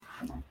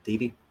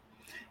2,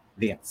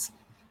 1.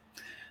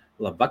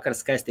 Labvakar,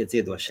 skaistie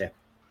dziedošie.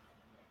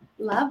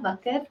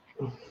 Labvakar.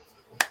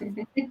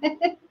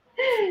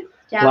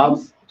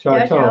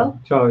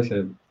 Čau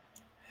visiem.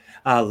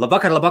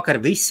 Labvakar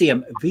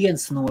visiem.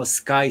 Viens no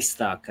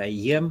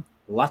skaistākajiem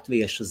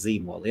latviešu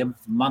zīmoliem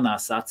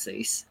manās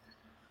acīs,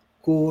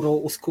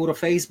 uz kuru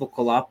Facebook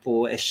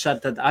lapu es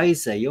šad tad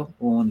aizeju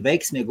un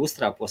veiksmīgi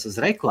uztrāpos uz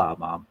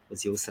reklāmām,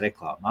 uz jūsu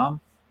reklāmām,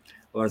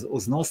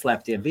 uz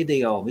noslēptiem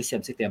video un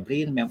visiem citiem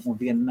brīnumiem un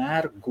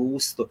vienmēr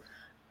gūstu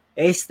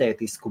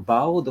estētisku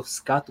baudu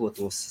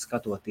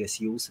skatoties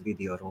jūsu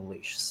video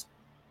rullīšus.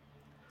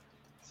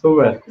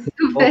 Super.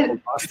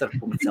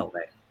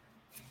 VocalMaster.lv.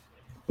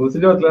 Mums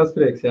ir ļoti liels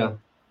prieks, jā.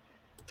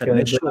 Tad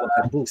mēs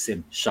šovakar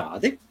būsim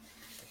šādi.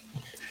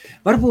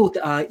 Varbūt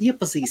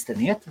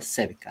iepazīstiniet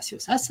sevi, kas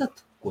jūs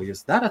esat, ko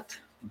jūs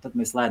darat, un tad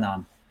mēs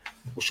lēnām.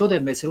 Un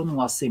šodien mēs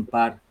runāsim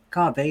par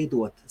kā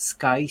veidot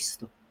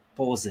skaistu,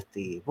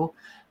 pozitīvu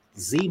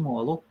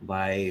zīmolu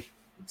vai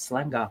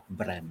slengā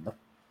Brendu.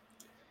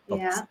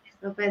 Jā, es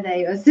vēl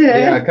pēdējos.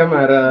 Jā,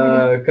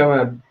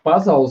 kamēr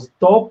pasaules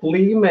top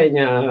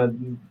līmeņa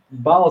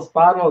balss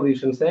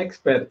pārvaldīšanas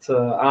eksperts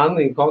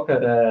Annija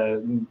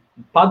Kokari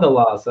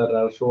padalās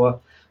ar šo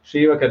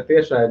šī vakar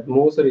tiešai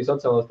mūsu arī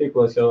sociālos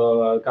tīklos, jo,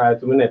 kā jau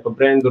tu minēji, par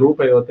Brendu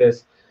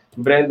rūpējoties,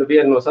 Brenda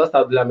viena no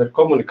sastāvdaļām ir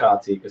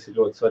komunikācija, kas ir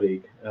ļoti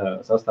svarīga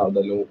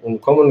sastāvdaļa. Un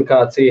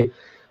komunikācija,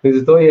 līdz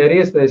ar to, ja ir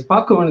iespējas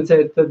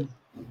pakomunicēt, tad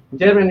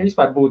ģermeņa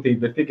vispār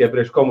būtība ir tikai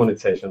priekš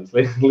komunicēšanas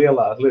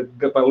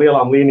par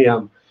lielām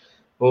līnijām.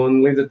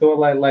 Un līdz ar to,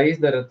 lai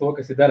izdara to,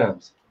 kas ir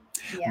darāms.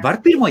 Jā. Var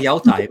pirmo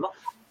jautājumu?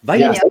 Vai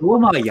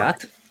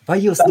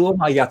jūs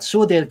domājāt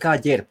šodien kā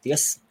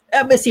ģērbties?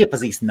 Mēs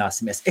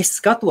iepazīstināsimies. Es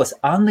skatos,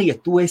 Annija,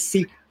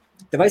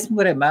 tev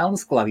aizmugurē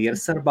melnas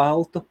klavieres ar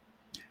baltu.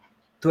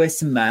 Tu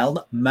esi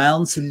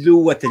melns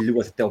ļoti,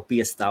 ļoti tev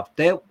piestāv.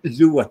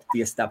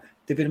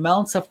 Tev ir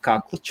melns ap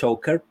kaklu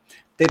choker,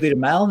 tev ir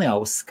melni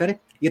auskari.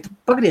 Ja tu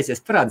pagriezies,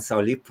 parādi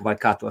savu lipu, vai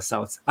kā to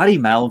sauc, arī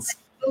melns.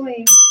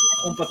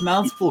 Un pat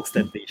melns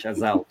pulkstentīši ar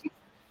zeltu.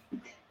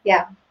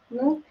 Jā,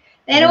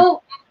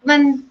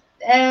 man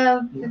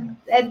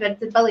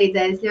Edvards ir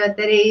palīdzējis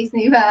ļoti arī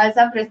īstenībā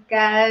saprast,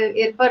 ka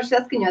ir forši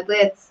saskaņot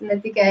lietas, ne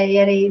tikai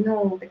arī,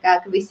 ka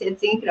visi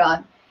iet sinhroni,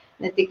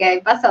 ne tikai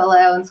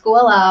pasaulē un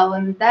skolā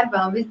un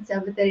darbā un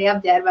biznesā, bet arī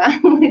apģērbā.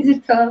 Līdz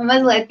ar to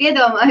mazliet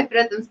piedomāju,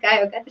 protams, kā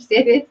jau katrs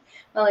sievietes,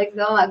 man liekas,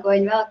 domā, ko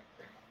viņi vēl.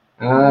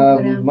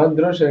 Man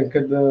droši vien,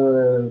 kad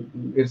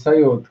ir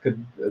sajūta, ka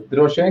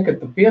droši vien, kad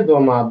tu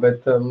piedomā,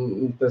 bet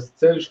tas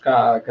ceļš,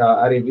 kā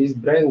arī viss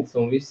Brends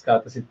un viss, kā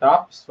tas ir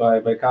tapis,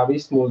 vai kā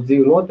viss mūsu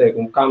dzīve notiek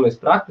un kā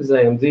mēs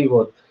praktizējam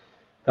dzīvot,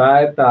 tā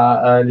ir tā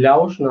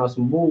ļaušanās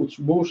un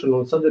būšana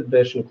un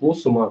sadzirdēšana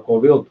klusumā, ko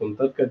vilkt. Un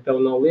tad, kad tev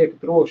nav lieka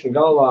trokšņa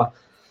galvā,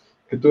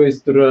 ka tu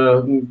esi tur,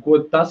 ko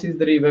tas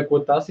izdarīja, vai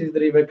ko tas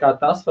izdarīja, vai kā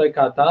tas,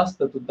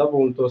 tad tu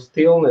dabūni to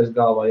stilnes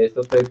galvā. Ja es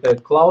tev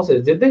teikt,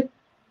 klausies, dzirdi?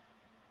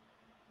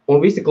 Un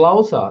visi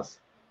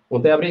klausās.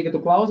 Un tajā brīdī, kad tu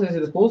klausies,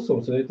 ir tas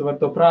klusums, un ja tu vari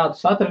to prātu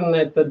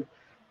satrenēt, tad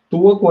to,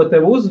 ko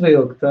tev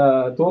uzvilkt,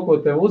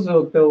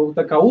 tev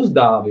tā kā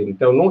uzdāvina.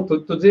 Tu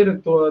dzirdi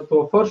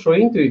to foršo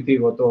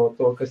intuitīvo,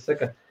 to, kas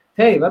saka,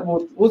 hei,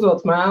 varbūt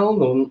uzvelc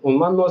melnu, un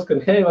man noskan,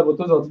 hei,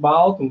 varbūt uzvelc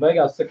baltu, un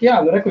beigās saka, jā,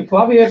 rekuļ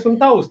klavieres un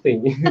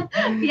taustiņi.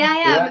 jā,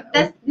 bet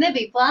tas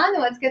nebija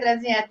plānots, katrā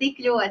ziņā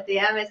tik ļoti,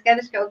 jā, mēs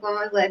katrs kaut ko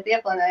mazliet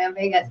ieplānojām,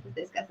 beigās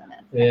paties, kas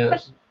sanāca.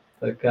 Jā.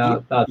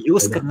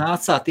 Jūs, kad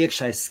nācāt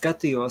iekšā, es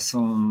skatījos,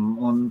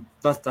 un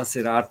tas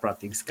ir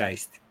ārprātīgi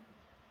skaisti.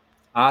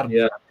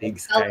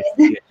 Ārprātīgi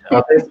skaisti.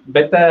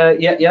 Bet,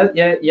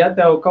 ja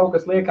tev kaut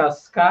kas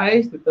liekas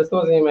skaisti, tas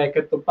nozīmē,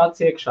 ka tu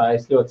pats iekšā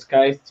esi ļoti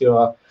skaists,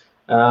 jo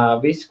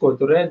viss, ko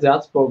tu redzi,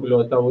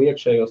 atspoguļo tavu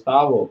iekšējo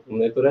stāvokli.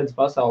 Un, ja tu redzi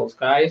pasauli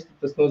skaisti,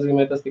 tas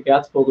nozīmē, tas tikai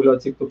atspoguļo,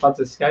 cik tu pats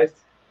esi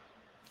skaists.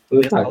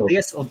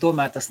 Paldies, un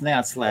tomēr tas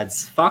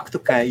neatslēdz faktu,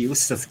 ka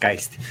jūs esat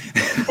skaisti.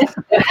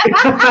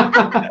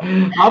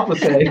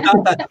 Apusēji.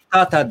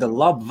 Tātad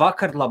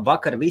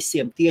labvakar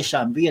visiem.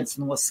 Tiešām viens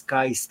no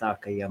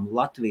skaistākajiem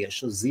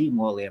latviešu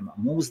zīmoliem,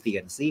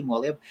 mūsdienu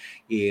zīmoliem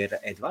ir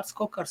Edvards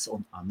Kokars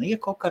un Annija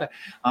Kokara.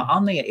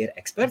 Annija ir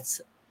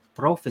eksperts,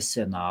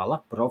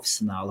 profesionāla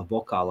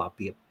vokālā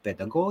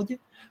pedagoģe,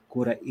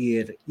 kura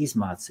ir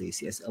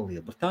izmācījusies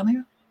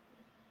Lielbritānijā.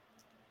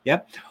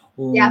 Ja?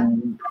 Jā.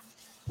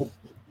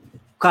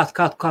 Kā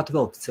tu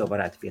vēl sev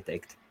varētu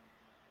pieteikt?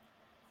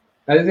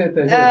 Aiziet.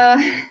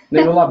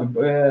 Labi.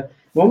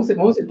 Mums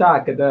ir tā,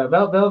 ka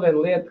vēl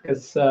viena lieta,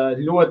 kas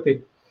ļoti,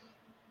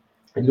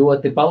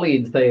 ļoti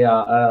palīdz tajā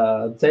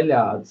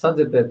ceļā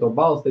sadzirdēt to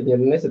balstiņu,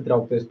 ir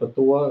nesatraukties par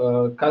to,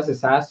 kas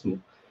es esmu.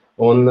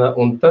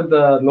 Un tad,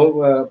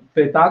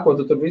 pie tā, ko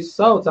tu tur visu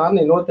sauc,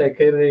 Annija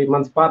noteikti ir arī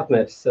mans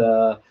partners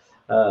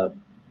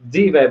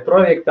dzīvē,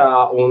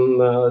 projektā un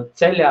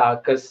ceļā,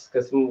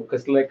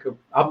 kas liek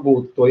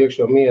apgūt to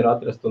iekšējo mieru,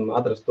 atrast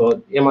to,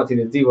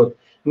 iemācīties dzīvot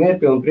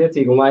mierpilni,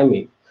 priecīgi un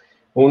laimīgi.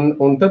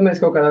 Un tad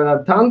mēs kaut kādā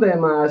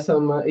tandēmā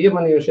esam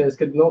iemanījušies,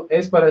 kad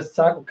es parasti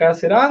saku,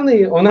 kas ir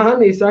Annija, un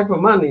Annija saka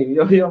par manī,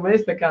 jo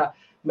mēs tā kā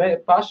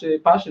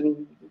paši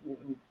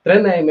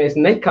trenējamies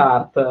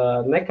nekārt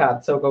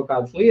sev kaut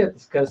kādas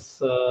lietas,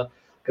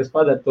 kas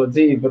padara to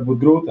dzīvi varbūt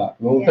grūtāk.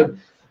 Nu, tad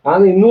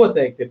Annija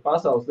noteikti ir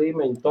pasaules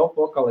līmeņa top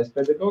vokālais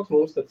pedagogs.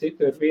 Mums tad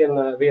citu ir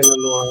viena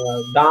no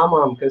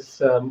dāmām, kas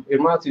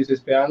ir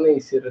mācījusies pie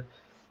Annijas,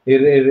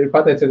 ir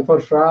pateicina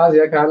foršu frāzi,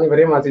 ja, ka Annija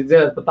var iemācīt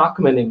dziedāt pat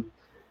akmenim.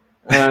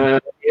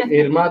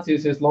 Ir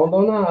mācījusies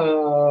Londonā,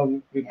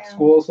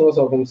 skolas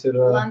nosaukums ir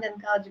London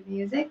College of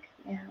Music.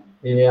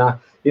 Jā,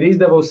 ir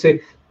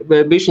izdevusi,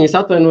 bišķiņas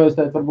atvainojos,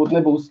 tā varbūt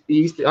nebūs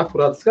īsti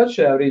akurāts skats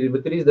šajā brīdī,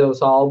 bet ir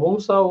izdevusi albumu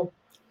savu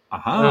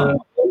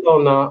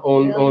Londonā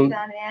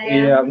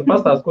un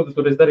pastāst, ko tu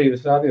tur esi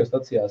darījusi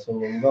radiostacijās un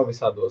vēl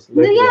visādos.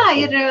 Nu jā,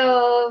 ir,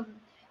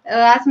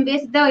 esmu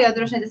viesi tev jau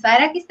droši vien tas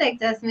vairāk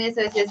izteikts, esmu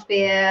viesojusies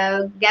pie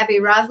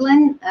Gabby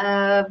Roslin,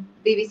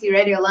 BBC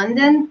Radio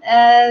London,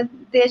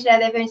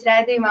 tiešraidē pie viņas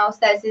raidījumā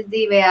uzstājusies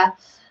dzīvējā.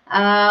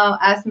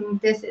 Esmu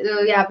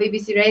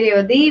BBC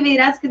Radio 2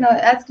 ir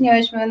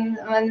atskaņojuši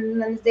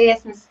manas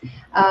dziesmas,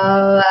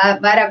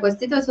 vairākos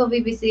citos vēl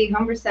BBC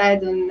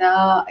Humberside un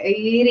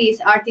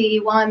īrijas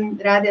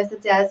RTE1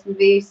 radiostacijā esmu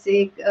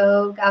bijusi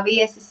kā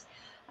viesis.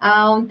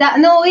 Un tā,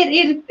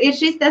 ir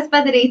šis tas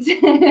padarīts,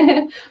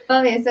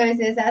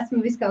 paviesojusies,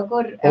 esmu vis kaut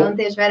kur, un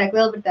tieši vairāk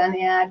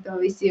Lielbritānijā ar to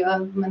visu, jo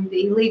man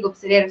bija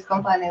līgums ar ierakstu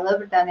kompāniju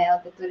Lielbritānijā,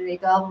 un tad tur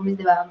arī to albumu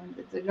izdevām, un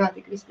tad tur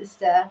notika viss tas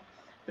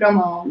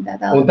promo un tā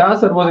tālāk. Un tās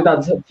varbūt ir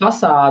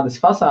tādas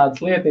fasādes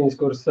lietiņas,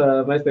 kuras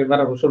mēs te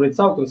varam šobrīd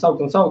saukt,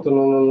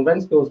 un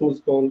Ventspils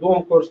mūziku, un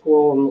Domkoru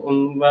skolu, un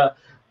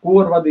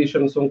koru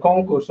vadīšanas, un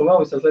konkursu, un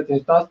vēl visās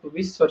lietiņas. Tās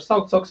visas var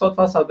saukt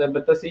fasādē,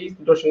 bet tas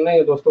īsti droši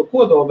neiedos to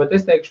kodolu, bet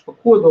es teikšu pa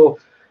kodolu,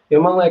 jo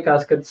man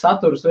liekas, ka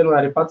saturs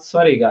vienmēr ir pats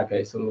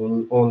svarīgākais,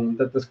 un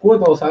tad tas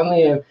kodols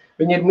Annijai,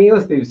 viņa ir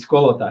mīlestības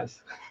skolotājs.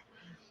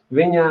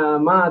 Viņa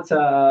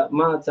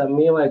māca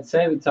mīlēt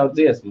sevi caur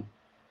dziesmu.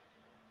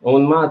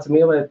 Un māca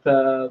mīlēt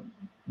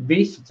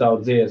visu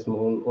caur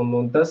dziesmu,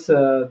 un tas,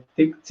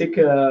 cik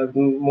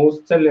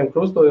mūsu ceļiem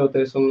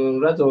krustojoties un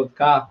redzot,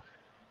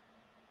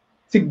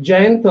 cik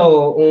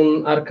gentle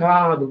un ar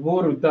kādu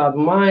burvu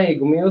tādu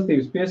maigu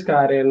mīlestības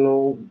pieskārienu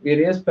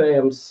ir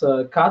iespējams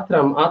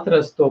katram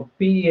atrast to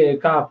pieeju,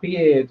 kā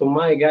pieejiet un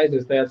maigi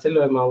aizies tajā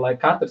ceļojumā, lai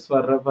katrs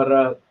var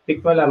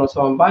tikt vaļā no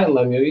savām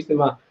bailēm, jo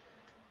īstenībā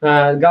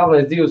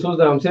galvenais dzīves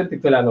uzdevums ir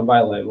tikt vaļā no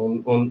bailēm,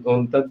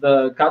 un tad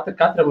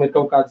katram ir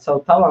kaut kāds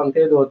savu talantu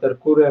iedot, ar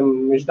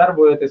kuriem viņš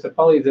darbojoties var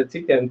palīdzēt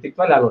citiem tikt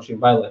vaļā no šīm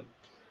bailēm.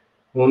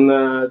 Un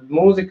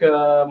mūzika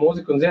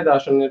un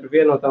dziedāšana ir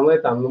viena no tām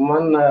lietām. Nu,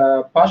 man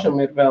pašam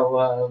ir vēl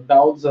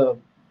daudz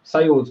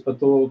sajūtas par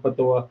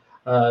to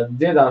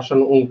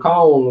dziedāšanu un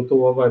kaunu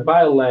to vai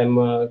bailēm,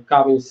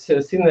 kā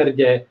viņas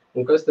sinerģē,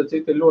 un kas tad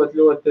citu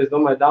ļoti, ļoti, es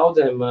domāju,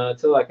 daudziem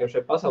cilvēkiem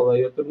šajā pasaulē,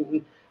 jo tur,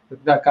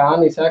 kā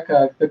Annija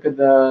saka, kad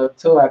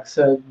cilvēks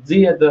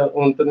dzieda,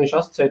 un tad viņš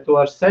asociē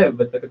to ar sevi,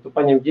 bet kad tu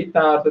paņem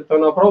ģitāru, tad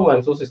tev nav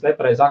problēmas uzsist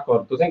nepareizi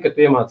akordu. Tu zini, ka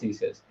tu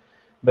iemācīsies.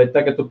 Bet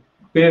kad tu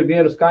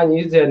vienu skaņu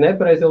izdziedi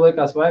nepareizi, tev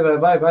liekas,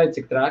 vai,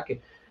 cik traki.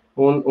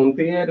 Un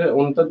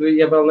tad,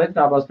 ja vēl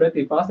netrāpās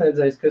pretī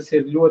pasniedzējs, kas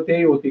ir ļoti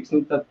iejūtīgs,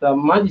 nu, tad tā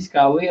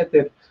maģiskā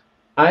lieta ir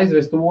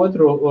aizvest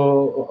otru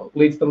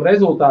līdz tam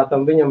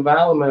rezultātam, viņam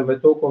vēlamajam vai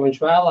to, ko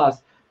viņš vēlās,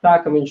 tā,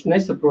 ka viņš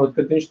nesaprot,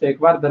 ka viņš tiek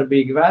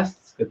vardarbīgi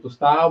vests, ka tu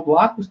stāv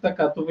blakus, tā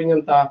kā tu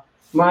viņam tā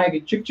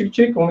maigi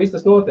čik, un viss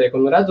tas notiek.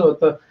 Un redzot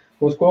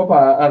mūs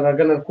kopā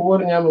gan ar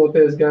koru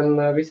ņemoties, gan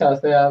visā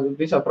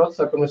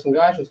procesā, kur mēs esam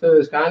gājuši, un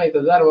skatoties, kā Annija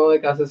to dara, man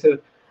liekas, tas ir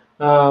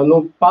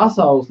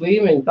pasaules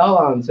līmeņa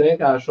talants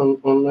vienkārši,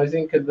 un es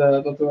zinu, ka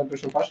tu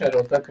vari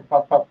pašērot,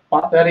 ka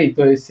pat arī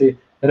tu esi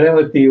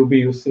relatīvi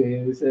bijusi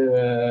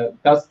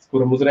tas,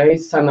 kuram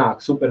uzreiz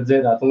sanāk super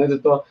dziedāt, un līdz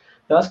ar to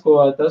tas,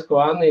 ko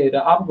Annija ir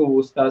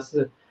apguvusi,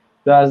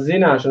 tās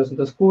zināšanas un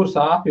tas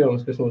kursa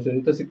apjoms, kas mums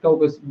ir, tas ir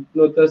kaut kas,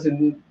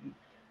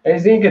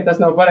 es zinu, ka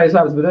tas nav pareizs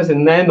vārds, bet tas ir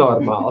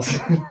nenormāls.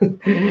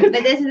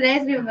 Bet es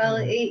uzreiz gribu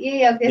vēl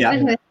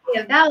iejaukties,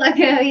 jau tālāk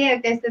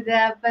iejaukties, tad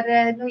par,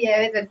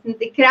 ja Edvards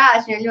tik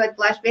krāšņi un ļoti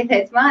plaši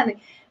pieteic mani,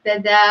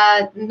 tad,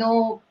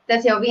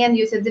 tas jau vien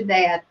jūs jau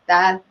dzirdējāt,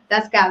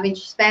 tas, kā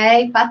viņš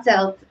spēja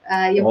pacelt,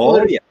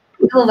 jebkuru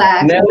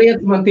cilvēku. Neliec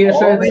man tieši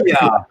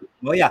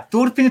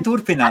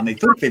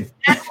Turpini.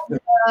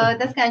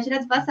 Tas, kā viņš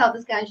redz pasauli,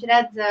 tas, kā viņš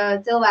redz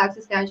cilvēkus,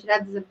 tas, kā viņš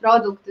redz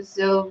produktus,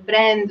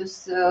 brendus,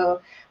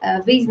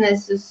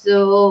 biznesus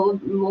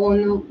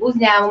un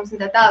uzņēmumus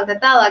un tā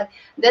tālāk.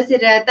 Tas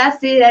ir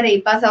arī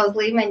pasaules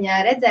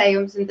līmeņa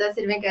redzējums, un tas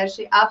ir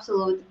vienkārši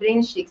absolūti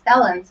brīnišķīgs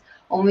talants.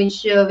 Un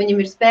viņam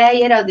ir spēja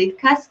ieraudzīt,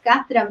 kas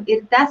katram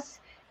ir tas,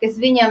 kas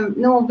viņam,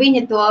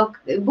 viņa to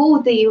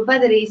būtību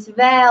padarīs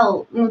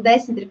vēl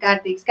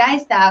 10-kārtīgi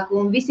skaistāku,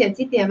 un visiem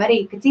citiem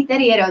arī, ka citi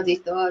arī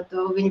ieraudzīs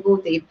to viņa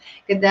būtību.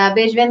 Kad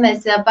bieži vien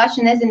mēs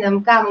paši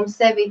nezinām, kā mums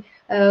sevi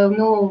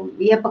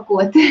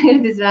iepakot,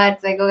 ir tas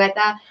vērts vai kaut kā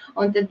tā.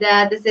 Un tad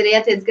tas arī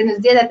attiec gan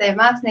uz dziedātājiem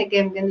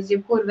māksliniekiem, gan uz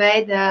jebkuru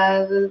veidu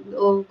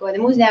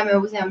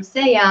uzņēmumu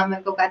sejām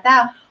vai kaut kā tā.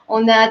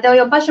 Un tev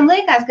jau pašam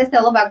liekas, kas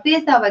tev labāk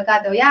piestāv, vai kā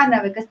tev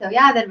jārunā, vai kas tev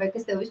jādara, vai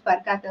kas tev vispār,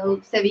 kā tev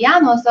sevi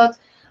jānosauc.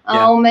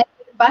 Un mēs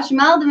paši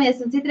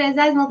maldamies un citreiz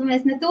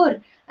aizmaldamies ne tur.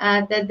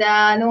 Tad,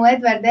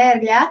 Edvarda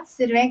ērgļa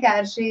acis ir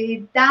vienkārši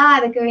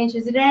tāda, ka viņš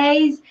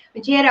uzreiz,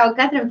 viņš ierauga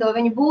katram to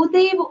viņa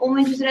būtību, un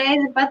viņš uzreiz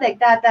ir pateikt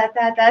tā,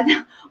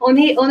 un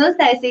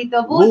uztaisīt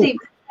to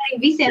būtību, arī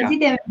visiem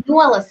citiem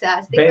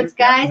nolasās, tikpat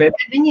skaisti,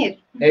 kad viņi ir.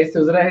 Es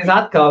uzreiz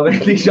atkal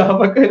vētīšu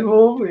apakaļ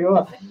mūmu, jo.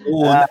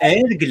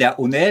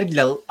 Un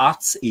ērgļa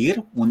acis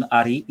ir, un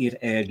arī ir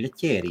ērgļa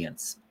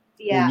ķēriens.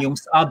 Jā. Un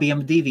jums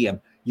abiem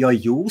diviem. Jo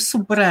jūsu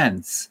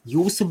brands,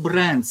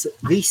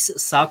 viss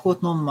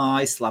sākot no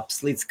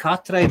mājaslapas līdz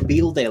katrai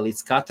bildē,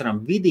 līdz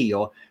katram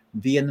video,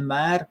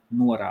 vienmēr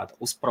norāda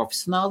uz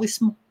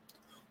profesionālismu,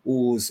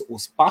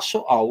 uz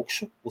pašu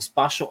augšu,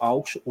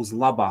 uz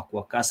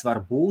labāko, kas var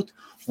būt,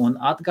 un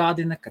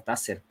atgādina, ka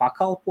tas ir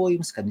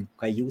pakalpojums,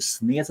 ka jūs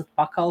sniedzat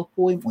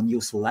pakalpojumu un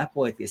jūs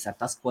lepojaties ar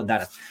tas, ko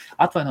darat.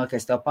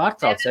 Atvainoties tev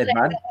pārtrauc,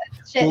 Edvards,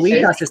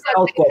 tūlītās es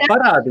kaut ko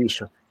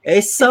parādīšu.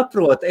 Es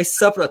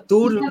saprotu,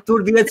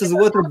 tur viens uz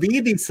otru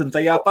bīdīs, un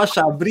tajā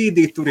pašā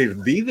brīdī tur ir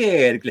divi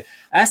ērgļi.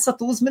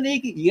 Esat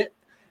uzmanīgi,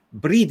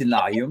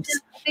 brīdinājums.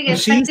 Un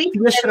šīs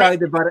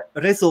tiešraide var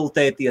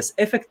rezultēties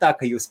efektā,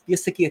 ka jūs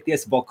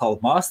piesakieties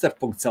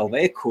VocalMaster.lv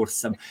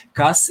kursam,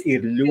 kas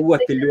ir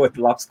ļoti, ļoti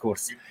labs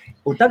kurs.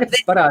 Un tagad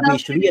es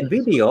parādīšu vienu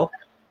video,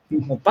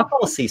 un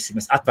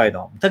paklausīsimies,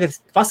 tagad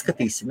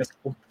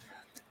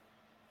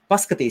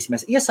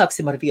paskatīsimies,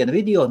 iesāksim ar vienu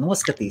video,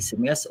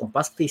 noskatīsimies un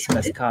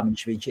paskatīsimies, kā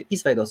viņš ir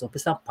izveidos, un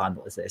pēc tam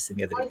panalizēsim,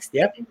 ja drīkst,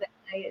 ja?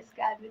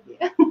 Kādu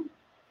video.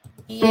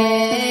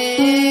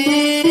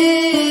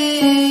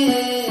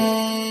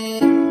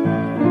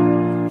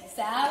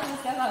 Stāvam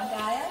uz savām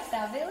kājām,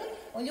 stabili,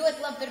 un ļoti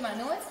labi pirmā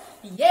nots.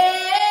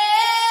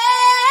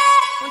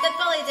 Un tad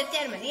palīdz ar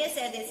ķermeni,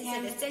 iesēdies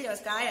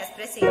ceļos kājās,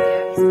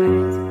 presītajā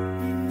vispārēc.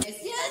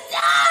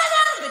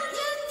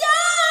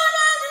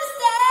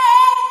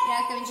 Jā,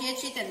 ka viņš iet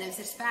šitam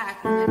nevis ar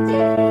spēku.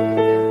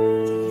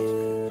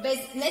 Bez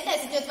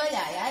netaisat ļoti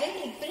vaļā, jā,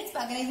 Rīga,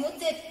 principā, gan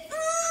izmuciet.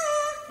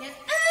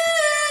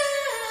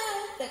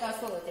 Tā kā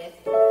skolotiet.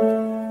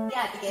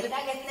 Jā, tikai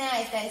tagad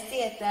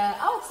neaiztaisiet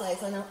augslēs,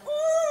 lai nav.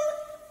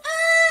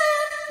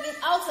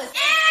 Augslēs.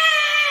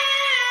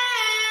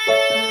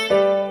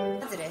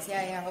 Atceries,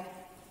 jā,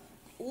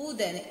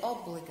 ūdeni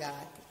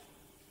obligāti.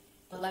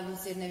 Lai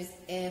mums ir nevis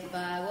if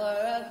I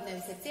were up,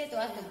 nevis ar cietu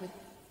atkas, bet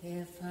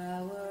if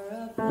I were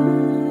a boy,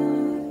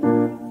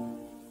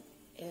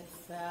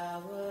 if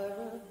I were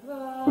a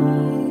boy.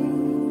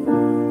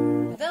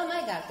 Vēl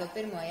maigāk to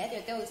pirmo, ja, jo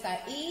tev uz tā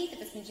īta,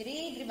 pēc viņš ir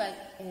īta,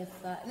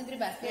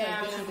 gribās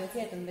pielikt šo to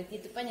cietumu, bet ja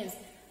tu paņems,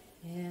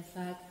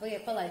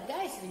 palaid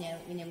gaisu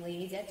viņam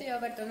līdzi, ja tu jau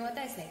var to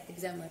notaisniegt tik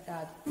zemu ar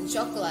tādu.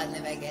 Šokolādi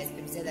nevajag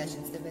pirms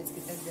dziedāšanas, tāpēc, ka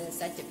tad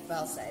saķep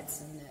palsētas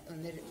un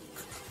ir...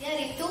 Ja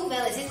arī tu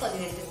vēlies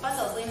izklausīties pēc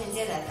pasaules līmeņa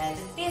dziedātāji,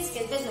 tad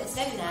piesakies bezmaksas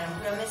webināram,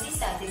 kurā mēs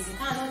izstāstīsim,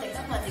 kā notiek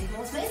apmācības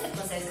mūsu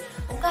meistarklasēs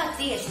un kā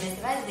tieši mēs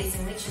tev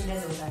aizvedīsim līdz šim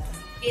rezultātam.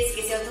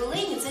 Piesakies jau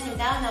tūlīt un saņem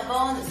dāvinā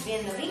bonus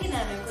vienu no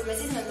vingrinājumiem, kur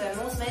mēs izmantojam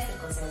mūsu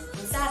meistarklasēs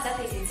un sāc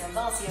attīstīt savu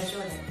balsi jau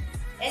šodien.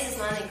 Es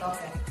esmu Annija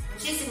Kokari, un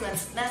šis ir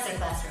mans Master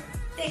Classroom.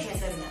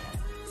 Tiekamies webinārā.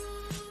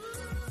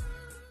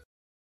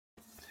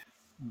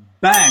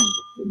 Bang!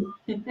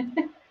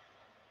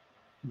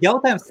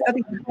 Jautājums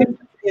arī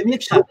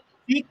iekšā,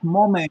 cik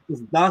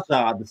momentus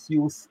dažādas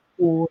jūs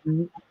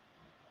un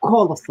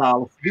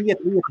kolosālas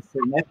vietas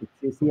un efekts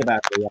jūs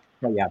ievērtojāt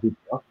šajā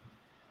video?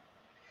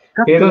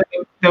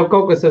 Tev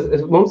kaut kas,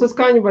 mums ir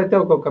skaņa vai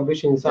tev kaut kā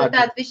bišķiņa sāk?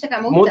 Viņš tā kā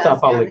mucā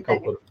palika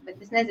kaut kur. Bet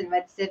es nezinu,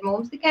 vai tas ir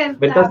mums tikai...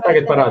 Bet tas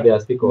tagad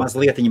parādījās tikko.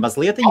 Mazlietiņi,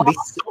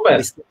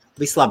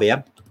 viss labi,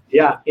 ja?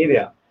 Jā, ir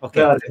jā.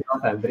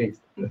 Okay.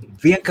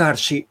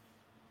 Vienkārši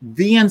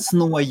viens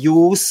no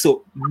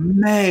jūsu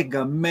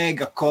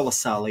mega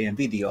kolosālajiem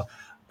video.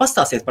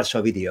 Pastāstiet par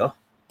šo video.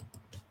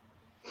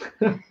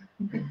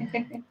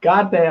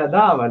 Kārtējā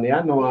dāvana, ja,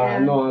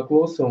 no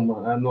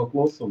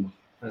klusuma.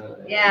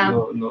 Jā,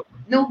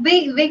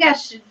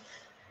 vienkārši...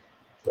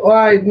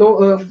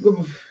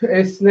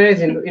 Es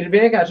nezinu,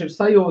 vienkārši ir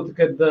sajūta,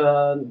 kad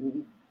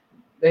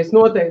es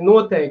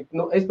noteikti,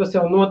 es par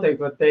sev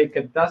noteikti varu teikt,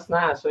 ka tas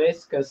neesmu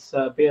es, kas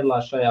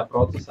piedalās šajā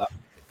procesā.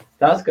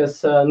 Tas,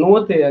 kas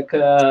notiek,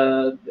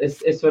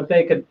 es varu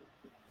teikt, ka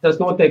tas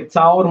notiek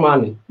caur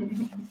mani.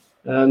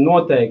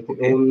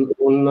 Noteikti.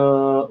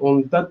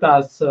 Un tad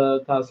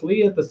tās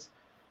lietas,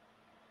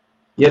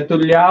 ja tu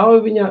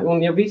ļauj viņā,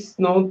 un ja viss,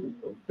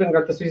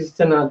 pirmkārt, tas viss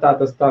scenā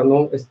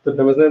es tur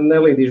nemaz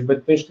nelīdīšu,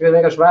 bet viņš tikai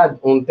vienkārši vēd,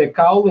 un tie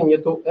kauliņi, ja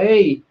tu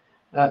ej,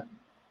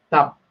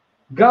 tā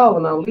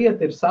galvenā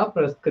lieta ir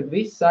saprast, ka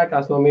viss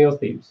sākās no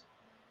mīlestības.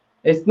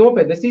 Es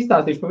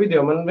izstāstīšu pa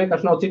video, man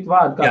vienkārši nav citu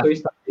vārdu, kā tu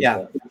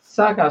izstāstīšu.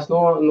 Sākās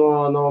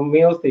no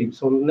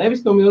mīlestības, un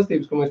nevis no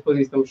mīlestības, ko mēs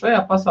pazīstam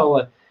šajā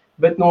pasaulē,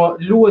 bet no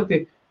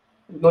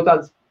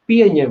tādas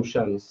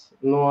pieņemšanas,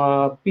 no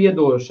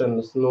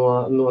piedošanas,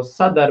 no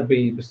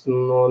sadarbības,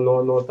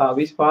 no tā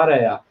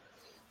vispārējā.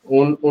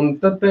 Un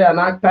tad tajā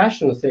nāk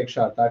passionas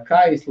iekšā, tā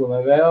kaisla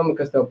vai vēlme,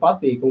 kas tev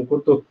patīk, un kur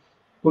tu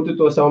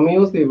to savu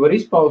mīlestību var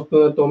izpaust,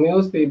 un to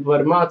mīlestību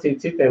var mācīt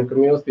citiem, ka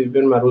mīlestība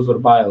vienmēr uzvar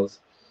bailes.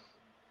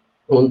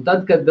 Un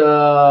tad, kad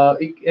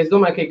es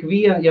domāju, ka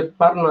ikvienu, ja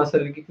parunās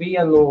ar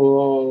ikvienu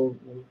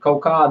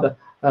kaut kāda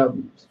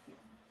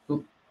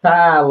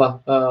tēla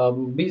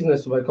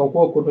biznesu vai kaut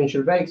ko, kur viņš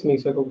ir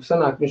veiksmīgs vai kaut kas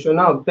sanāk, viņš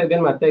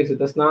vienmēr teiks, ka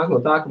tas nāk no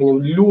tā, ka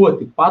viņam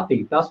ļoti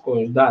patīk tas, ko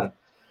viņš dara.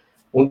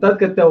 Un tad,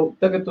 kad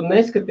tagad tu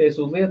neskaties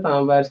uz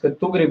lietām vairs, kad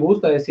tu gribi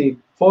uztaisīt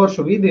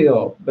foršu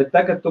video, bet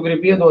tagad tu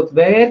gribi iedot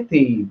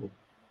vērtību,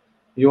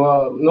 jo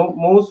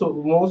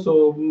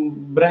mūsu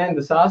brenda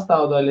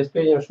sastāvdaļa, es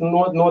pieņemšu,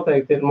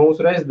 noteikti ir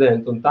mūsu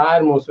rezidenti, un tā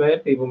ir mūsu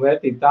vērtība un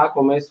vērtība tā,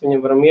 ko mēs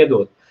viņam varam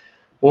iedot.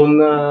 Un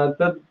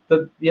tad,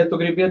 ja tu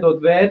gribi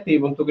iedot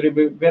vērtību un tu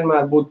gribi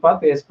vienmēr būt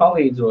patiesi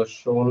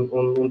palīdzošs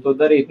un to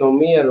darīt no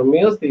miera un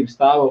mīlestības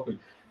stāvokļa,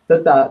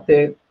 tad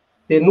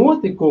tie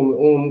notikumi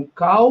un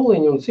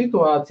kauliņi un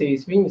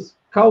situācijas, viņas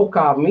kaut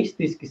kā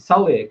mistiski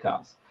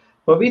saliekās.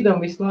 Pa vidam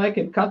visu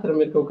laiku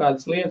katram ir kaut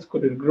kādas lietas,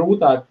 kur ir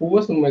grūtāk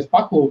posmi, mēs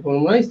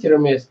paklūpam un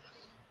aizķiramies,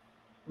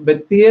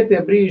 bet tie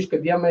brīži,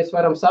 kad ja mēs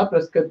varam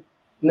saprast, ka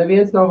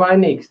neviens nav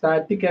vainīgs, tā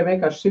ir tikai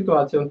vienkārši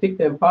situācija un tik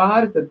tiem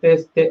pāri, tad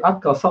tie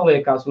atkal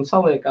saliekās un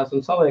saliekās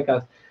un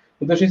saliekās.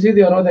 Un tad šis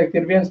video noteikti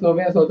ir viens no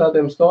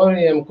tādiem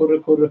storijiem, kur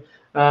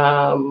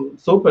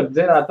super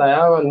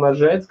dzirātāja Annija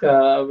Maržēcka,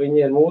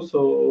 viņi ir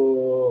mūsu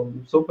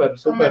super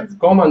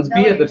komandas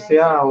biedrs,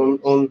 jā, un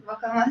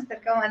VocalMaster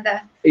komandā.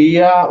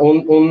 Jā,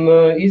 un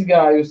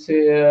izgājusi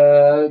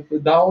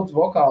daudz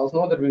vokālas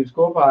nodarbības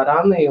kopā ar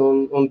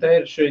Anniju, un te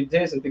ir šī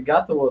dziesma tik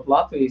gatavot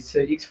Latvijas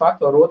X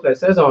Faktoru 2.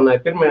 sezonai.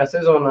 Pirmajā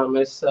sezonā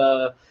mēs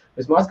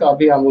Maskavā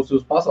bijām uz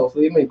pasaules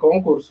līmeņa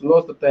konkursu,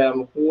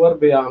 nostatējām koru,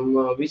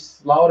 bijām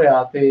visi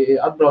laureāti,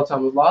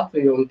 atbraucām uz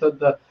Latviju, un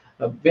tad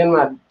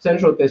vienmēr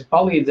cenšoties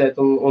palīdzēt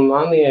un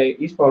Annijai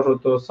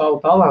izpaužot to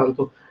savu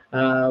talantu,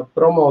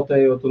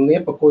 promotējot un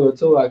iepakojot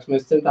cilvēkus,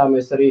 mēs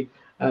centāmies arī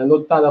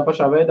tādā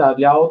pašā veidā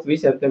ļaut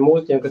visiem tiem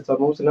mūziķiem, kas ar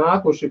mums ir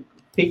nākuši,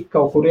 tik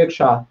kaut kur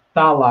iekšā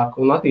tālāk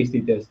un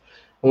attīstīties.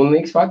 Un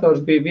X faktors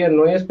bija viena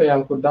no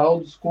iespējām, kur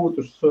daudzus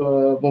skūtrus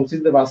mums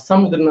izdevās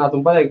samudrināt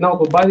un pateikt, nav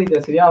ko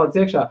baidīties, ir jālec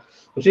iekšā.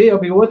 Un šī jau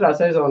bija 2.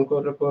 sezona,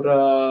 kur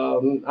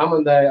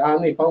Amandai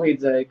Annija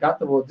palīdzēja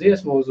gatavot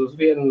dziesmu uz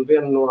vienu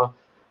no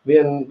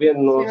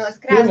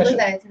krāsas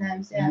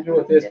uzaicinājums, jā.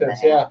 Ļoti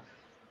iespējams, jā.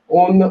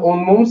 Un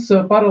mums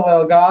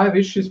paralēli gāja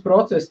viss šis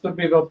process, tur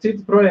bija vēl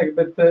citi projekti,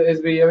 bet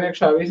es biju jau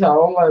iekšā visā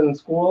online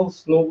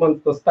skolas,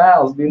 man tas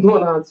tēls bija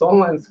nonācis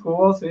online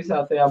skolas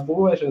visā tajā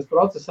būvēšanas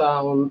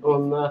procesā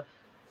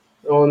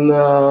un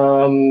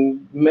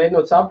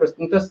mēģinot saprast,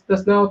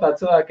 tas nav tā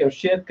cilvēkiem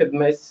šķiet, kad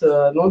mēs,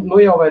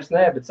 jau vairs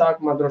nē, bet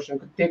sākumā droši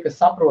vien, ka tie, kas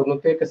saprot,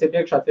 tie, kas ir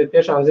iekšā, tie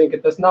tiešām zina, ka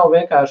tas nav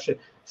vienkārši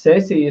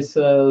sesijas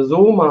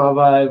Zoomā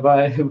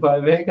vai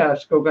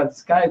vienkārši kaut kāds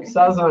Skype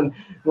sazvani.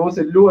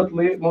 Mums ir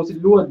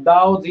ļoti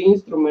daudz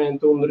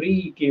instrumentu un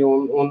rīki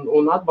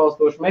un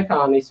atbalstoši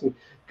mehānismi,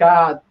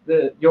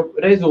 jo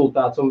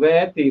rezultāts un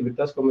vērtība ir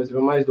tas, ko mēs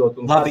varam aizdot.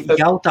 Labi,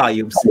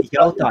 jautājums.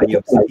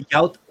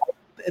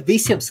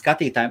 Visiem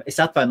skatītājiem, es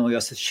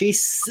atvainojos,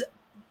 šis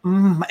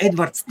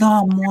Edvards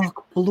tā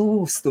moka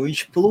plūstu,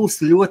 viņš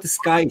plūst ļoti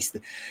skaisti.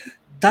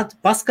 Tad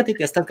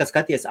paskatieties, kad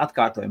skaties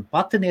atkārtojumu,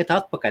 patiniet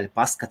atpakaļ,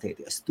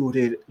 paskatieties, tur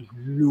ir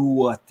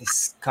ļoti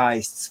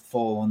skaists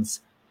fons,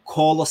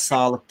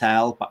 kolosāla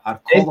telpa ar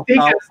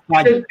kolosālu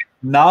skaņu.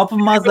 Nav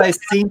mazais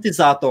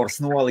sintezators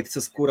nolikts,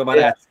 uz kura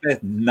varētu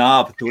spēt.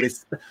 Nav, tur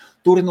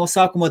ir no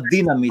sākuma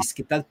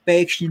dinamiski, tad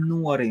pēkšņi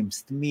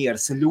norimst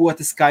miers,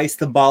 ļoti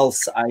skaista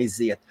balss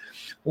aiziet.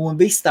 Un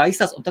viss tā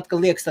izstās, un tad, kad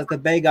liekas,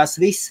 kad beigās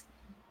viss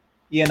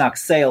ienāk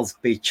sales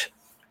pitch,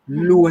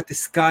 ļoti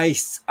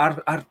skaists,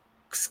 ar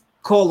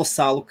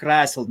kolosālu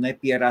krēslu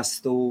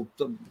nepierastu,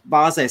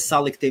 bāzē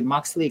salikti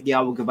mākslīgi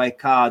auga vai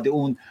kādi,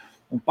 un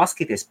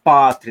paskaties,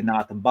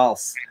 pātrināta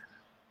balss.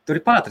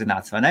 Tur ir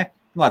pātrināts, vai ne?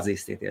 Nu,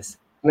 atzīstieties.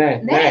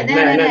 Nē.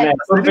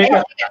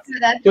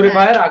 Tur ir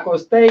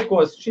vairākos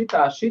teikos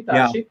šitā,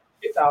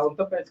 un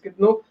tāpēc, ka,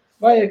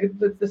 vajag,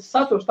 tas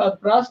saturs tādu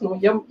prasnu,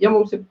 ja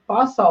mums ir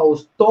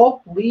pasaules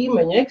top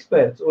līmeņa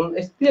eksperts, un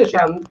es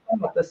tiešām,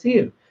 tas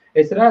ir,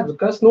 es redzu,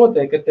 kas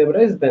notiek ar tiem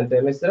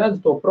rezidentiem, es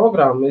redzu to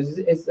programmu,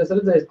 es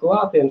redzēju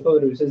klātienes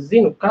nodarbības, es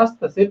zinu, kas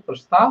tas ir par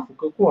stafu,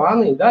 ko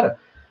Annija dara,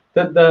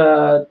 tad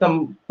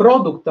tam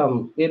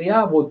produktam ir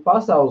jābūt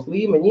pasaules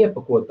līmeņa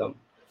iepakotam.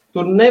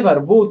 Tur nevar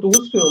būt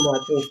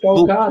uzfilmēts, viņš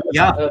kaut kādā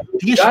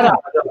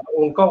garāžā,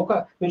 un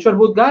viņš var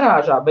būt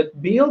garāžā, bet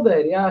bildē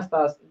ir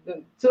jāstāst,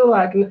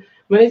 cilvēki,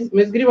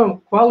 mēs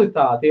gribam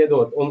kvalitāti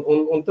iedot,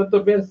 un tad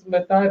tur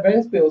tā ir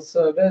Ventspils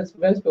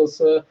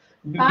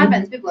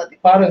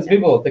Pārvens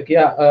biblioteka,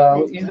 jā,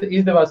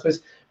 izdevās,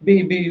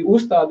 bija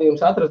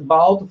uzstādījums atrast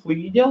baltu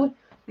flīģeli,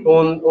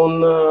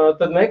 un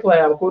tad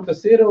meklējām, kur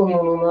tas ir,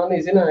 un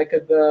Annija zināja,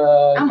 kad...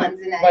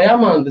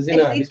 Amanda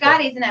zināja. Es kā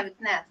arī zināju, bet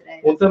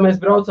neatcerēju. Un tad mēs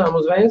braucām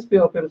uz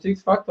Ventspilu, pirms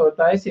X faktoru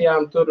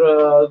taisījām tur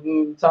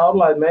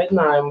caurlaidu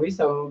mēģinājumu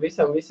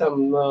visam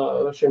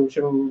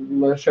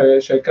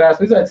šai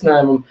krēslu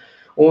izaicinājumam.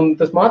 un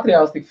tas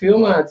materiāls tika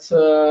filmēts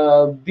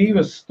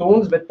 2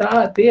 stundas, bet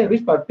tie ir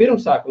vispār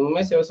pirmsākumi, un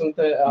mēs jau esam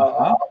te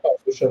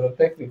apkārtuši ar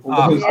tehniku.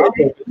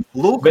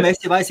 Lūk,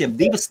 mēs jau aizjām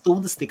 2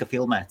 stundas tika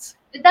filmēts.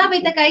 Tā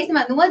bija tā kā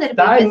īstenībā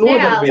nodarbība, mēs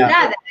reāli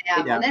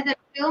strādājām, un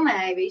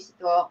filmēja visu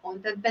to, un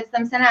tad pēc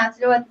tam sanāca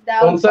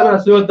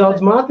ļoti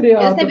daudz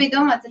materiālu. Tas nebija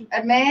domāts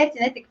ar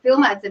mērķi, netika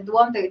filmēts ar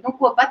domu, tagad,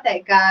 ko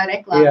pateikt kā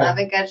reklāmā,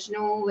 vienkārši,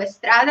 es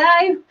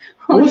strādāju.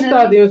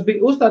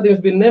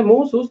 Uzstādījums bija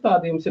mūsu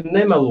uzstādījums ir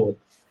nemelot.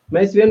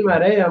 Mēs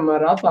vienmēr ejam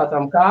ar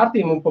atklātām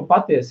kārtīm un pa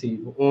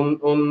patiesību,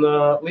 un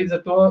līdz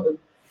ar to,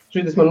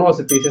 šitas man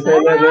nosatīs, es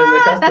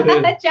nekas tur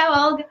ir. Čau,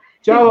 Olga!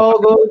 Čau,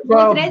 Olga!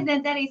 Mūsu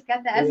rezidents arī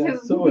skatās.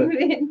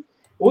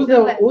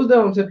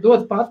 Uzdevums ir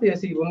dot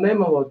patiesību un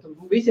nemelot.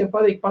 Visiem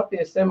patīk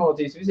patiesas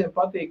emocijas, visiem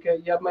patīk,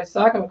 ja mēs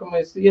sākam, ka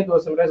mēs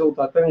iedosim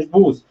rezultātu, tad viņš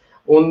būs.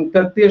 Un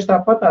tad tieši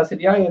tāpatās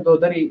ir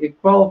jāiedod arī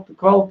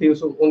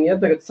kvalitīvs, un ja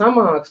tagad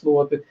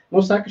samāksloti,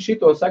 saka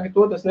šito, saka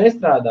to, tas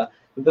nestrādā.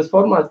 Tas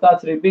formāts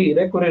tāds arī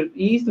bija, kur ir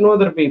īsta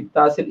nodarbība,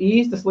 tās ir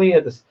īstas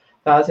lietas,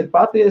 tās ir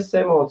patiesas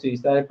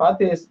emocijas, tā ir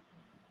patiesa,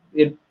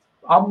 ir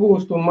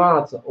apgūst un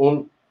māca,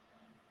 un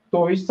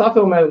to visu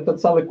safilmē, un tad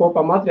saliek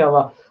kopā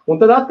materiālā, un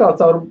tad atkal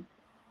caur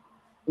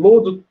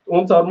lūdzu,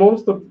 un caur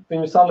mums tur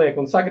viņu saliek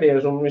un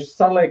sagriež, un viņš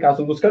saliekās,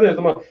 un tu skaties,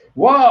 domā,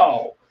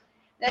 wow!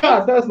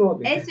 Kā tas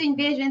notika? Es viņu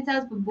bieži vien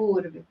sauc par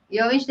burvi,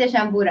 jo viņš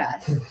tiešām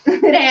burās.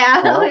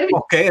 Reāli.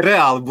 Ok,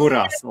 reāli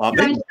burās,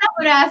 labi. Viņš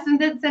saburās, un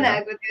tad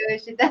sanāk, jo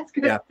viņš ir tāds, ko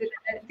tur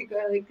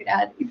tikko likt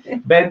rādīt.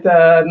 Bet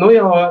nu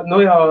jau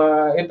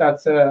ir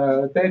tāds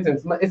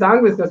teiciens, es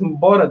angliski esmu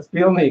borats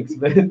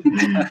pilnīgs, bet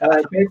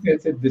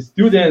teiciens ir the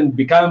student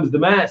becomes the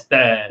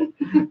master.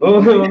 Un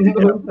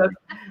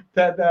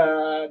tad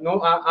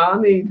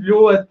Annija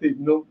ļoti,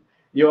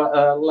 jo,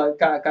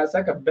 kā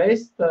saka,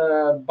 best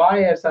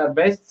buyers are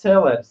best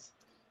sellers.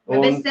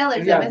 Best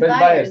sellers, best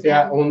buyers,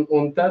 jā.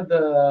 Un tad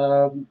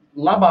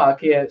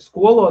labākie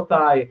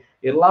skolotāji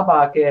ir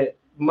labākie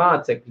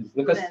mācekļi,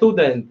 kas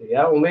studenti,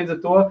 ja? Un līdz ar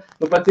to,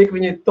 pat cik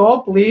viņi ir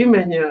top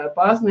līmeņa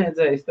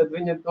pasniedzējs, tad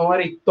viņi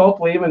arī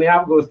top līmeni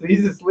apgūst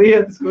visas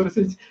lietas, kuras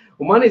viņš,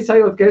 un man ir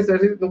sajūta, ka es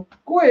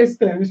ko es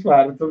te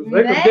vispār, tur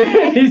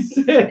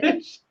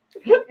izsēšu.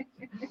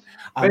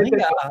 Bet,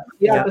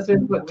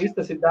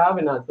 tas ir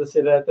dāvināts, tas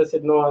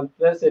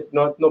ir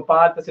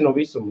no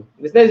visuma.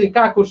 Es nezinu,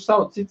 kā kurš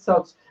sauc, cits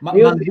sauc. Man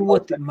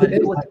ļoti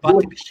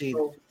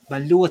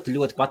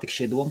patika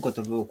šī doma, ko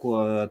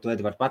tu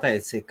Edvards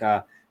pateici,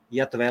 ka,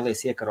 ja tu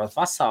vēlies iekarot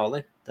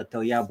pasauli, tad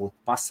tev jābūt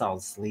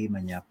pasaules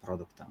līmeņa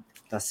produktam.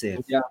 Tas ir.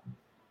 Jā.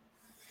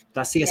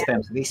 Tas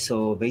iespējams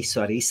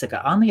visu arī izsaka.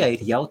 Annijai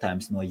ir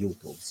jautājums no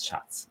YouTube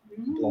šāds.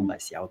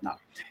 Plombais jautā.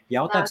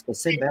 Jautājums, ko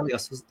sen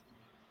vēlējos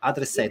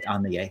adresēt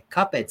Annijai.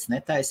 Kāpēc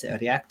netaisa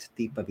react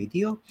tipa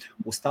video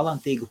uz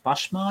talantīgu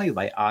pašmāju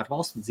vai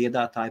ārvalstu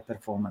dziedātāju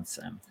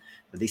performancēm,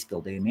 tad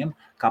izpildījumiem,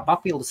 kā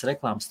papildus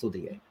reklāmas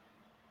studijai?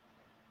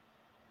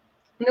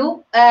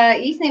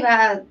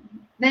 Īstenībā,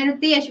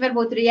 tieši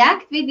varbūt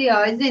react video,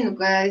 es zinu,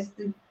 ka es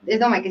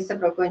domāju, ka es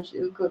saprotu,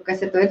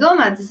 kas ar to ir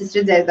domāts, es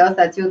redzēju daudz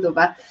tāds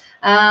YouTube'ā.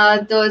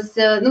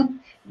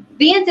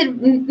 Viens ir,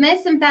 mēs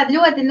esam tādi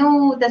ļoti,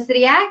 tas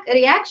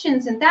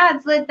reactions un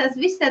tādas lietas, tas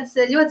viss tāds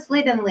ļoti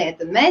slidena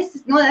lieta. Un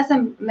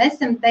mēs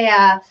esam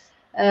tajā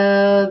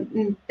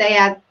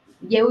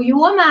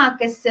jomā,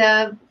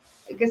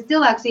 kas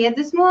cilvēkus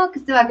iedvesmo,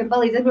 kas cilvēkiem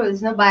palīdz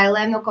atbrīvoties no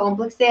bailēm, no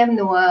kompleksiem,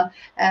 no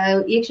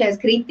iekšējās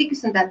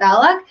kritikas un tā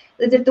tālāk.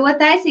 Līdz ar to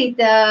taisīt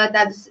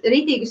tādus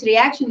ritīgus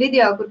reaction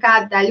video, kur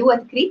kādu tā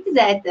ļoti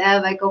kritizēt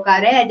vai kaut kā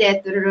reaģēt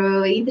tur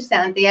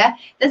interesanti, ja?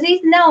 Tas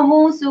īsti nav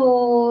mūsu,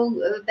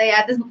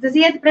 tas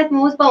iet pret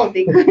mūsu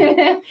politiku.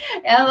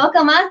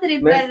 VocalMaster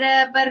ir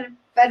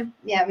par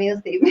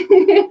mīlestību.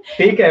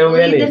 Tikai un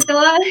vienīgi.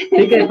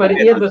 Tikai par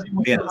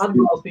iedvesmu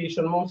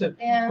atbalstīšanu mums ir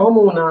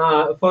komunā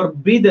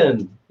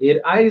forbidden,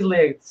 ir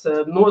aizliegts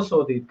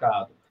nosodīt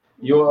kādu,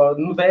 jo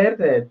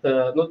vērtēt,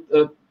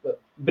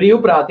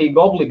 brīvprātīgi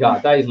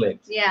obligāti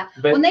aizliegts. Jā,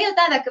 un ne jau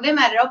tādā, ka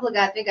vienmēr ir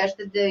obligāti vienkārši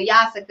tad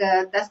jāsaka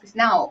tas, kas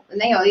nav.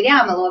 Ne jau ir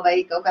jāmelo vai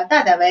kaut kā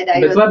tādā veidā.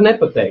 Bet var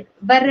nepateikt.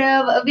 Var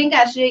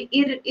vienkārši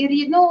ir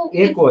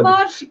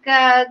forši,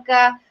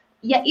 ka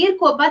ja ir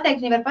ko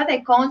pateikt, viņi var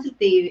pateikt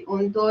konstruktīvi,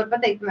 un to var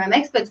pateikt, piemēram,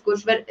 eksperts,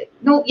 kurš var,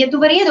 ja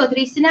tu vari iedot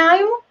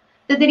risinājumu,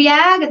 tad ir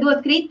jēga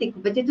dot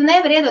kritiku, bet ja tu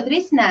nevari iedot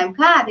risinājumu,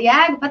 kāda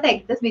jēga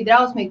pateikt, tas bija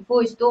drausmīgi,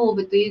 fuj,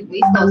 stulbi, tu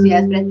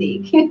izklausījās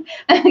pretīgi.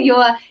 Jo,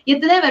 ja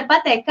tu nevari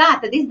pateikt, kā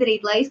tad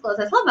izdarīt, lai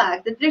izklausās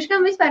labāk, tad priekš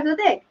kam vispār to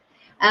teikt?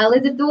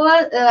 Līdz ar to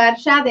ar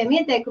šādiem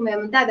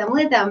ieteikumiem un tādām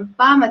lietām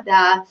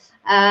pamatā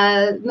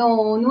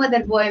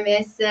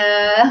nodarbojamies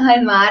ar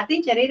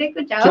Mārtiņš, arī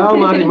reku, čau. Čau,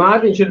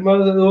 Mārtiņš ir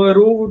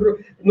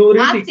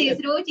akcijas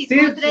rūķis,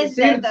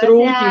 sirds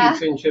rūķis,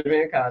 viņš ir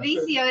vienkārši.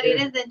 Visi jau arī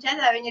rezidents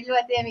čatā, viņi ir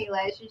ļoti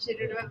iemīlējuši, viņš ir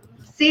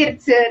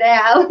sirds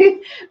reāli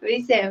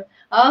visiem.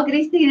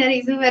 Kristīna arī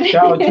super.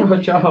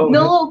 Čau.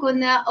 Lūk, un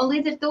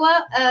līdz ar to,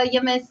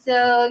 ja mēs,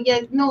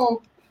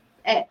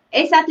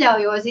 Es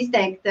atļaujos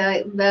izteikt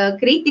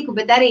kritiku,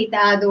 bet arī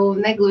tādu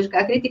negluži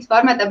kā kritikas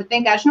formātā, bet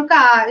vienkārši,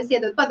 kā es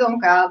iedodu padomu,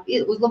 kā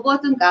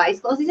uzlabot un kā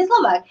izklausīsies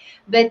labāk.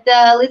 Bet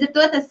līdz ar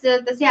to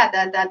tas jā,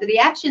 tāda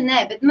reaction,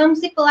 nē, bet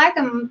mums ik pa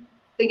laikam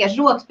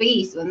vienkārši rokas pa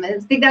īsu, un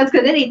mēs tik daudz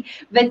ko darīt,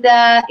 bet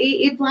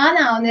ir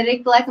plānā un ir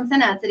ik pa laikam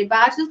sanāca arī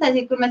pāris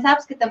uztaisīt, kur mēs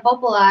apskatām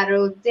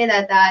populāru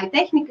dziedātāju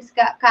tehnikas,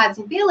 kādas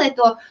viņi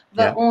pielieto,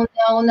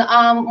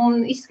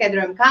 un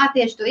izskaidrojam, kā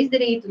tieši to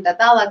izdarīt, un tā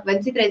tālāk, vai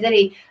citreiz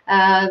arī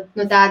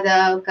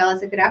tāda, kā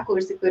lai saka,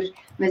 rakursi, kur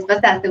mēs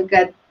pastāstam,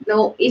 ka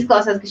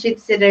izklausās, ka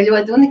šis ir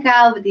ļoti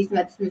unikāli, bet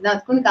īstenībā tas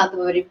nav tik unikāli, to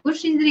var arī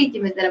kurš izdarīt,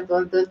 ja mēs darām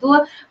to,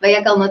 vai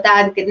atkal no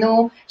tāda, ka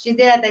šis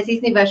dziedātājs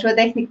īstenībā šo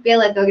tehniku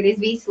pielieto gandrīz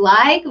visu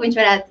laiku, viņš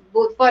varētu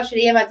būt forši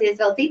arī iemācīties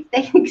vēl citas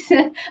tehnikas,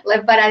 lai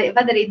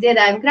padarītu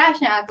dziedājumu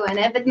krāšņāku, vai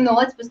ne? Bet no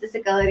otras puses tas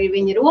atkal arī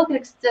viņa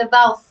rokraksts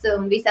balss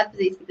un visi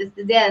atpazīst, ka tas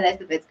dziedātājs,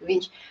 tāpēc, ka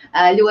viņš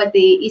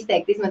ļoti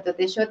izteikti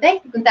izmantoties šo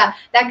tehniku. Un tā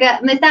ka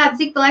mēs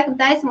tādu cik pa laikam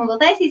taisam un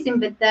vēl taisīsim,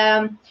 bet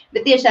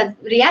tieši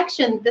tāds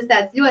reaction, tas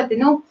tāds ļoti,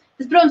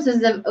 tas, protams,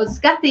 uz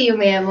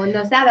skatījumiem un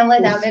no tādām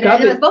lietām ir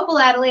ļoti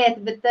populāra lieta,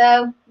 bet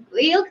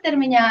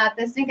ilgtermiņā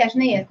tas vienkārši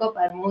neiet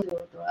kopā ar mūsu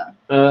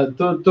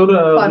Tur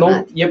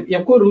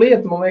jebkuru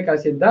lietu, man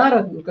liekas, ja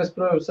dara, kas,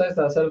 protams,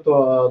 saistās ar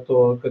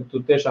to, ka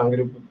tu tiešām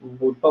gribi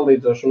būt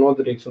palīdzošs un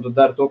noderīgs, un tu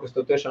dari to, kas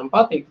tev tiešām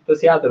patīk,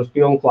 tas jādara uz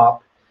pilnu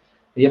klapu.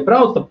 Ja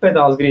brauc, tad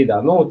pedāls grīdā,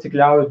 cik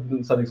ļauj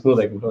satiks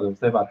noteikumi, protams,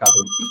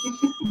 nepārkārtīgi.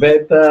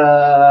 Bet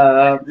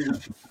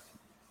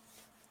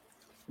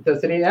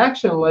tas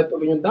reaction, lai tu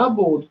viņu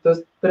dabūtu,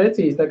 tas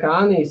precīzi, tā kā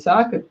Annija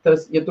saka,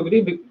 tas, ja tu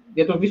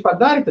vispār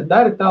dari, tad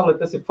dari tā, lai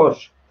tas ir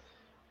forši.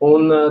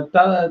 Un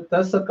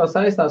tas atkal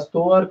saistās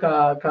to, ar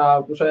kā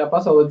šajā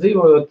pasaulē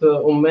dzīvojot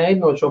un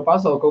mēģinot šo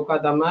pasauli kaut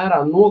kādā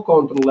mērā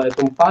nokontrolēt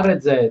un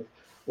paredzēt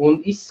un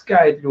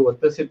izskaidrot.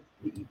 Tas ir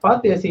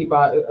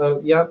patiesībā,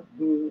 ja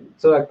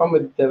cilvēki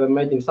pameditē vai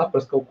mēģina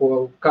saprast kaut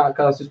ko, kā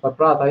tas vispār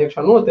prātā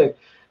iekšā notiek,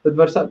 tad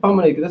var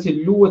pamanīt, ka tas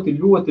ir ļoti,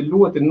 ļoti,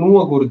 ļoti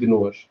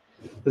nogurdinoši.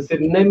 Tas ir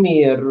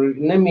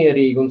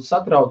nemierīgi un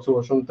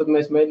satraucoši, un tad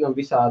mēs mēģinām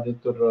visādi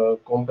tur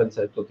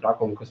kompensēt to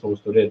trakumu, kas mums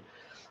tur ir.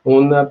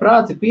 Un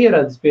prāts ir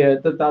pieredzes pie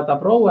tā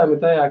problēma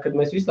tajā, kad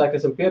mēs visu laiku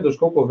esam pieraduši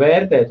kaut ko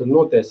vērtēt un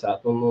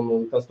notiesāt,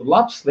 un tas tur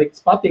labs,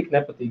 slikts, patīk,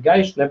 nepatīk,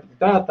 gaišs,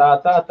 nepatīk,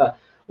 tā.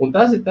 Un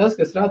tas ir tas,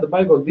 kas rada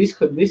baigot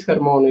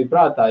disharmoniju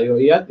prātā, jo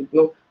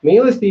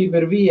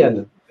mīlestība ir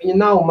viena, viņa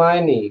nav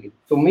mainīga.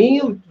 Tu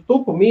mīli, tu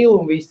mīli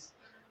un viss.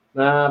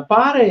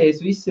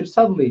 Pārējais viss ir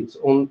sadalīts,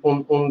 un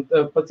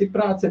pat cik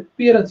prāts ir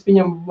pieredze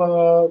viņam,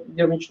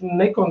 ja viņš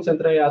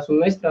nekoncentrējās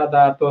un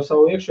nestrādā ar to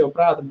savu iekšējo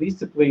prāta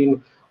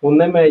disciplīnu un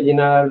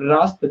nemēģina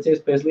rast pēc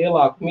iespējas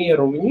lielāku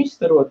mieru un viņu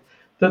izstarot,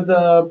 tad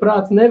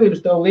prāts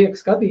nevirš tev liek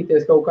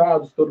skatīties kaut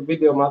kādus tur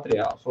video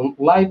materiālus. Un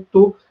lai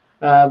tu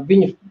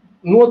viņu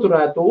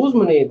noturētu to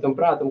uzmanību tam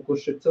prātam,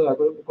 kurš ir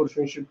cilvēks,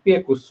 kurš viņš ir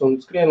piekuss un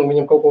skrien un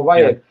viņam kaut ko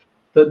vajag,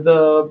 tad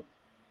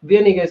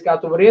vienīgais, kā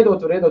tu var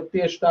iedot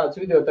tieši tādus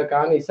video, tā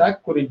kā Annija saka,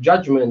 kur ir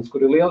judgments,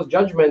 kur ir liels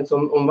judgments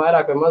un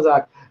vairāk vai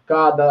mazāk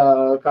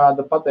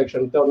kāda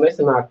pateikšana tev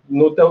nesanāk,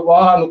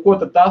 ko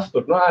tad tas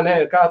tur,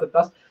 kā tad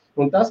tas,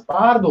 un tas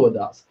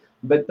pārdodās,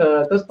 bet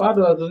tas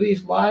pārdodās uz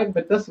īsu laiku,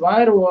 bet tas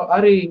vairo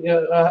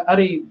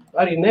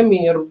arī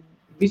nemieru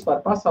vispār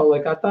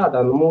pasaulē kā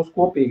tādā, mūsu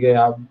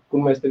kopīgajā,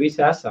 kur mēs te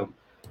visi esam.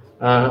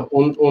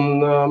 Un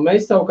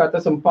mēs savukārt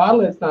esam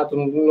pārliecināti,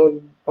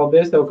 un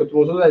paldies tev, ka tu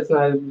mūs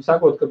uzaicināji,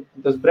 sakot, ka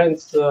tas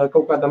Brends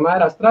kaut kādā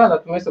mērā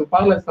strādā, mēs esam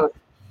pārliecināti,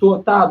 to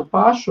tādu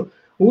pašu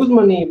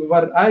uzmanību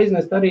var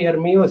aiznest arī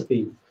ar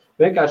mīlestību.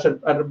 Vienkārši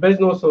ar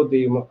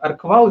beznosodījumu, ar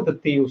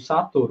kvalitatīvu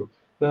saturu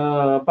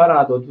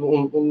parādot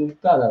un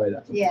tādā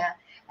veidā. Jā.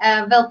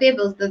 Vēl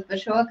piebilstot par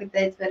šo, ka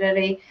teicu par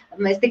arī,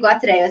 mēs tikko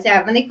atcerējos,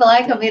 man ik pa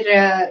laikam ir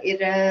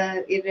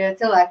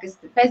cilvēki, kas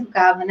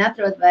Facebookā man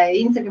atrod vai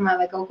Instagramā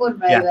vai kaut kur,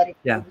 vai arī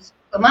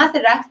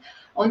VocalMaster raksts,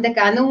 un tā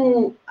kā,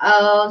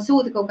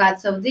 sūta kaut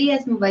kādu savu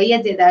dziesmu vai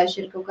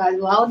iedziedājuši ir kaut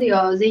kādu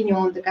audio ziņu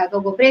un tā kā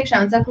kaut ko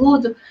priekšā un saka,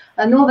 lūdzu,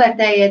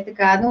 novērtējiet, tā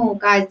kā,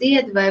 kā es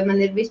dziedu, vai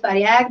man ir vispār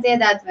jēga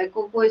dziedāt, vai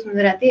ko jūs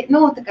man varētu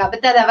tā kā,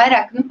 bet tādā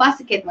vairāk,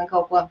 pasakiet man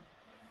kaut ko.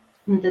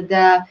 Un tad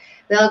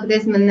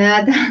lielākoties man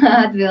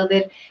atbildi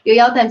ir, jo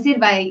jautājums ir,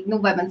 vai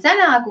man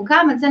sanāk un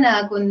kā man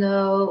sanāk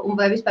un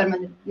vai vispār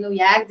man ir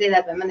jēga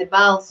dziedāt, vai man ir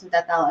balss un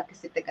tā tālāk,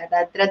 kas ir tā kā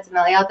tādi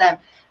tradicionāli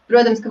jautājumi.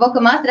 Protams, ka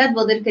VocalMaster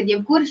atbildi ir, ka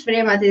jebkurš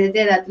var iemācīties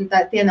dziedāt, un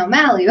tie nav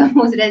meli, jo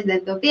mūsu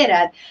rezidenti to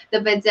pierāda.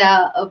 Tāpēc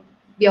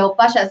jau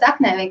pašā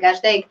saknē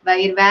vienkārši teikt, vai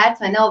ir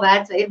vērts vai nav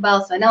vērts, vai ir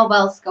balss vai nav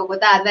balss, kaut ko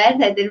tādu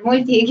vērtēt ir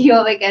muļķīgi,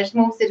 jo vienkārši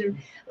mums ir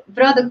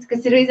produkts,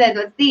 kas ir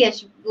izveidots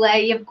tieši, lai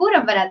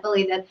jebkuram varētu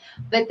palīdzēt.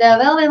 Bet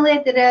vēl viena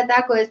lieta ir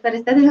tā, ko es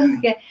parasti atbildu,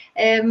 ka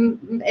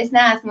es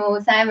neesmu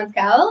Simons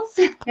Cowells,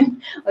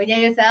 un ja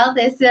jūs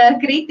vēlaties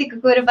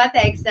kritiku, kura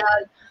pateiks,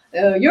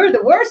 you're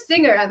the worst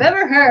singer I've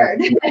ever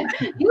heard.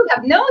 You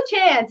have no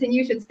chance and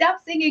you should stop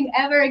singing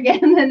ever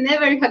again and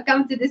never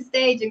come to this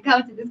stage and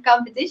come to this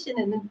competition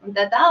un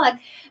tā tālāk.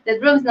 Tad,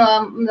 protams,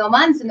 no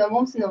manis un no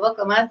mums un no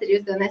VocalMaster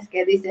jūs to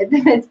neskaidīsiet,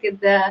 tāpēc, kad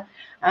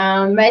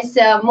Mēs,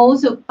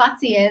 mūsu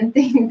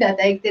pacienti, tā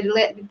teikt, ir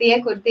tie,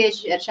 kur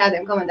tieši ar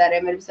šādiem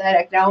komentāriem ir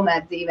visvairāk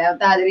traumēti dzīvē, un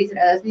tāda ir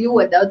izrādās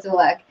ļoti daudz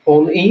cilvēku.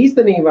 Un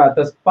īstenībā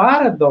tas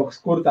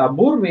paradoks, kur tā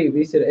burvība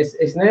viss ir,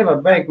 es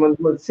nevaru beigt, man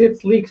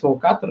sirds līksmo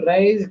katru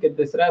reizi, kad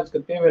es redzu,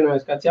 kad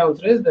pievienojas kāds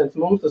jauns rezidents,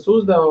 mums tas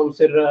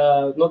uzdevums ir,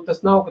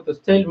 tas nav, ka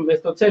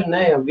mēs to ceļu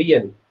neejam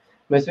vieni.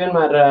 Mēs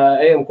vienmēr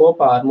ejam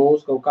kopā ar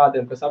mūsu kaut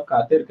kādiem, kas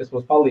apkārt ir, kas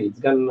mums palīdz,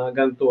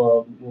 gan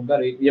to,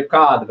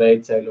 jebkāda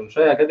veida ceļu. Un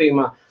šajā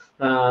gadījumā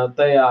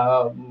tajā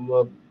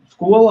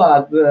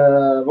skolā,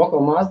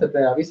 VocalMaster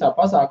tajā visā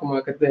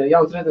pasākumā, kad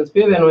jauns rezidents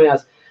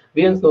pievienojās,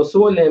 viens no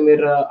soļiem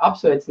ir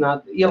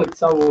apsveicināt, ielikt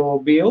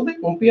savu bildi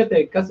un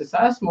pieteikt, kas es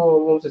esmu.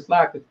 Mums ir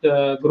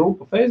slēgta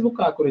grupa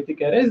Facebookā, kur ir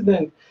tikai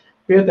rezidenti.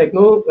 Pieteikt,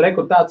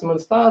 rekur tāds man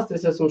stāsts,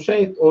 es esmu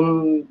šeit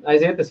un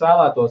aiziet es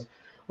vēlētos.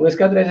 Un es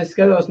katreiz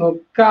skatos,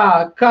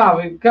 kā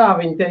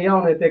viņi tie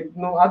jaunie tiek,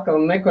 atkal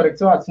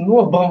nekorekts vārds,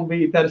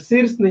 nobombīti ar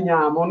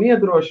sirsniņām un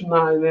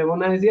iedrošinājumiem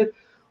un aiziet.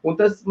 Un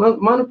tas,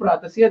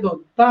 manuprāt, tas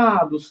iedod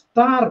tādu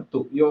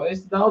startu, jo es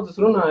daudz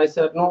runāju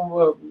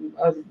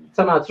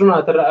sanācu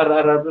runāt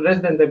ar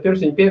rezidentiem,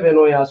 pirms viņi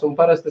pievienojās, un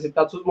parasti tas ir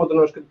tāds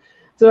uzmodinošs, ka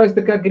cilvēks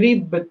tā kā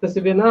grib, bet tas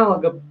ir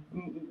vienalga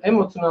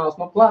emocionāls,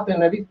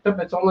 klātienē,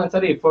 tāpēc online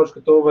arī forši,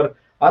 ka to var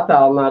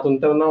attālināt, un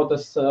tev nav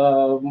tas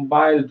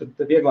baiļu,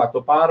 tad vieglāk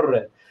to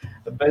pārvarēt.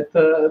 Bet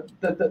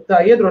tā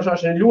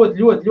iedrošināšana ir ļoti,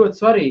 ļoti, ļoti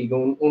svarīga,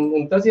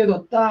 un tas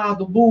iedod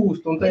tādu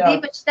boostu. Bet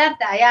īpaši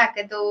startā,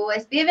 ka tu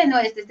esi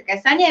pievienojies, tu esi tā kā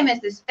saņēmies,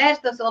 tu esi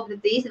spērs to soli,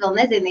 bet tu īsti vēl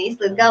nezini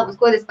līdz galvas,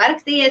 ko es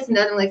parakstījies, un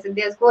tad man liekas,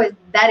 Dievs, ko es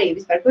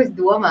darīju vispār, ko es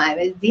domāju,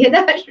 vai es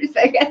dziedāšu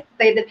vispār, kas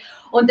tagad.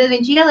 Un tad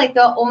viņš ieliek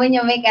to, un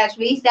viņam vienkārši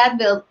visi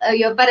atbild,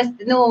 jo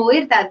parasti,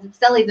 ir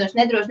tāds salīdzinoši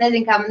nedroši,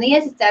 nezinu, kā man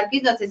ies, es ceru, ka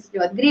izdosies, es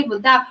ļoti gribu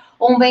un tā.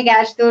 Un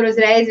vienkārši tur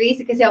uzreiz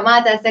visi, kas jau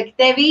mācās, saka,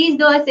 tev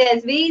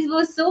izdosies, viss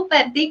būs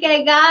super,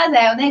 tikai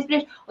gāzē un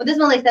neizpriekš. Un tas,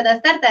 man liekas, tādā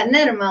startā ir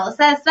nenormāli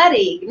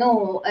svarīgi.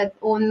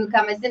 Un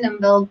kā mēs zinām,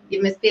 vēl,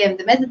 ja mēs pieejam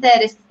tam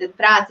ezotēriski, tad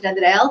prāts rada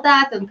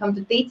realitāti, un kam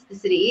tu tici,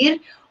 tas arī ir.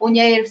 Un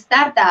ja ir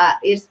startā,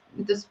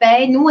 tu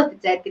spēj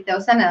noticēt, ka tev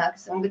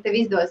sanāks un ka tev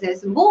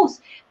izdosies un būs,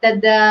 tad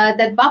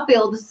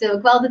papildus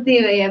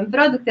kvalitatīvajiem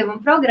produktiem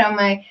un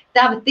programmai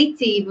tava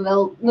ticība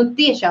vēl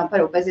tiešām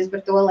parūpēsies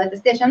par to, lai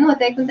tas tiešām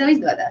notiek un tev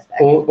izdodās.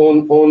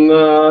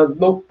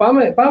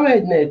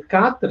 Pamēģiniet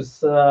katrs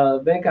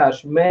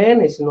vienkārši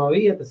mēnesi no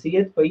vietas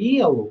iet pa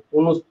ielu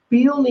un uz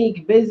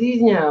pilnīgi bez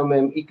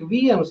izņēmumiem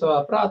ikvienu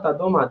savā prātā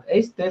domāt,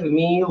 es tevi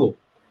mīlu.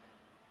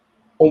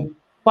 Un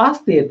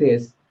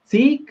pastieties,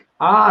 cik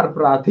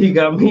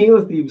ārprātīgā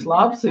mīlestības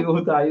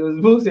labsajūtā jūs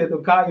būsiet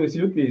un kā jūs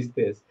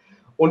jutīsieties.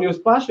 Un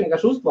jūs paši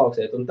vienkārši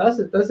uzplauksiet. Un tas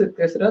ir,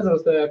 kas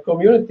redzams tajā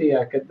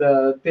komunitijā, kad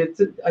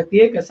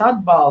tie, kas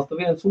atbalsta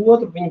viens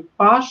otru, viņi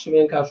paši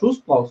vienkārši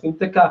uzplauks. Viņi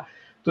tā kā,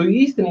 tu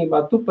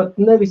īstenībā, tu pat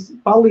nevis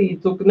palīdzi,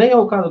 tu ne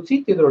jau kādu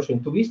citu iedrošini,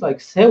 tu visu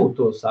laiku sev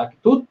to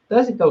saki.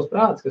 Tas ir tavs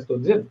prāts, kas to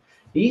dzird.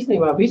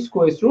 Īstenībā visu,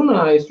 ko es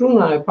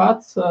runāju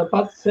pats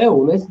sev,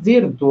 un es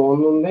dzirdu to,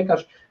 un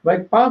vienkārši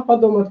vajag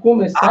padomāt, ko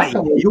mēs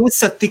sakam. Jūs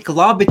esat tik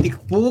labi, tik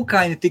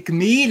pūkaini, tik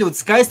mīļi un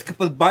skaisti, ka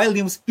pat bail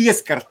jums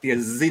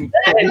pieskarties, zinu.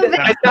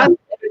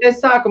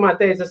 Es sākumā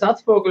teicu, es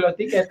atspoguļoju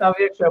tikai tavu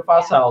iekšējo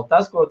pasauli.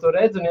 Tas, ko tu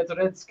redzi, un ja tu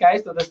redzi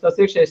skaistu, tas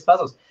iekšējais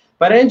pasaules.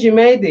 Par Anniju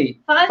mēdī.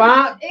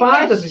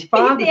 Fantastiski.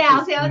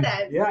 Ideāls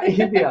jautājums. Jā,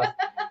 ideāls.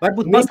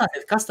 Varbūt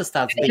pastāstiet, kas tas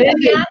tāds bija?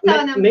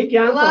 Nick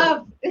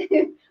Jansons.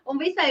 Un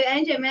visai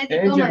Annija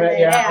mēdī komandai.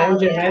 Jā,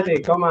 Annija mēdī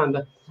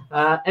komanda.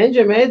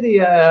 Annija mēdī,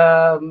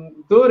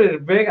 tur ir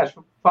vienkārši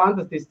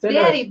fantastiski ceļojums.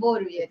 Tie arī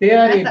burvji. Tie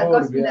arī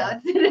burvji, jā.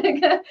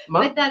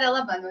 Bet tādā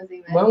labā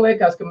nozīmē. Man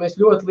liekas, ka mēs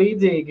ļoti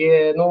līdzīgi,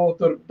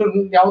 tur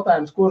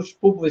jautājums, kurš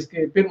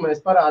publiski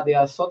pirmais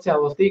parādījās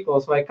sociālos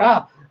tīklos vai kā,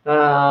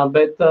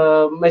 bet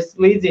mēs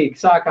līdzīgi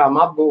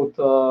sākām apgūt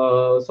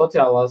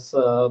sociālās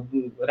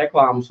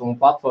reklāmas un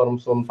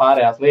platformas un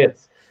pārējās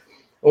lietas.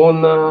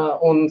 Un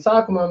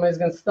sākumā mēs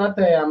gan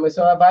startējām, mēs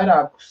ar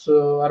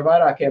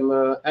vairākiem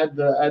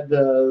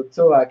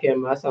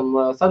cilvēkiem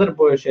esam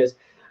sadarbojušies,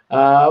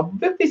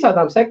 bet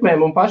visādām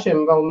sekmēm un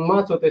pašiem vēl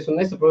mācoties un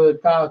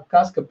nesaprotot,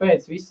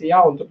 kāpēc visi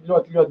jauni, tur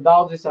ļoti, ļoti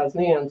daudz visādas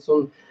nianses,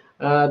 un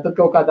tad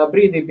kaut kādā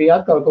brīdī bija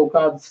atkal kaut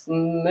kādas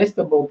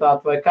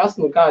nestabilitāte vai kas,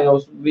 kā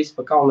jau viss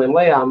pa kalniem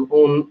lejām,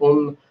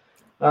 un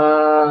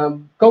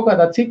kaut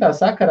kādā citā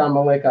sakarā,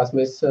 man liekas,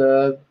 mēs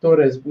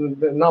toreiz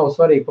nav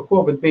svarīgi par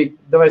ko, bet bija,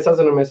 davai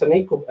sazināmies ar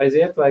Niku,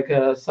 aiziet,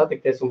 vajag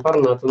satikties un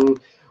parunāt, un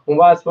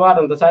vārds par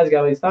vārdam tas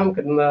aizgāja līdz tam,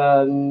 kad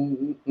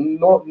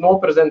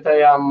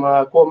noprezentējām,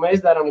 ko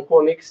mēs darām, ko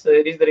Niks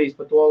ir izdarījis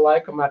pa to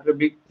laiku,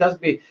 tas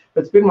bija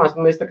pēc pirmās,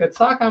 mēs tagad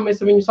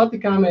sākāmies, ar viņu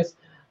satikāmies,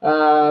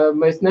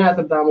 mēs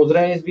neatradām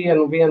uzreiz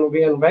vienu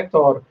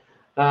vektoru,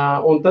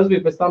 un tas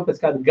bija pēc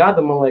kāda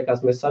gada, man liekas,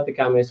 mēs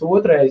satikāmies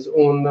otrais,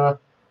 un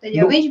tad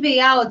jau viņš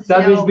bija audzis.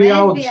 Tad viņš bija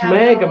audzis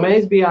mēga,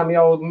 mēs bijām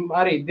jau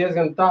arī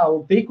diezgan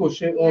tālu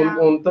tikuši,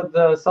 un tad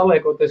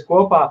saliekoties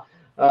kopā.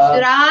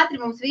 Tur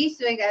ātri mums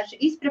visu vienkārši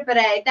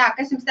izpreparēja tā,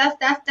 kas jums tas.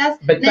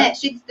 Nē,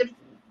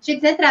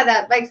 šits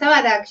nestrādā, vajag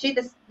savādāk,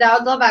 šitas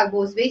daudz labāk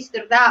būs, viss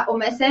tur tā,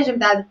 un mēs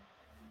sēžam tādi,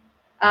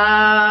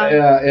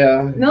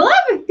 Nu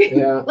labi,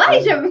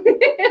 laižam.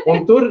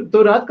 Un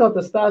tur atkal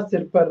tas stāsts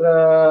ir par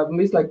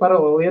visu laiku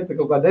paralēli iet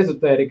kaut kāda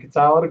ezotērika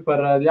cauri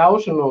par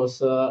ļaušanos,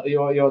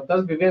 jo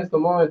tas bija viens no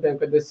momentiem,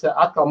 kad es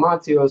atkal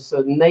mācījos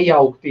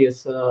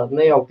nejaukties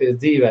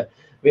dzīvē.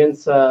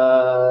 Viens,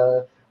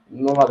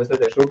 labi, es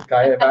neteikšu,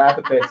 kā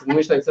Vēta teica,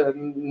 viņš teica,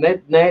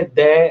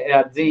 nedē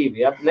ar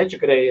dzīvi, ja?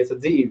 Nečakarējies ar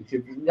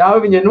dzīvi, ļauj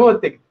viņai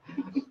notikt.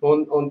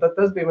 Un tad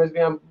tas bija,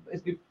 es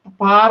biju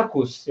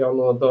pārkus jau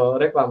no to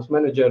reklāmas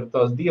menedžera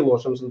tās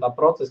dīlošanas un tā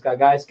procesa, kā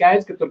gāja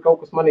skaidrs, ka tur kaut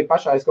kas manī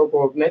pašā, es kaut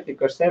ko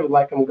netiku ar sevi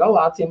laikam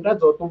galā, acīm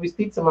redzot,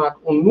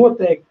 visticamāk un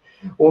noteikti,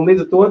 un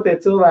līdz ar to tie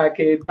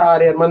cilvēki tā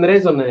arī ar mani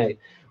rezonēja.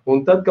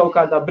 Un tad kaut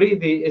kādā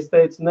brīdī es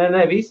teicu,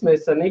 nē, visi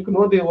mēs ar Niku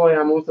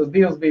nodīlojām, mums tas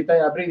dīls bija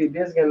tajā brīdī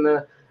diezgan,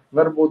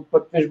 varbūt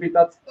pat viņš bija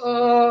tāds,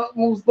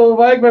 mums to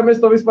vajag, vai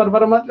mēs to vispār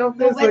varam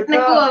atļauties? Bet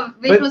neko,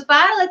 viņš mums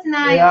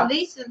pārliecināja un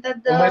visu, un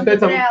tad... Un mēs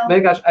teicām,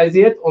 vienkārši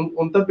aiziet,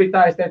 un tad bija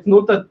tā, es teicu, nu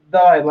tad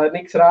davai, lai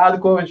Niks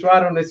rāda, ko viņš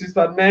var, un es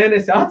vispār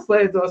mēnesi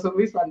atslēdzos, un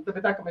vispār, tad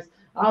bija tā, ka mēs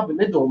abi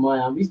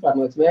nedomājām vispār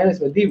no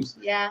mēnesi vai divus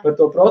par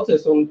to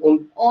procesu,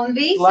 un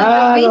visu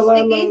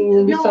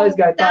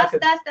aizgāja tā, ka...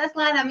 Tas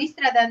lēnām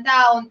izstrādājam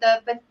tā, un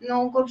pēc,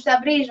 kopš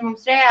tā brīža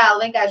mums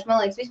reāli vienkārši,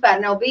 man liekas,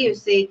 vispār nav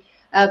bijusi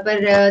par,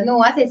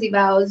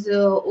 attiecībā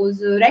uz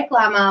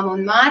reklāmām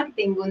un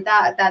mārketingu un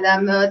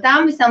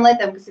tām visām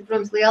lietām, kas ir,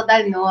 protams, liela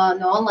daļa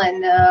no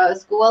online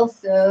skolas,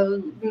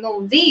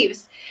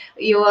 dzīves,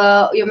 jo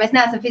mēs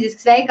neesam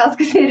fizisks veikals,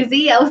 kas ir uz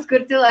ielas,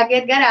 kur cilvēki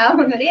iet garām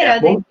un var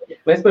ieraudzīt.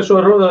 Mēs par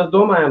šo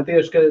domājam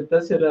tieši, ka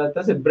tas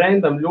ir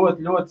brendam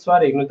ļoti, ļoti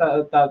svarīgi.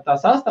 Tā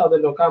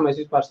sastāvdaļa, no kā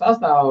mēs vispār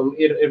sastāvam,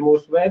 ir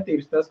mūsu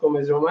vērtības, tas, ko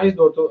mēs gribam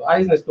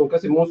aiznest un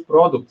kas ir mūsu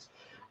produkts.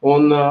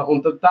 Un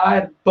tad tā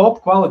ir top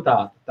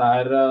kvalitāte, tā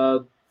ir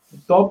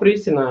top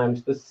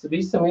risinājums, tas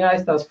visam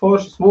jāizstās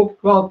forši, smuki,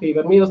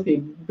 kvalitīvi, ar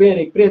mīlestību,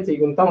 vienīgi,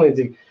 priecīgi un tam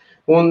līdzīgi.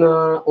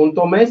 Un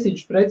to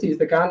message precīzi,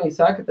 tā kā Annija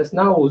saka, tas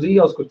nav uz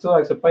ielas, kur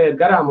cilvēks var paiet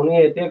garām un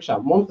ieiet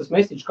iekšā. Mums tas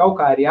message kaut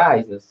kā ir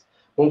jāiznes.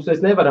 Mums mēs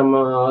nevaram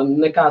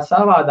nekā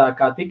savādāk,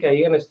 kā tikai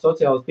ienest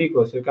sociālos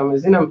tīklos, jo, kā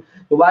mēs zinām,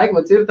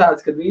 laikmets ir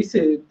tāds, kad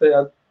visi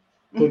tajā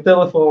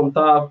telefonu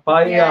tā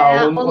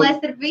paijā. Un lai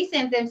starp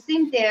visiem tiem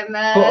simtiem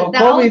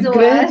Covid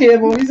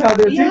grēķiem un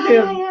visādiem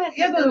citiem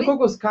iedod kaut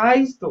ko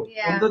skaistu.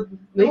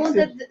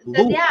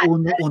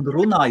 Un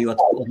runājot.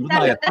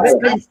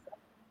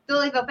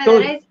 Tūlīt vēl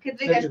pēdējā reize,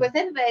 kad vienkārši, ko es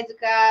nepabeidzu,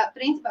 ka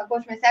principā,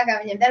 kopš mēs sākām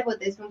viņiem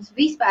darboties, mums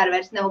vispār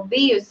vairs nav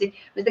bijusi,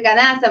 mēs tā kā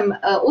neesam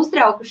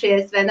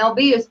uztraukušies vai nav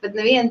bijusi pat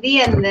nevienu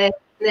dienu,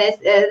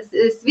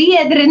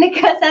 sviedri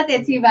nekas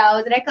attiecībā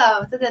uz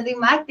reklāmu, sociālo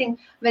mārketingu.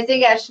 Mēs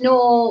vienkārši,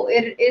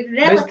 ir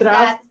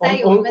relaksēti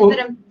sajūta. Mēs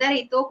varam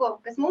darīt to,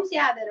 kas mums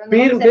jādara.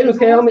 Pirms,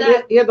 ka Helmi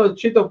iedod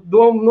šito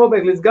domu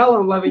nobeigt līdz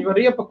galam, lai viņi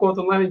var iepakot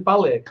un lai viņi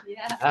paliek.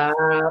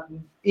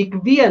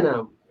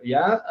 Ikvienam,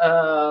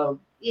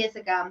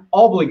 iesakām.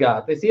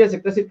 Obligāti. Es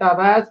iesaku, tas ir tā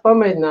vērts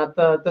pamēģināt.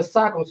 Tas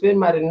sākums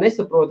vienmēr ir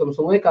nesaprotams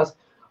un liekas,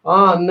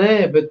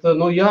 nē, bet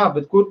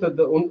kur tad?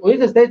 Un ir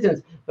tas teiciens,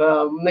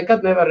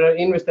 nekad nevar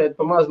investēt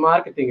pa maz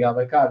mārketingā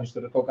vai kā viņš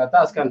tur kaut kā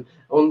tā skan.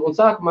 Un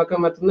sākumā,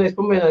 kamēr tu neesi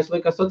pamēģinājis,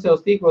 liekas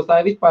sociālos tīklos, tā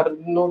ir vispār,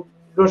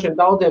 droši vien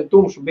daudziem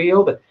tumšu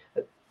bilde.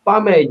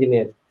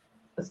 Pamēģiniet.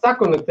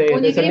 Sakonektējiet.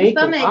 Un, ja gribas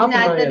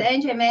pamēģināt, tad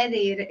NG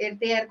Media ir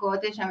tie, ar ko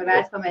tiešām ir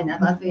vērts pamēģināt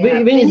Latvijā.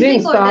 Viņi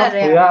zina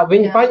stāstu,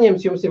 viņi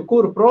paņems jums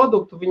jebkuru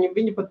produktu,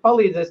 viņi pat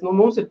palīdzēs.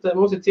 Mums ir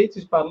cits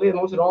vispār lieta,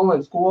 mums ir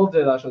online skolu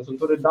dziedāšanas, un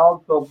tur ir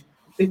daudz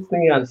cits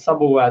nianses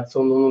sabūvēts,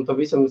 un to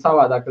visam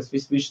savādāk tas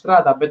viss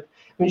strādā, bet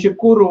viņš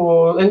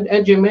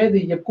NG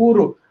Media,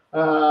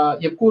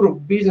 jebkuru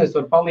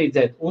biznesu var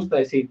palīdzēt,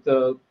 uztaisīt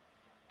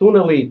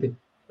tunelīti,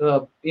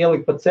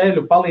 ielikt pa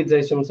ceļu,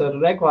 palīdzēs jums ar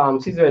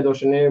reklāmas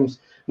izveidošanu, ja jums.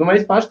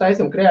 Mēs paši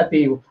taisam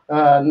kreatīvu.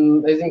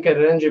 Es zinu, ka ar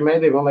NG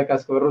Media, man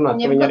liekas, ka var runāt,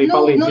 ka viņi arī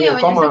palīdz vienu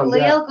komandu.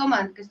 Liela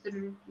komanda, kas tur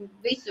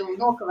visu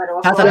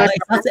nokavaro.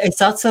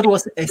 Es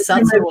atceros,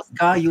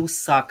 kā jūs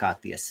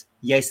sākāties,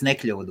 ja es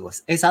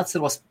nekļūdos. Es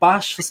atceros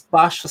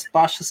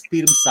pašus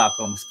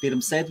pirmsākumus.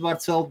 Pirms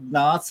Edvards vēl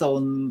nāca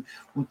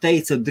un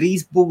teica,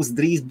 drīz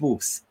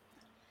būs.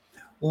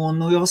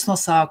 Un jūs no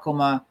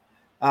sākuma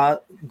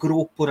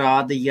grupu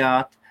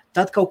rādījāt,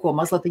 tad kaut ko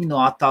mazliet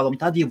no attāluma,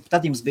 tad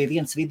jums bija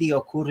viens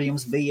video, kur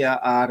jums bija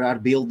ar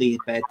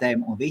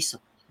bildīpētēm un visu.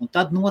 Un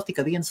tad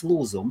notika viens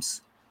lūzums,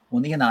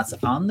 un ienāca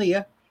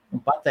Annija un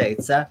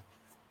pateica,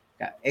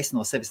 ka es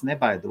no sevis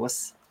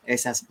nebaidos,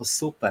 es esmu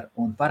super,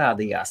 un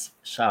parādījās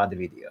šādi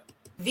video.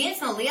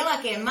 Viens no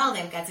lielākajiem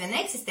maldiem, kāds vien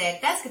eksistē,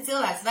 ir tas, ka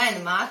cilvēks vai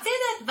nu māk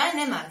dziedāt, vai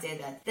nemāk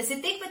dziedāt. Tas ir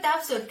tikpat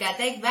absurdi, kā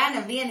teikt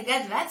bērnam 1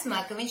 gadu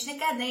vecumā, ka viņš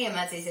nekad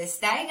neiemācīsies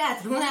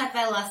staigāt, runāt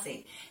vai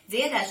lasīt.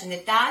 Dziedāšana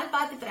ir tāda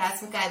pati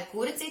prasme, kā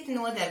jebkura cita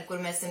nodara,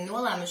 kur mēs esam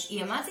nolēmuši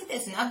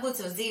iemācīties un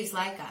apgūt savas dzīves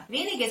laikā.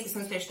 Vienīgais, kas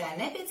mums priekš tā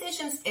ir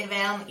nepieciešams, ir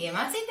vēlme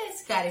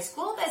iemācīties, kā arī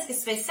skolotājs, kas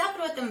spēj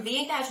saprotam,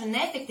 vienkārši un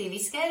efektīvi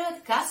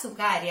izskaidrot, kas un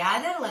kā ir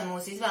jādara, lai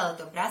mūsu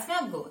izvēlēto prasmi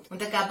apgūtu.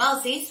 Un tā kā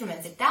balss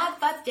instruments ir tāda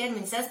pati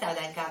ķermeņa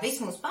sastāvdaļa kā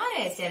visu mūsu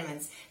pārējais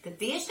ķermenis, tad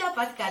tieši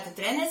tāpat kā tu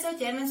trenē savu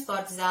ķermeni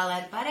sporta zālē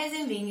ar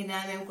pareiziem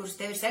vingrinājumiem, kurus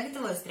tev ir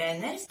sagatavojis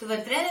treneris, tu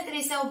vari trenēt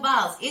arī savu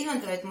balsi,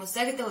 izmantojot mūsu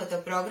sagatavoto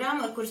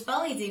programmu, ar kuras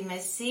palīdzību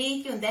mēs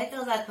sīki un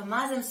detalizēti pa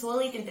mazam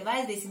solītim tev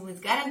aizdīsim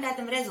līdz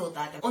garantētam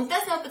rezultātam. Un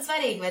tas nav pat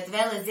svarīgi, vai tu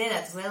vēlies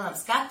dziedāt uz lielām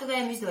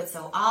skatuvēm, izdot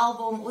savu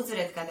albumu,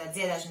 uzvarēt kādā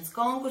dziedāšanas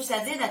konkursā,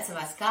 dziedāt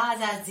savās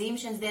kāzās,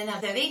 dzimšanas dienā,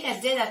 tev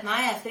vienkārši dziedāt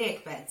mājās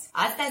prieka pēc.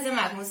 Atstāj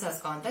zemāk mūsu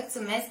savus kontaktus,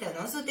 un mēs tev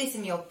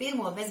nosūtīsim jau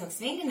pirmo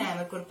bezmaksas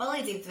vingrinājumu, ar kuru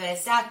palīdzību tu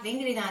varēsi sākt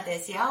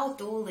vingrināties jau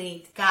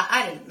tūlīt. Kā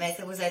arī mēs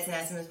tev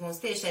uzaicināsim uz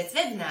mūsu tiešsaistes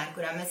webināru,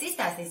 kurā mēs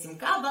izstāstīsim,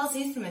 kā balss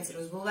instruments ir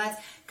uzbūvēts,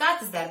 kā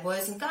tas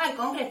darbojas un kā ar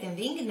konkrētiem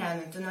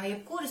vingrinājumiem tu no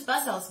jebkuras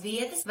pasaules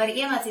vietas vari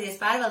iemācīties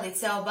pārvaldīt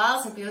savu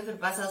balsi un kļūt par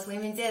pasaules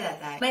līmeņa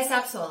dziedātāju. Mēs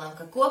apsolam,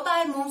 ka kopā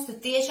ar mums tu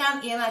tiešām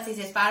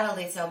iemācīsies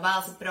pārvaldīt savu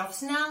balsi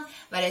profesionāli,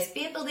 varēs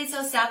piepildīt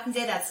savu sapni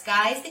dziedāt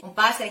skaisti un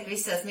pārsteigt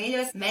visus savus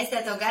mīļos. Mēs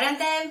tev to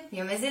garantējam,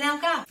 jo mēs zinām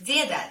kā.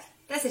 Dziedāt,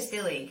 tas ir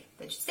stilīgi,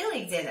 taču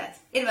stilīgi dziedāt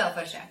ir vēl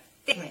foršāk.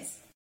 Tiekamies!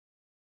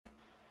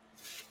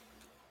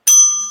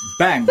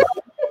 Bang!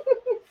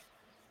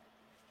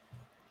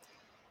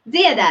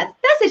 Dziedāt,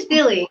 tas ir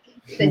stilīgi.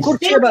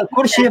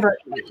 Kurš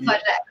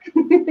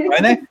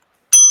vai ne?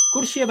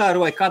 Kurš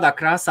ievēroja, kādā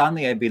krāsā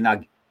Annijai bija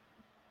nagi?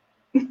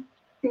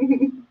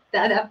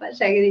 Tādā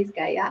pašā gandrīz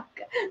kā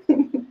jaka.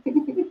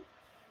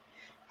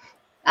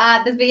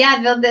 Tas bija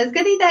jāatbild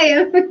skatītājiem.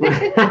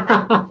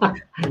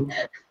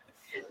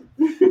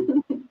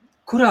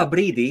 Kurā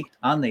brīdī,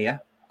 Annija,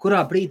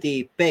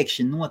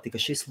 pēkšņi notika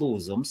šis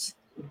lūzums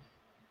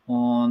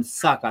un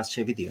sākās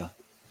šie video?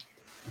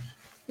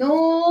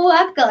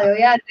 Atkal jau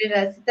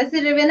jāatgriežas. Tas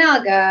ir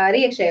vienalga ar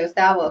iekšējo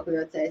stāvokli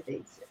ļoti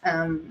saistīts.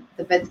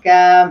 Tāpēc, ka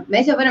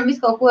mēs jau varam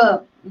visu kaut ko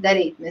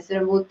darīt. Mēs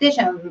varam būt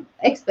tiešām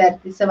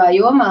eksperti savā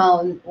jomā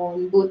un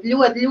būt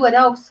ļoti, ļoti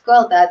augstas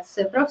kvalitātes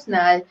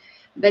profesionāļi.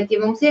 Bet, ja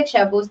mums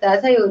iekšā būs tā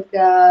sajūta,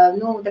 ka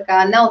tā kā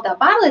nav tā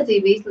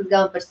pārliecība īsti līdz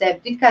galam par sevi,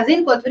 tu kā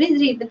zini, ko tu vari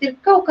izdarīt, bet ir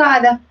kaut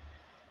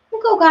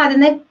kāda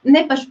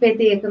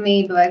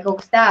nepašpietiekamība vai kaut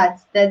kas tāds,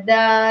 tad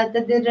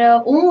ir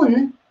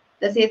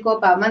tas iet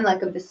kopā, man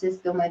laikam, es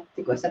domāju,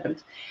 tikko sapratu.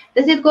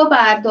 Tas iet kopā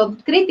ar to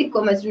kritiku, ko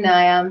mēs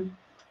runājām,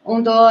 un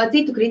to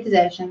citu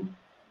kritizēšanu.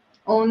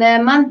 Un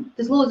man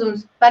tas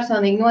lūzums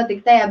personīgi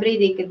notika tajā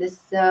brīdī, kad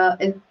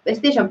es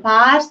tiešām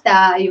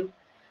pārstāju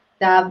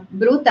tā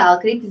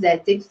brutāli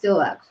kritizēt citus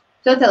cilvēkus.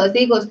 Sociālajos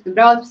tīklos, kad tu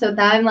brauc pa savu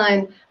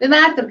timeline,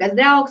 vienmēr tur kāds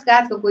draugs,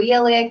 kāds kaut ko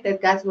ieliek,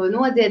 tad kāds ko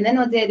nodzied,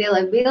 nenodzied,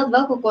 ieliek bildi,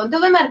 vēl kaut ko, un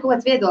tev vienmēr ir kaut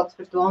kāds viedoklis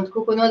par to, un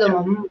kaut ko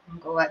nodomā,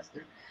 kaut kāds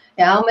tur.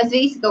 Jā, un mēs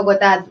visi kaut ko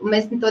tādu, un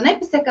mēs to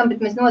nepasakam,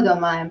 bet mēs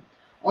nodomājam.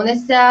 Un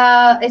es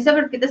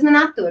sapratu, ka tas man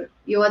attur,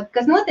 jo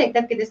kas notiek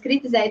tad, kad es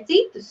kritizēju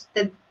citus,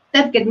 tad,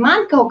 kad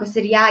man kaut kas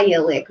ir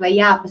jāieliek vai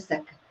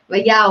jāpasaka, vai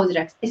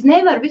jāuzraksta. Es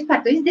nevaru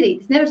vispār to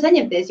izdarīt, es nevaru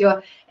saņemties, jo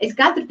es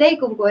katru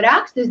teikumu, ko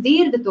rakstu, es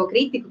dzirdu to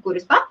kritiku,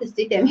 kuras pati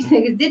citiem, es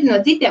dzirdu no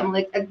citiem, un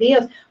liekas, ak,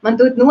 Dievs, man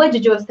tur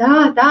noģeģos tā,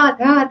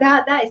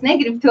 es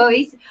negribu to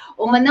visu,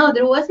 un man nav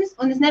drosmes,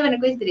 un es nevaru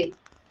neko izdarīt.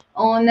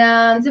 Un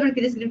sapratu,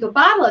 ka es gribu to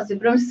pārvalst, jo,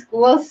 protams,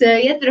 skolas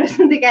ietvaros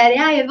un tikai ir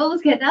jāiet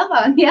publiskajā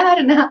telpā un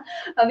jārunā.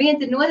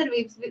 Viens ir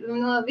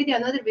video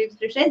nodarbības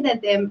priekš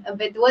rezidentiem,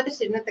 bet otrs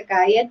ir, tā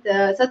kā iet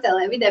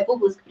sociālajā vidē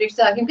publiski priekš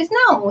cilvēkiem, kas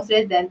nav mūsu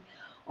rezidenti.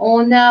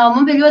 Un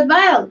man bija ļoti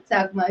bail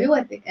sākumā,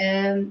 ļoti.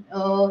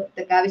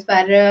 Tā kā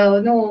vispār,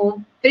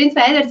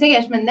 principā Edvards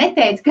vienkārši man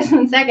neteica, kas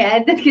man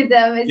sagaida, tad, kad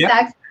mēs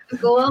sāksim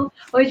skolu.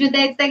 Un viņš man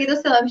teica, tagad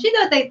uzspēlējam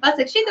šito, tagad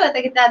pasaka šito,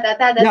 tagad tā.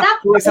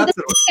 Es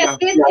atceros, un tad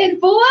piedien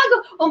pogu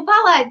un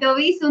palaid to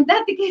visu. Un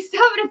tad tikai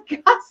sapratu,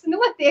 kas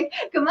notiek,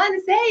 ka mana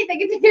seja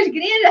tagad vienkārši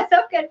griežās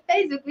apkārt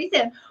Facebook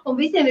visiem. Un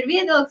visiem ir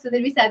viedoklis un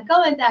ir visādi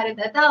komentāri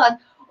un tā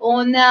tālāk.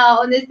 Un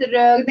es tur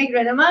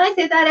negribu no mājas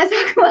iet ārā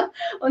sākumā.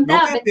 Un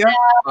tā, bet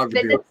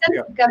es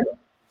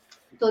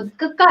sapratu,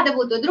 kā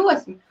dabūt to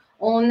drosmi.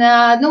 Un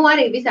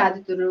arī visādi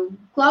tur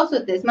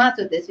klausoties,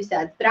 mācoties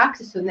visādi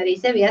prakses un arī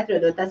sevi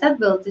atrodot tās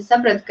atbildes, es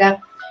sapratu, ka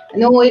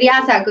ir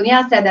jāsāk un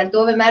jāstrādā ar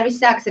to, vienmēr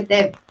viss sāks ar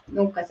tevi.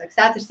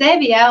 Sāc ar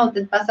sevi, jā, un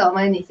tad pasaule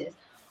mainīsies.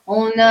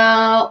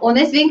 Un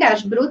es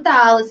vienkārši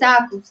brutāli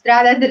sāku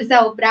strādāt ar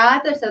savu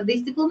prātu, ar savu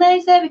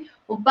disciplinēju sevi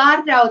un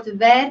pārtraucu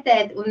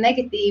vērtēt un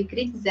negatīvi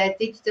kritizēt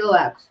citus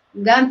cilvēkus.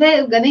 Gan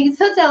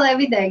sociālajā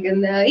vidē, gan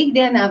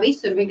ikdienā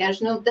visur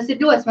vienkārši, tas ir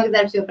ļoti smags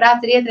darbs, jo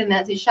prāts ir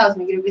ietrenēts, viņš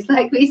šausmīgi grib visu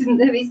laiku visu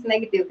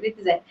negatīvi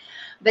kritizēt.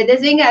 Bet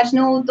es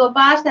vienkārši, to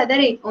pārstāju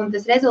darīt, un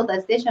tas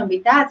rezultāts tiešām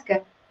bija tāds, ka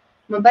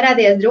man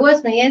parādījās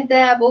drosme iet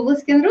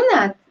publiski un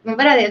runāt. Man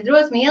parādījās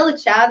drosme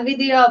ielikt šādu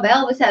video,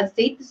 vēl visādus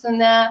citus,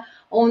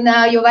 un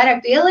jo vairāk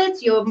tu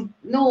ieliec, jo,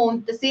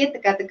 tas iet tā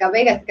kā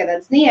beigās tā kā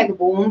tāda sniega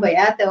bumba,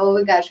 jā, tev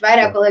vienkārši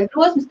vairāk paliek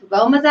drosmes, tu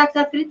vēl mazāk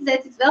sāk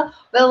kritizēt,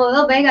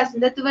 vēl beigās,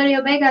 un tad tu vari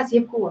jau beigās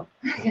jebko.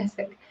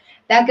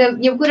 Tā ka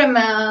jebkuram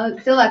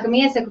cilvēkam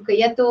iesaku, ka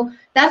ja tu,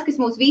 tas, kas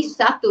mūs visus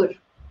attur,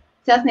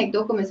 sasniegt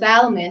to, ko mēs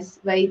vēlamies,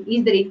 vai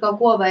izdarīt kaut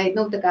ko, vai,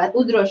 tā kā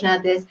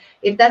uzdrošināties,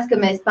 ir tas, ka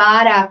mēs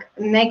pārāk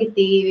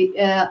negatīvi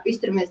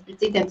izturamies pret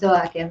citiem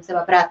cilvēkiem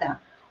savā prātā.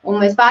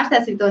 un mēs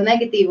pārstāsim to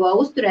negatīvo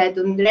uzturēt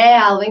un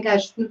reāli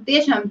vienkārši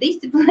tiešām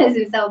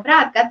disciplinēsim savu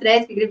prātu katru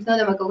reizi, kad gribas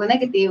nodomāt kaut ko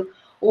negatīvu.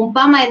 Un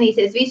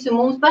pamainīsies visu,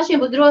 mums pašiem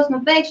būs drosme,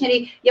 un pēkšņi arī,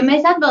 ja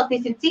mēs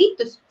atbalstīsim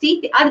citus,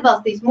 citi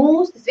atbalstīs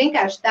mūs, tas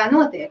vienkārši tā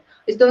notiek.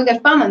 Es to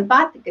vienkārši pamanu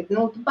pati, ka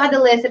tu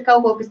padalies ar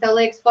kaut ko, kas tev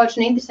liekas forši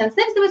un interesants.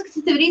 Nevis tāpēc, ka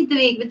tas tev ir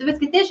izdevīgi, bet tāpēc,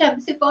 ka tiešām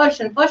tas ir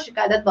forši un forši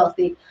kādu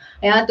atbalstīt.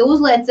 Jā, tu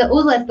uzliec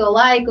to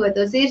laiku vai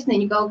to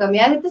sirsniņu kaut kam,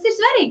 jā, tas ir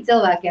svarīgi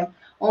cilvēkiem.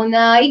 Un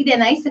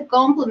ikdienā izsaka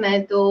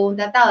komplimentu un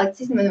tā tālāk.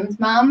 Es izmanu, manas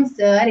mammas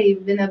arī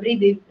vienā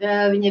brīdī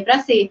viņai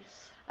prasīja,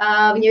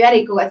 viņai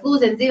arī kaut kāds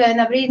lūzenis dzīvē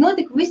vienā brīdī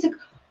notika, un viss saka,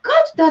 kā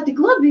tu tā tik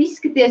labi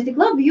izskaties, tik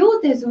labi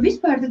jūties, un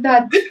vispār tu tā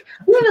tik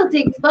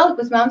nevilcīgas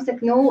palikus. Mamma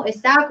saka, es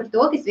sāku ar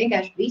to, ka es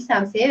vienkārši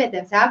visām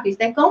sievietēm sāku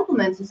izteikt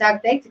komplimentus un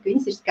sāku teikt, cik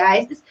viņas ir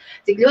skaistas,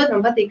 cik ļoti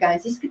man patīk, kā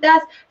viņas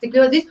izskatās, cik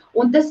ļoti viss.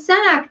 Un tas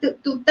sanāk,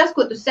 tas,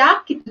 ko tu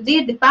saki, tu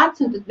dzirdi pats,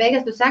 un tad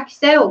beigās tu saki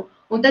sev.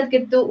 Un tad,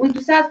 kad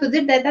tu sāc to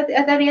dzirdēt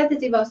arī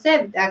attiecībā uz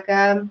sevi, tā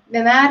kā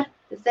vienmēr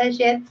tas ceļš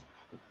iet,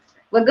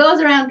 what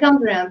goes around,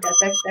 comes around, kā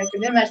saka, tā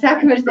ka vienmēr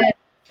sākam ar sevi.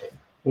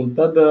 Un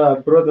tad,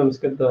 protams,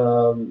 kad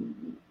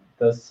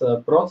tas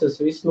process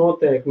viss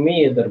notiek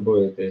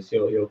miedarbojoties,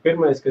 jo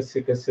pirmais, kas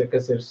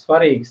ir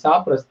svarīgi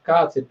saprast,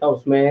 kāds ir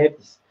tavs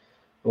mērķis.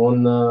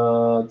 Un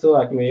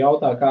cilvēkiem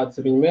jautā,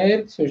 kāds ir viņa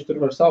mērķis, viņš tur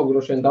var saukt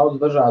droši vien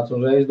daudz dažāds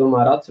un reiz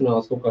domā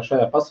racionāls kaut kā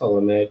šajā pasaulē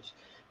mērķis.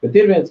 Bet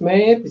ir viens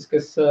mērķis,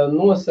 kas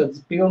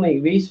nosedz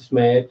pilnīgi visus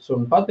mērķus,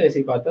 un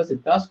patiesībā tas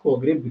ir tas, ko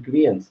grib ik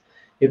viens.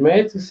 Ir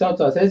mērķis, kas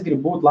saucās, es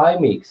gribu būt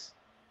laimīgs.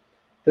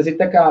 Tas ir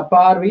tā kā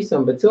pāri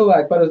visam, bet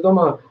cilvēki parasti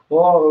domā,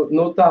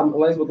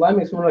 lai es būtu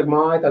laimīgs, man vajag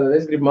māju, tātad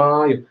es gribu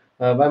māju,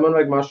 vai man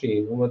vajag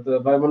mašīnu,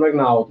 vai man vajag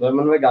naudu, vai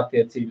man vajag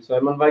attiecības,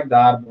 vai man vajag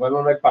darbu, vai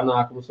man vajag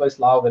panākumus, vai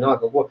slavu,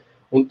 vienalga kaut ko.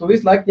 Un tu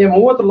visu laiku ņem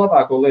otru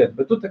labāko lietu,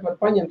 bet tu tā var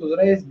paņemt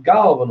uzreiz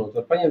galveno,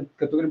 tu var paņemt,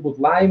 ka tu gribi būt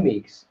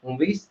laimīgs, un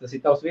viss, tas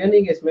ir tavs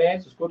vienīgais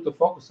mērķis, uz kur tu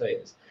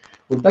fokusējies.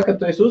 Un tā, kad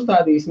tu esi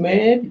uzstādījis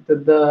mērķi,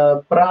 tad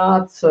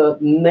prāts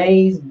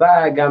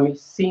neizbēgami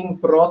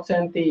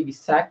 100%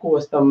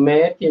 sekos tam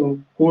mērķim,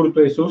 kuru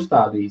tu esi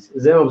uzstādījis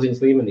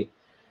zemapziņas līmenī.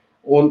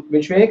 Un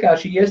viņš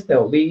vienkārši ies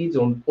tev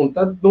līdzi, un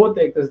tad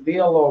notiek tas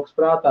dialogs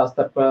prātā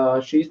starp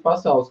šīs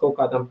pasaules kaut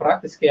kādām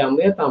praktiskajām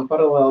lietām,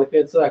 paralēli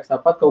viens cilvēks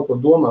tāpat kaut ko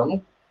domā,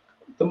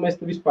 tad mēs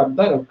te vispār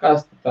daram,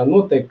 kas tā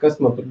notiek, kas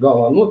man tur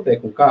galvā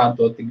notiek un kā ar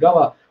to tik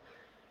galā.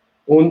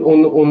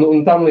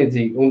 Un tam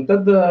līdzīgi. Un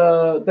tad,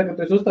 kad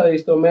tu esi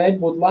uzstādījis to mērķi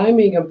būt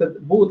laimīgam, tad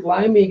būt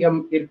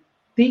laimīgam ir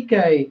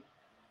tikai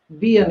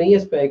viena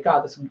iespēja, kā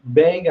tas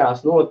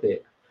beigās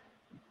notiek.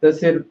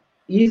 Tas ir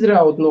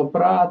izraut no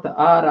prāta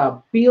ārā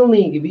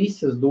pilnīgi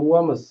visas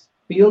domas,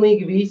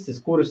 pilnīgi visas,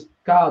 kuras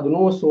kādu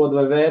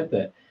nosoda vai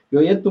vērtē. Jo,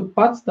 ja tu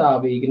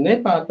patstāvīgi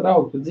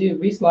nepārtrauktu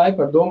dzīvi visu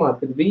laiku var domāt,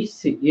 ka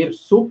visi ir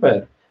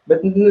super,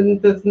 bet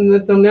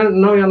tam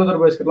nav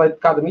jānodarbojas, lai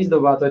kādam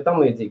izdevātu vai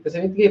tam līdzīgi. Tas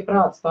ir tikai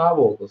prāta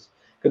stāvoklis,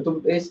 ka tu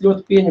esi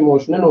ļoti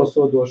pieņemošs,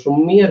 nenosodošs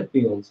un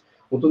mierpilns,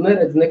 un tu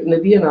neredz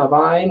nevienā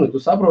vainu. Tu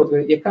saproti,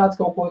 ka ja kāds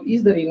kaut ko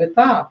izdarīja ne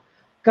tā,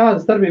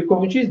 kāda starpība, ko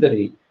viņš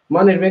izdarīja,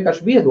 man ir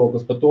vienkārši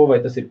viedoklis par to, vai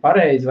tas ir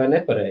pareizi vai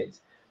nepareizi.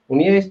 Un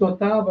ja es no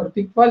tā varu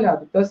tikt vaļā,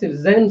 tad tas ir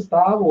zen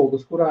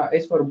stāvoklis, kurā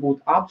es varu būt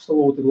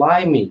absolūti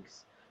laimīgs.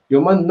 Jo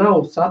man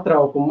nav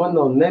satraukuma, man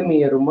nav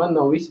nemieru, man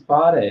nav visi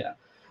pārējā.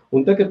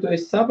 Un tad, kad tu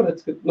esi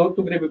sapratis, ka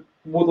tu gribi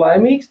būt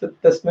laimīgs, tad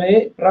tas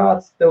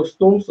prāts tev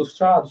stums uz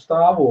šādu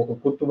stāvokli,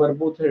 kur tu vari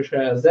būt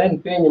šajā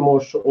zen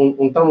pieņemošu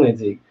un tam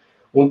līdzīgi.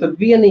 Un tad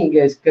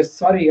vienīgais, kas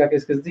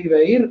svarīgākais, kas dzīvē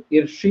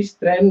ir šis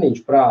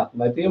treniņš prāta,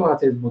 lai tu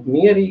iemācies būt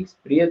mierīgs,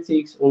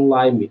 priecīgs un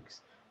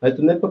laimīgs. Lai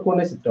tu ne par ko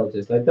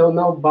nesatraucies, lai tev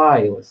nav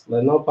bailes,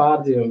 lai nav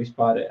pārdzīvumi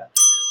vispārējā.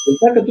 Un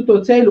tā, kad tu to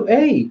ceļu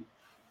ej,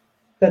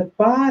 tad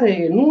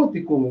pārējie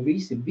notikumi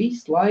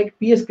visu laiku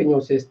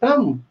pieskaņosies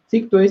tam,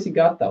 cik tu esi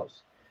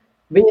gatavs.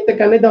 Viņi tā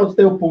kā nedaudz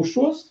tev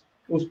pušos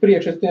uz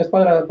priekšu, es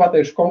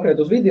pateikšu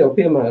konkrēt uz video,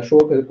 piemēram šo,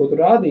 ko tu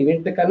rādīji,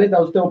 viņi tā kā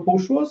nedaudz tev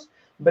pušos,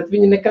 bet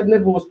viņi nekad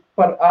nebūs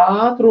par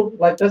ātru,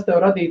 lai tas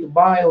tev radītu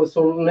bailes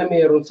un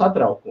nemieru un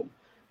satraukumu.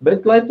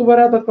 Bet, lai tu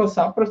varētu atkal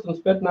saprast un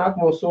spērt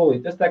nākamo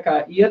solīt, tas tā kā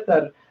iet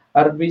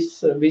ar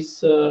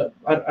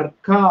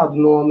kādu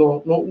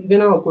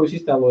vienalga, ko jūs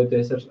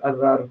iztēlojaties,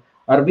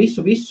 ar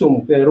visu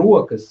visumu pie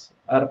rokas,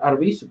 ar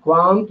visu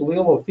kvantu,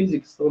 lielo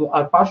fizikas,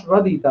 ar pašu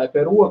radītāju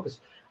pie rokas,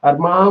 ar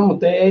māmu,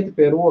 tēti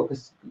pie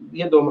rokas,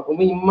 iedomā,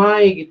 un viņi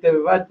maigi tevi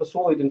ved pa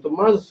solīti, un tu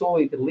mazu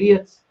solīti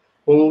liec,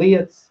 un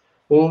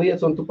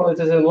tu paliec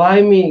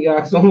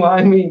laimīgāks, un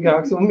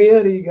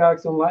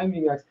mierīgāks, un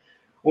laimīgāks.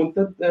 Un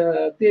tad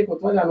tiekot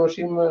vaļā no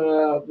šīm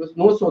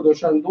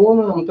nosodošām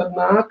domām, un tad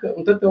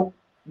tev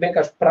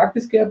vienkārši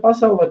praktiskajā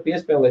pasaulē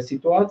piespēlē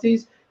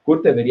situācijas,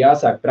 kur tev ir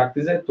jāsāk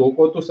praktizēt to,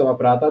 ko tu savā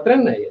prātā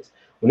trenējies.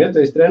 Un ja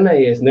tu esi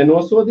trenējies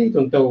nenosodīt,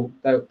 un tev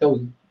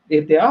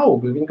ir tie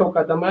augļi, viņi kaut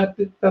kādā mērā,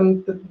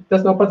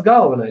 tas nav pats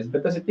galvenais,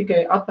 bet tas ir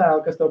tikai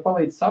attēli, kas tev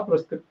palīdz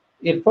saprast, ka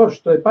ir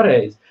forši, to ir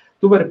pareizi.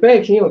 Tu vari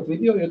pēkšņi ielikt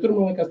video, jo tur,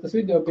 man liekas, tas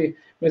video bija,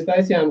 mēs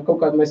taisījām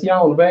kaut kādu mēs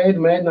jaunu veidu,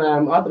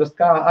 mēģinājām atrast,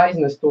 kā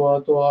aiznest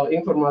to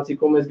informāciju,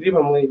 ko mēs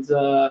gribam līdz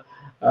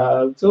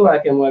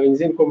cilvēkiem, lai viņi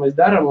zina, ko mēs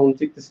darām un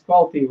cik tas ir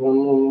kvalitīvi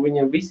un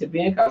viņiem viss ir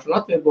vienkārši un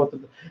atvieglot, tad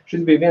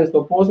šis bija viens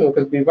no posmiem,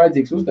 kas bija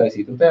vajadzīgs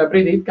uztaisīt. Un tajā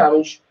brīdī, kā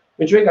viņš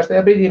vienkārši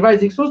tajā brīdī ir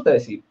vajadzīgs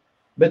uztaisīt.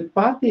 Bet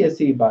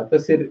patiesībā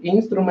tas ir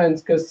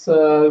instruments,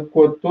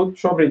 ko tu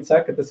šobrīd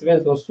saka, tas ir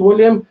viens no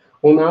soļiem,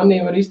 un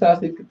Annija var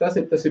izstāstīt, ka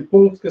tas ir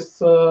punkts, kas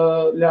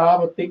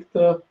ļāva tikt.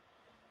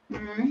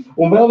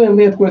 Un vēl viena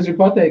lieta, ko es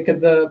gribu pateikt, kad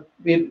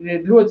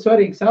ir ļoti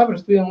svarīgi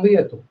saprast vienu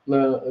lietu,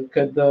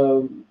 kad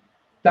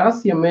tas,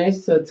 ja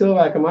mēs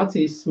cilvēkam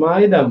acīs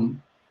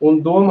smaidam un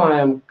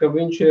domājam, ka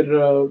viņš ir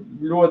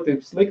ļoti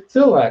slikts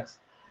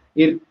cilvēks,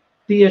 ir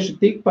tieši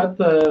tikpat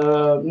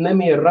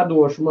nemieru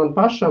radoši man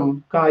pašam,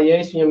 kā ja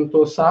es viņam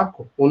to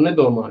saku un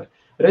nedomāju.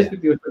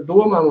 Respektīvi, ka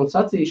domām un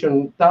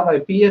sacīšanu tavai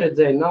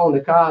pieredzēji nav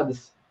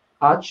nekādas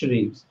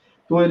atšķirības.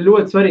 To ir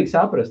ļoti svarīgi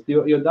saprast,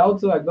 jo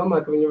daudz cilvēku domā,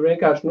 ka viņi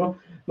vienkārši,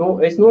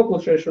 es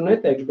noklušēšu un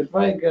neteikšu, bet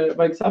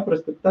vajag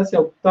saprast, ka tas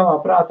jau tavā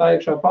prātā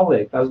iekšā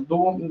paliek. Tās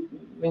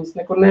viņas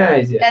nekur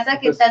neaiziet. Tā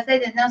saka, tās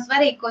teidiens nav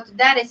svarīgi, ko tu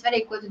dari,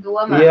 svarīgi, ko tu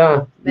domā.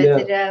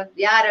 Bet ir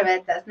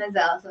jāravē tās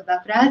nezāles no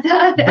tā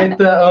prātā. Bet,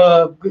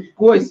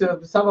 ko es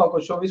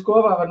savalkot šo visu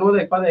kopā var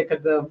noteikti pateikt,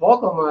 ka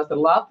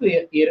VocalMaster.lv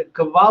ir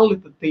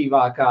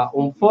kvalitatīvākā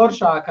un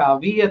foršākā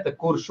vieta,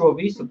 kur šo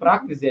visu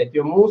praktizēt,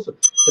 jo mūsu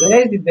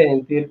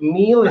rezidenti ir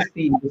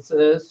mīlestības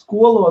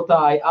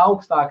skolotāji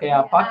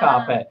augstākajā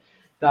pakāpē.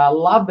 Tā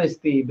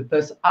labestība,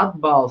 tas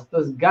atbalsts,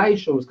 tas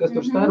gaišums, kas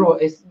tur staro,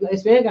 es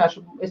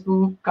vienkārši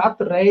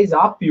katru reizi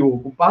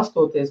apjūku,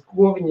 pastoties,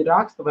 ko viņi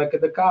raksta, vai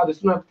kad kādu es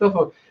runāju par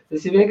telefonu.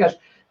 Tas ir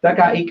vienkārši tā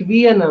kā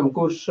ikvienam,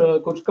 kurš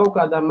kaut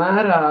kādā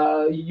mērā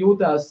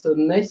jūtās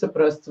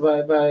nesaprasts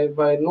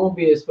vai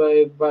nobies,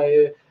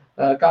 vai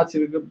kāds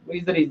ir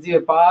izdarījis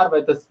dzīve pāri,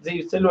 vai tas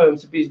dzīves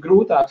ceļojums ir bijis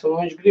grūtāks,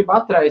 un viņš grib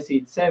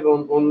atraisīt sevi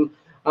un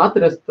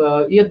atrast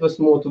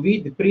iedvesmotu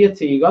vidi,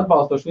 priecīgu,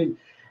 atbalstošu vidi.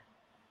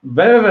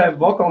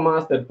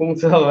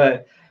 www.VocalMaster.lv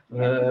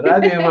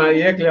radījumā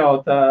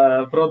iekļaut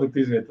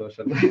produktu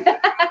izvietošanu.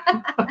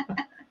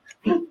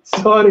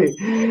 Sorry.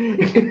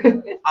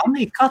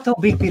 Annija, kā tev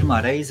bija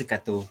pirmā reize,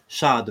 kad tu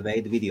šādu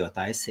veidu video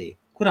taisīji?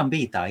 Kuram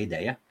bija tā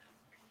ideja?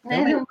 Ko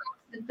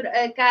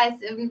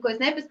es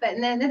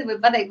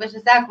nedabūju pateikt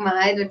pašā sākumā,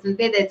 Edvards man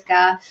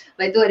pieteica,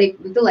 vai tu arī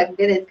laikam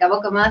pieteici kā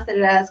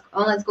VocalMaster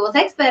online skolas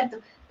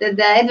ekspertu, tad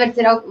Edvards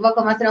ir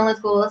VocalMaster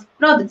online skolas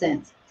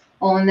producents.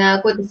 Un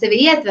ko tas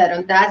sevi ietver,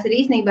 un tās ir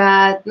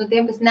īstenībā,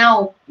 tiem, kas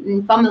nav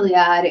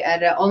familiāri ar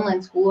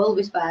online skolu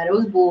vispār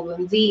uzbūvi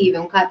un dzīvi,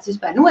 un kā tas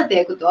vispār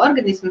notiek un to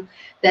organismu,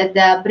 tad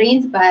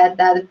principā ir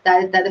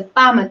tāda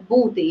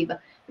pamatbūtība,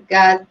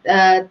 ka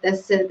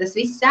tas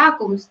viss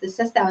sākums, tas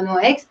sastāv no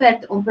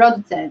eksperta un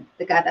producenta.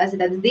 Tā kā tās ir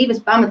tādas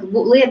divas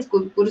pamatlietas,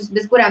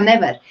 bez kurām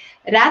nevar.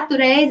 Retu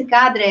reizi,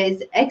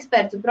 kādreiz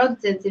eksperts un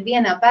producents ir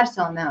vienā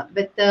personā,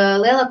 bet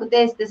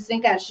lielākoties tas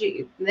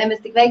vienkārši nemaz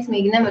tik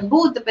veiksmīgi nevar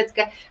būt, tāpēc,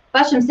 ka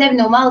pašam sevi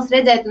no malas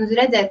redzēt un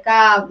redzēt,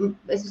 kā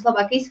es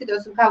vislabāk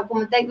izskatos un ko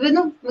man teikt,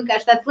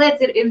 vienkārši tādas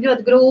lietas ir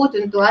ļoti grūti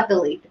un to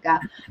atdalīt.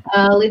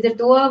 Līdz ar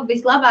to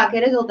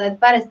vislabākie rezultāti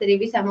parasti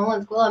arī visām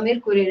online skolām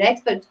ir, kur ir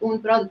eksperts un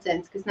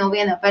producents, kas nav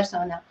vienā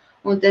personā.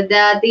 Un tad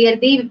tie ir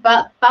divi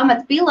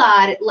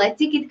pamatpilāri, lai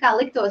cik it kā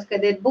liktos,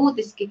 kad ir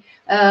būtiski,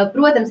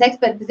 protams,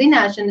 eksperta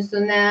zināšanas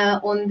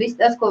un viss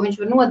tas, ko viņš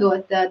var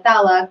nodot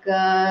tālāk,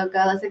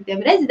 kā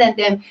tiem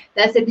rezidentiem,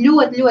 tas ir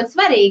ļoti, ļoti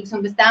svarīgs.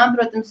 Un bez tām,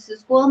 protams,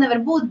 skola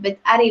nevar būt, bet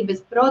arī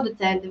bez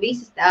producenta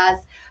visas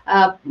tās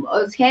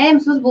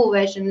schēmas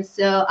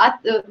uzbūvēšanas,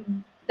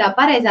 tā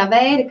pareizā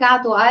veida,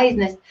 kā to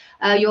aiznest.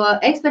 Jo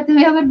ekspertam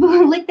jau var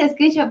likties,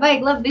 ka viņš jau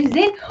baigi labi visu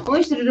zina, un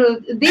viņš tur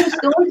 2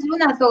 stundas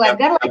runās kaut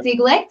kādu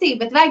garlaicīgu lekciju,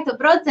 bet vajag to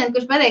producentu,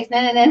 kurš pateiks,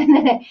 nē,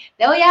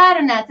 tev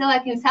jārunā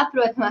cilvēkiem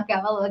saprotamākā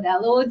valodā,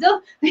 lūdzu,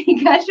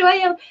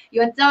 vienkāršojam,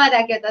 jo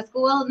savādāk jau tā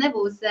skola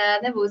nebūs,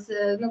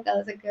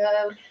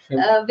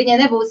 viņai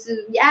nebūs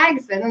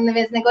jēgas, vai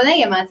neviens neko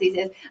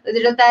neiemācīsies.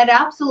 Tā ir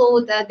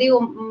absolūta 2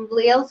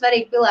 lielu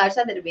svarīgu pilāru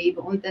sadarbība,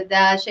 un tad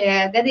šajā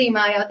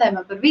gadījumā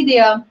jautājumā par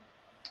video,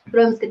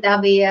 protams, ka tā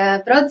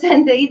bija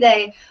producenta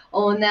ideja,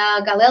 un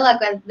kā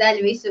lielākā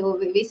daļa viss,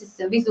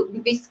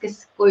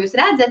 ko jūs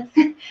redzat,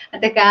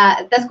 tā kā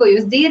tas, ko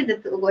jūs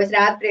dzirdat, ko es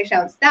rādu priekšā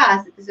un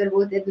stāstu, tas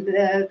varbūt ir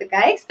tā kā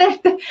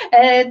eksperta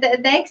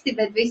teksti,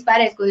 bet viss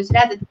pārējais, ko jūs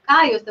redzat, kā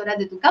jūs to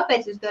redzat un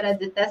kāpēc jūs to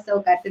redzat, tas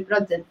savukārt ir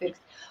producenta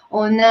pirksts.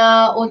 Un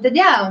tad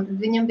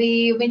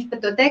viņš par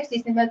to tekstu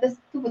īstenībā tas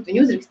tūpat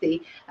viņu uzrakstīja.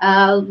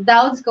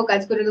 Daudzas kaut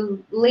kādas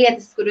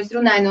lietas, kuras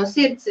runāja no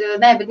sirds,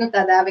 bet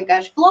tādā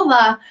vienkārši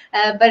flowā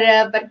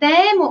par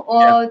tēmu,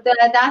 un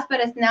tās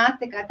parasti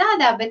nāk tā kā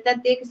tādā, bet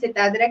tad tie, kas ir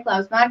tāda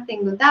reklāmas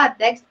mārketinga un tāda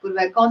teksta, kur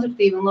vajag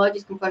konstruktīvi un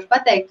loģiski un forši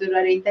pateikt, tur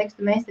arī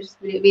tekstu meistars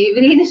bija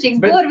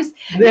brīnišķīgs burvis.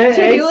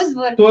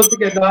 To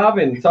tikai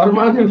dāvina, caur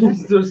mani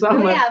viņš tur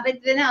samēr. Jā,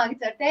 bet vienalga,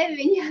 caur tevi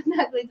viņi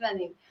atnāk līdz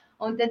manīm.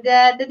 Un tad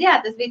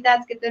tas bija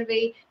tāds, ka tur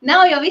bija,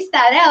 nav jau viss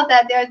tā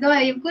realitāte, jo es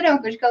domāju, jebkuram,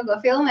 kurš kaut ko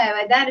filmē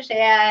vai dara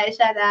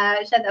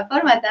šādā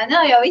formātā,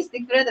 nav jau viss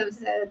tik, protams,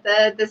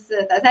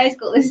 tās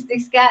aizkulis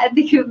tik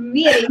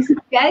mierīgs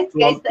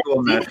Skaisti.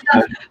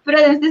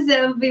 Protams, tas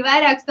bija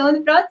vairāk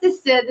stundu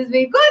process. Tas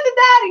bija, ko tu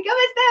dari?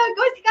 Kāpēc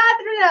tik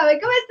ātri runā? Vai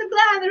kāpēc tu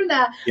plāni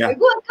runā? Vai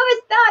kāpēc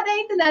tāda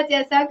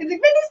intonācijā saka?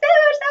 Bet es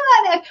nevaru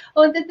savādāk.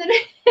 Un tad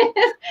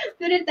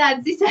tur ir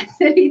tādas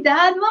visāds arī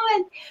tādi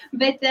momenti.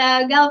 Bet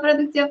gala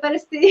produkts jau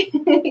parasti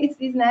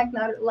iznāk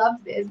no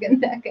labs diezgan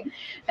tā, ka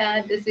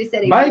tas viss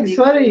arī... Baigi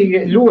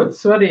svarīgi, ļoti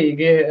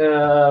svarīgi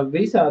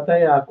visā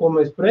tajā, ko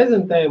mēs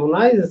prezentējam un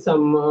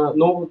aiznesam,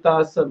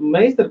 tās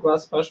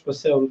meistarklases paši par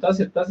sevi, un tas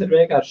ir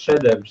vienkārši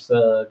šedevrs,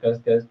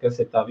 kas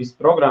ir tā visa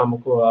programma,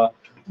 ko,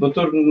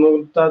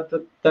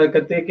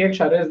 kad tiek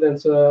iekšā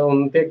rezidents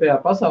un tiek tajā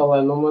pasaulē,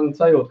 man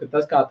sajūt, ka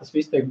tas, kā tas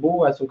viss tiek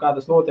būvēts un kā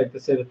tas notiek,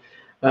 tas ir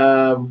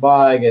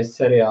baigais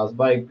seriāls,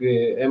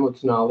 baigi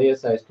emocionāli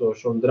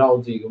iesaistoši un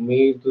draudzīgi un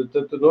mīļi.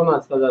 Tu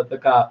nonāc tādā tā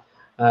kā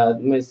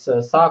mēs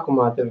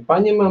sākumā tevi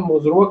paņemam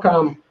uz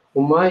rokām,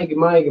 un maigi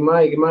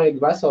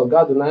veselu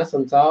gadu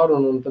nesam cauri,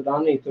 un tad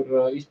Annija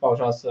tur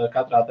izpaužās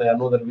katrā tajā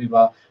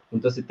nodarbībā. Un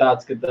tas ir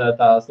tāds, ka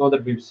tās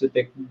nodarbības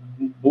tiek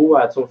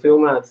būvēts un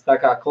filmēts tā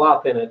kā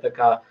klātienē, tā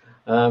kā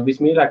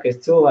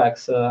vismīļākais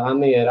cilvēks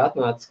Annija ir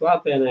atnācis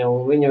klātienē,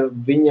 un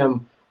viņam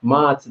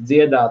māca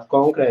dziedāt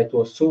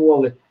konkrēto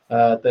soli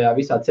tajā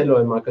visā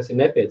ceļojumā, kas ir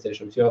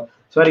nepieciešams. Jo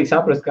svarīgi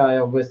saprast, kā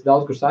jau mēs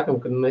daudz kur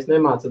sakam, ka mēs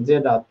nemācam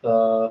dziedāt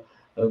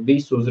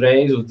visu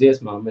uzreiz uz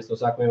dziesmām. Mēs to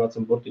sākam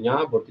iemācam burtiņu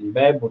A, burtiņu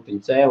B,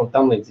 burtiņu C un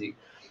tam līdzīgi.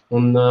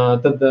 Un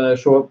tad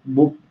šo,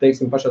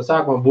 teiksim, pašā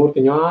sākumā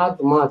burtiņu A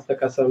tu māci tā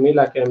kā savam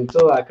mīļākajam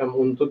cilvēkam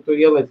un tu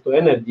ieliec to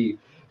enerģiju.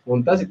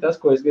 Un tas ir tas,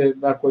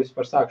 ar ko es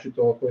par sākšu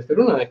to, ko es te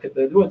runāju, kad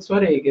ļoti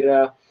svarīgi ir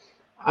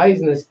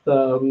aiznest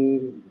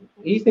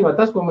īstenībā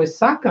tas, ko mēs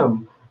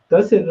sakam,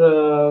 tas ir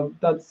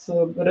tāds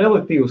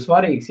relatīvi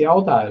svarīgs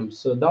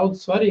jautājums.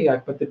 Daudz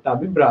svarīgāk pat ir tā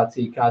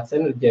vibrācija, kāds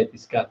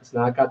enerģētiski,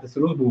 kā tas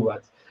ir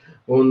uzbūvēts.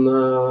 Un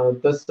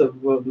tas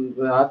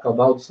atkal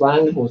daudz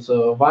slēng mūs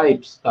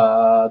vibes,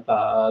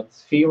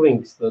 tāds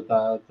feelings,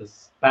 tas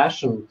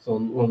passions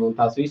un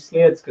tās visas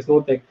lietas, kas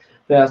notiek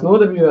tajās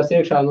nodarbībās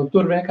iekšā,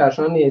 tur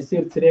vienkārši Annijas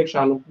sirds ir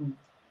iekšā,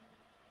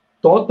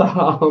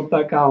 totāli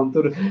tā kā, un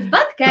tur...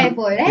 Pat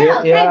kaipoju,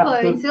 reāli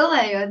kaipoju viņu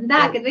cilvējot,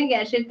 tā, kad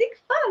vienkārši ir tik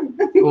fun.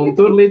 Un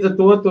tur līdz ar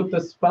to, tur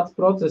tas pats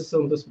process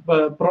un tas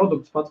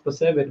produkts pats par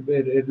sevi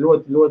ir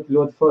ļoti, ļoti,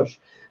 ļoti forši.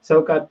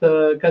 Savukārt,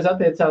 kas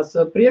attiecās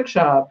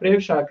priekšā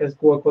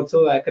ko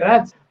cilvēki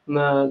redz,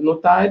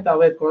 tā ir tā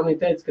lieta, ko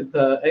Annija teica, kad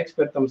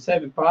ekspertam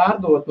sevi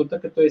pārdot,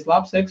 tad, kad tu esi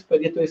labs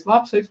eksperts, ja tu esi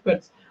labs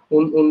eksperts,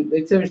 un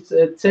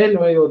sevišķi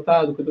ceļojot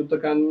tādu, ka tu tā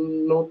kā,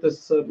 tas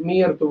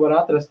mieru tu var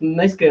atrast,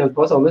 neskrienot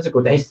pasauli,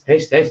 nesakot, es,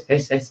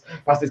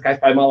 pasties, kā es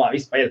paiet malā,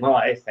 viss paiet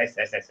malā, es,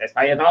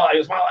 paiet malā,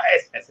 jūs malā,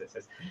 es.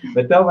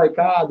 Bet tev vajag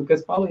kādu,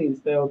 kas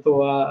palīdz tev to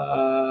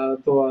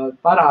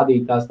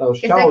parādīt tās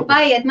tavs šautas.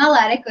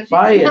 Kas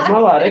paiet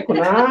malā, reku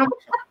nāk,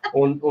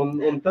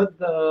 un tad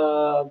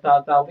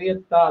tā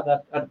lieta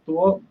tāda ar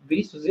to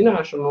visu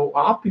zināšanu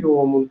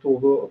apjomu un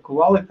to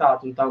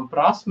kvalitāti un tām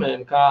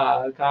prasmēm,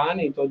 kā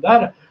Annija to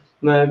dara,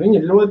 viņi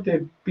ir ļoti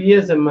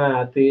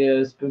piezemēti,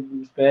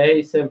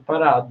 spēja sevi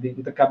parādīt,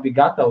 tā kā bija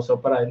gatavi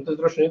sev parādīt. Tas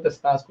droši vien ir tas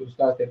stāsts, kur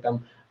stāst ir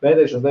tam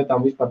veidēšanas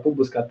lietām vispār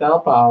publiskā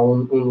telpā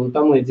un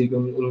tam līdzīgi.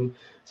 Un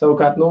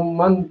savukārt,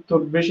 man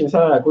tur bišķiņ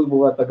savādāk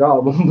uzbūvēta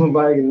galva un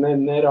baigi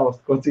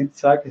neraust, ko citi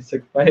saka. Es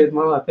saku, paiet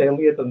malā tajā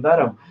lieta un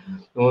daram.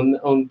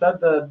 Un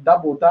tad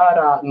dabūt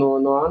ārā no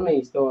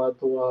Annijas to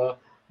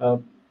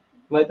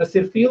lai tas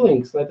ir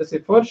feelings, lai tas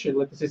ir forši,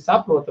 lai tas ir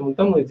saprotam un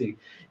tam līdzīgi.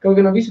 Kaut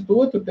gan visu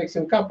to tur,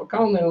 teiksim, kā pa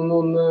kalniem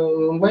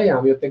un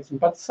lejām, jo, teiksim,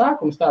 pats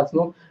sākums tāds,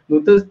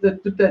 tas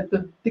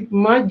tik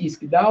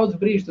maģiski daudz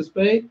brīžu tu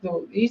spēj,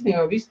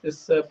 īstenībā viss tas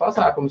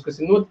pasākums,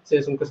 kas ir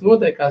noticies un kas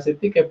notiekās, ir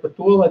tikai par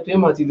to, lai tu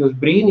iemācītos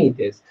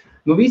brīnīties.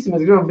 Visi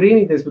mēs gribam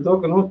brīnīties par to,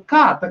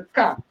 ka,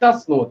 kā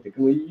tas notika,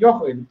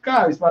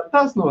 kā vispār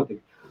tas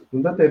notika.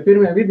 Un tad tie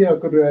pirmie video,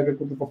 kur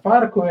tu pa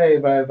parkoji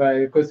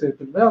vai kas ir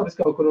tur vēl vis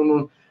kaut kur,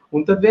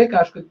 un tad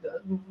vienkārši, kad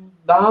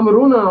dāma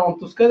runā, un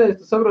tu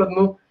skaties, tu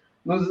saproti,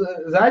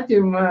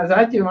 zaķim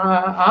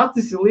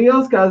acis ir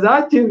liels kā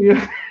zaķim,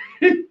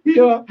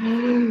 jo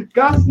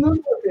kas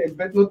notiek,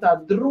 bet tā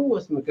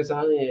drosme, kas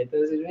Annijai,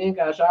 tas ir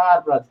vienkārši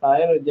ārprāts, tā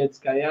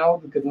enerģētiskā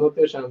jauda, kad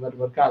tiešām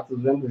var kāds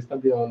uz Wembley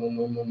stadionu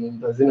un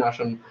tā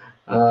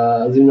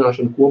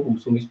zināšanu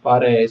kopums un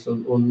vispārējais,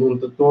 un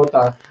tad to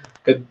tā,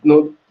 kad,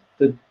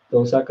 tad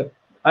to saka,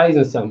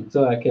 aiznesam,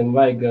 cilvēkiem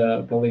vajag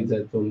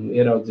palīdzēt un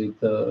ieraudzīt,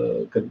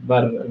 kad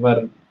var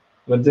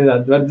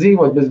dziedāt, var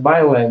dzīvot bez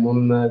bailēm un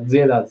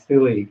dziedāt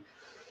stilīgi.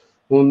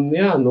 Un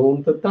jā,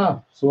 un tad tā,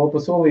 soli pa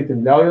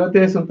solītim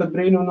ļaujoties, un tad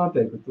brīnumi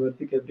notiek, ka tu var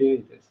tikai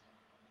brīnīties.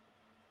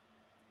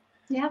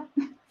 Jā.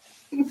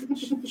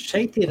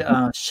 Šeit ir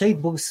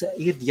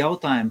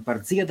jautājumi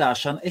par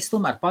dziedāšanu. Es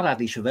tomēr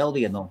parādīšu vēl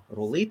vienu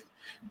rullīti.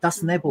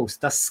 Tas nebūs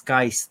tas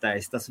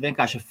skaistais, tas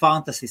vienkārši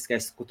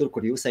fantastiskais,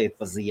 kur jūs ejat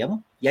pa ziemu.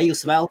 Ja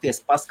jūs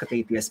vēlaties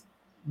paskatīties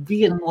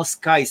vienu no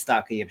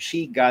skaistākajiem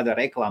šī gada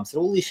reklāmas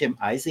rullīšiem,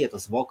 aiziet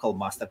uz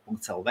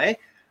VocalMaster.lv,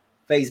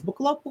 Facebook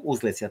lapu,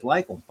 uzlieciet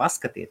laiku un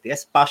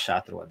paskatieties, paši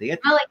atrodiet.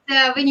 Man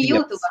liekas, viņu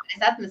YouTube,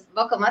 es atmestu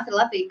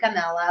VocalMaster.lv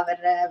kanālā,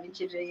 viņš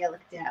ir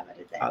ielikt, var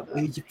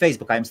redzēt.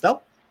 Facebookā jums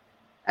tev?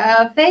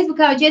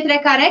 Facebookā viņš iet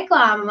kā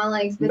reklāma, man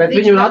liekas, bet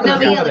viņu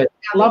atrast ielikt.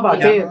 Labāk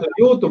iet uz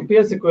YouTube,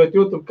 piesakojot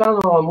YouTube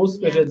kanālam,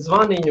 uzspiežiet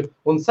zvaniņu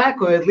un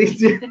sekojiet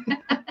līdzi.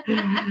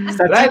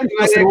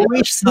 Starpēc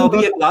rullīšas nav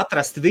viegli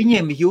atrast.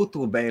 Viņiem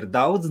YouTube ir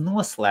daudz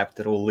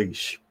noslēpta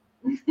rullīši.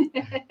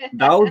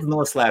 Daudz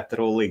noslēpta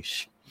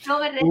rullīši. To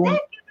var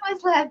redzēt, ka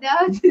noslēpt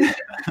daudz.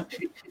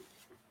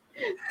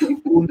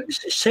 Un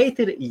šeit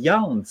ir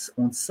jauns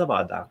un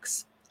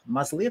savādāks.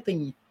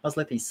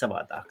 Mazlietiņ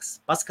savādāks.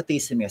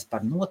 Paskatīsimies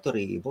par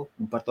noturību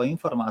un par to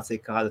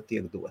informāciju, kāda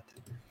tiek dota.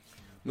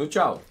 Nu,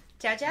 čau!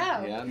 Čau, čau!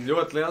 Jā,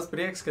 ļoti liels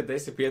prieks, ka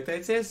esi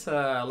pieteicies,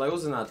 lai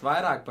uzzinātu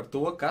vairāk par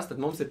to, kas tad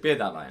mums ir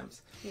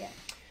piedāvājams. Yeah.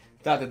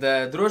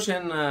 Tātad droši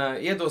vien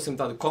iedosim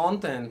tādu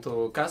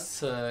kontentu, kas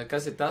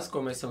ir tas,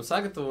 ko mēs esam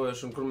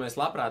sagatavojuši un kur mēs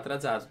labprāt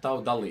redzētu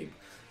tavu dalību.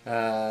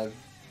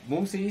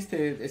 Mums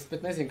īsti, es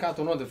pat nezinu, kā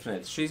to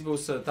nodefinēt. Šīs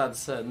būs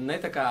tādas ne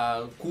tā kā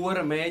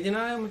kora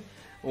mēģinājumi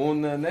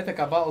un ne tā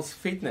kā balss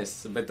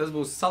fitness, bet tas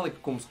būs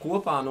salikums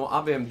kopā no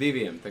abiem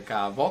diviem. Tā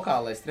kā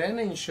vokālais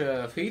treniņš,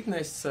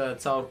 fitness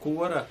caur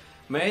kora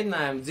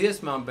mēģinājumu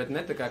dziesmām, bet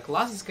ne tā kā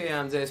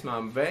klasiskajām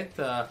dziesmām, bet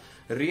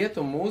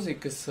rietumu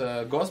mūzikas,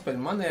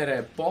 gospeļu manierē,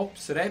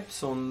 pops,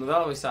 reps un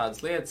vēl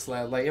visādas lietas,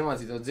 lai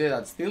iemācītos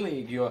dziedāt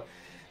stilīgi, jo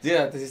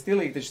dziedāt tas ir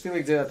stilīgi, taču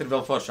stilīgi dziedāt ir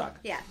vēl foršāk.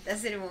 Jā,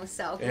 tas ir mūsu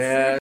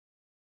sauklis.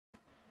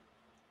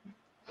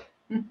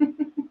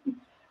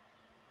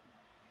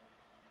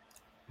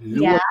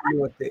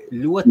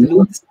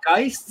 Ļoti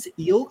skaists,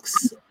 ilgs,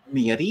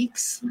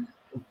 mierīgs,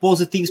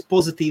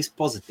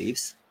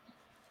 pozitīvs.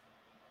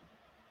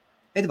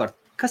 Edvards,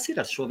 kas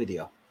ir ar šo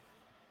video?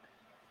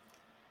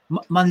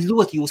 Man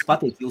ļoti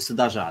patīk jūsu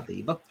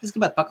dažādība. Es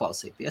gribētu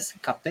paklausīties,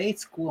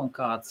 kāpēc, ko un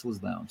kāds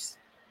uzdevums.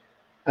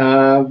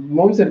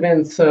 Mums ir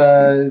viens,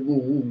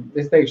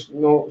 es teikšu,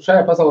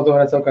 šajā pasaulē to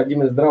varētu savu kā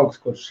ģimenes draugs,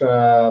 kurš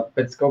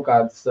pēc kaut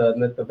kādas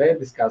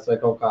veidiskās vai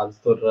kaut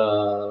kādas tur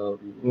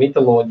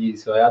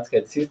mitoloģijas vai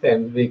atskaites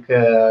sistēmas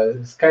bija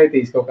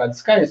skaitījis kaut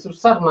kādas skaļas. Tur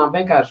sarunām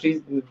vienkārši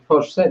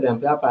forši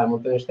sēdējām pļāpājām,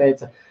 un viņš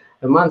teica,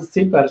 mans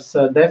cipars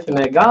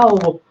definē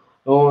galvu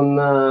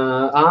un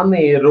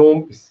Annija ir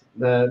rumpis.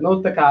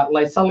 Tā kā,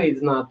 lai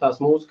salīdzinātu tās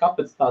mūsu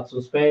kapacitātes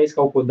un spējas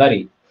kaut ko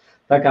darīt.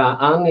 Tā kā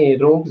Annija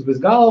ir rumpis bez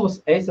galvas,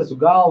 es esmu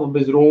galva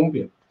bez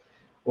rumpja.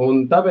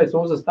 Un tāpēc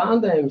mums tas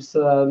tandēms,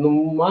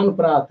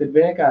 manuprāt, ir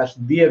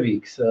vienkārši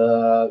dievīgs,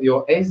 jo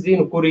es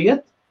zinu, kur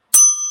iet,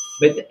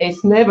 bet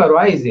es nevaru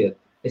aiziet.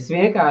 Es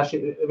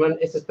vienkārši,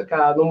 es tā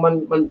kā,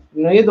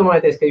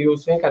 iedomājieties, ka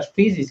jūs vienkārši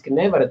fiziski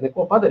nevarat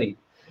neko padarīt.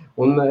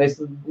 Un es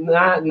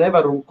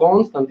nevaru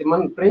konstanti,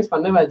 man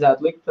principā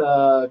nevajadzētu likt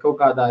kaut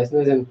kādā, es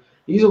nezinu,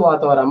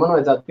 izolatorā, man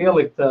vajadzētu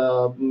pielikt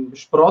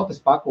šprotes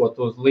pakot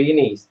uz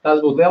līnijas. Tas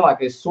būtu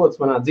lielākais sods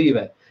manā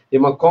dzīvē. Ja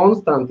man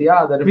konstanti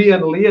jādara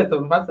viena lieta,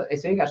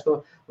 es vienkārši to,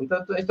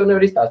 es to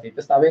nevaru izstāstīt,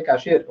 tas tā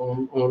vienkārši ir.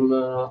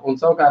 Un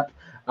savukārt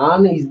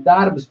Annijas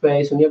darba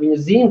spējas, un ja viņa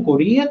zina,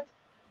 kur iet,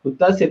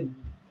 tas ir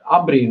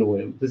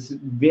apbrīnojami. Tas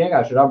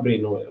vienkārši ir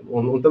apbrīnojami.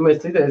 Un tad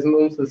mēs citreiz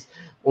mums tas,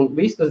 un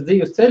viss tas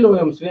dzīves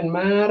ceļojums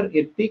vienmēr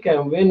ir tikai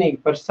un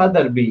vienīgi par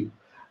sadarbību.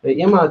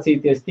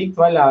 Iemācīties tikt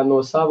vaļā no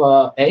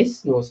sava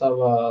es, no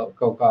sava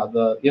kaut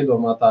kāda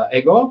iedomātā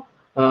ego,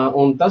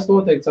 un tas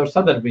noteikti caur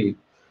sadarbību.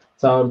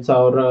 Caur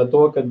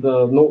to, kad,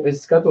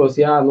 es skatos,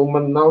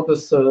 man nav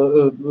tas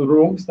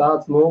rungs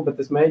tāds, bet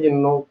es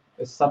mēģinu,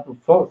 es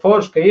saprotu,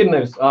 forši, ka ir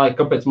nevis,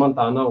 kāpēc man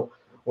tā nav.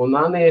 Un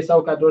Annijai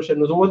savukārt droši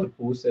vien uz otru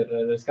pusi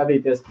ir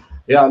skatīties,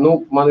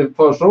 man ir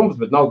forši rumbs,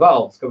 bet nav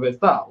galvas, kāpēc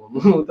tā,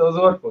 un tā uz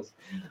otru pusi.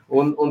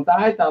 Un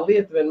tā ir tā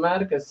lieta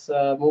vienmēr, kas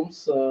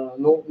mums,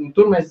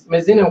 tur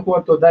mēs zinām, ko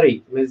ar to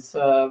darīt. Mēs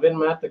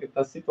vienmēr, kad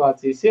tās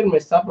situācijas ir,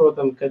 mēs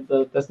saprotam, ka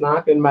tas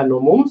nāk vienmēr no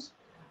mums,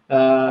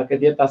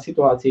 kad ja tā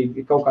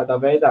situācija kaut kādā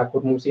veidā,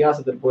 kur mums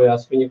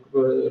jāsadarbojās, viņa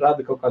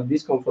rada kaut kādu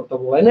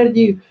diskomfortablu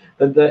enerģiju,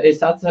 tad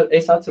es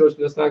atceros,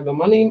 ka tas nāk no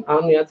manīm,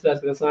 Annija atcerās,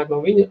 ka tas nāk no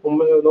viņas,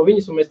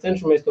 un mēs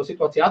cenšamies to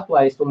situāciju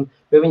atlaist un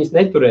pie viņas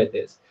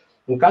neturēties.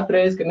 Un katru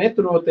reizi, kad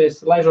neturoties,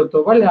 laižot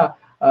to vaļā,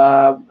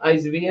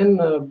 aizvien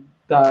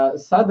tā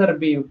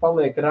sadarbība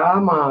paliek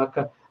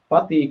rāmāka,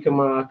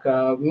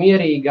 patīkamāka,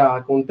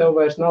 mierīgāka, un tev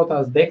vairs nav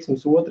tās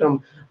deksmes otram,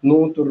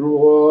 tur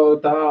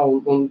tā,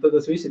 un tad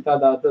tas viss ir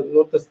tādā,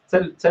 tas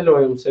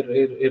ceļojums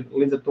ir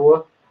līdz ar to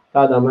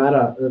tādā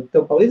mērā.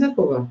 Tev palīdzēt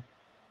kaut kā?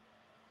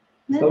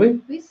 Ne,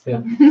 viss.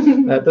 Jā.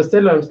 Tas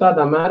ceļojums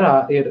tādā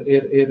mērā ir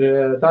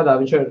tādā,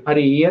 viņš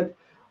arī iet,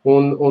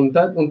 un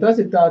tas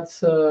ir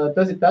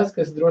tas,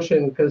 kas droši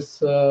vien, kas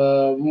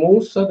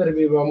mūsu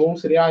sadarbībā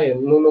mums ir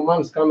no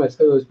manas kameras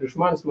skatoties priekš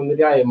manis, man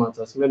ir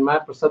jāiemācās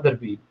vienmēr par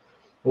sadarbību.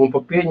 Un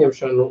par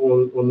pieņemšanu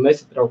un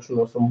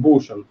nesatraukšanos un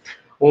būšanu.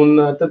 Un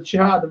tad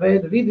šāda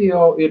veida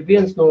video ir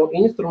viens no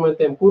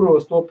instrumentiem,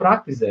 kuros to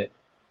praktizēt.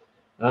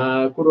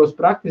 Kuros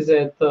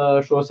praktizēt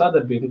šo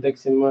sadarbību.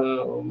 Teiksim,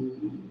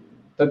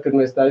 tad, kad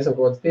mēs tā esam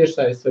kaut kāds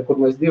tiešsaistes, vai kur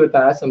mēs divi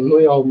tā esam,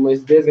 jau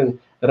mēs diezgan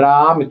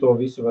rāmi to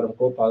visu varam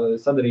kopā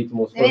sadarīt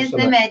mūsu Neviens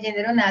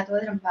nemēģina runāt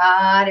otram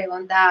pāri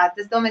un tā.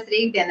 To mēs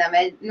Rīgdienā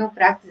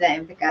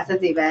praktizējam tā kā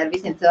sadzīvē ar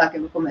visiem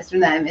cilvēkiem, ko mēs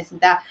runājamies.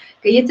 Un tā,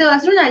 ka, ja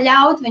cilvēks runā,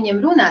 ļaut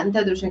viņam runāt,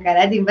 tad droši vien kā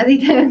redzījuma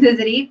vadītājiem tas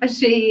ir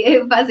īpaši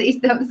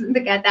pazīstams.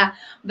 Tā.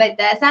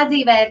 Bet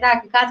sadzīvē ir tā,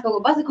 ka kāds kaut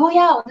ko pasaka,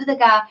 jā, un tu tā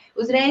kā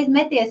uzreiz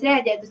meties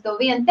reaģēt uz to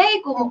vienu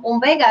teikumu,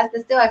 un beigās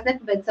tas cilvēks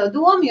nepabeidz savu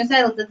domu, jūs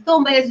aizlikat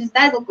to, un beigās jūs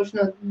aizlikuši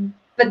no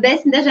pat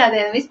 10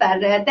 dažādiem vispār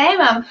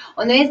tēmām,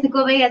 un neviens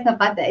neko beigās nav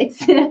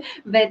pateicis.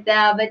 bet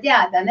jā,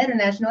 tā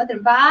nerunāšana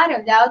otram pāri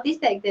un ļaut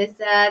izteikties,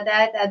 tā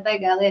ir tāda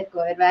baigā lieta,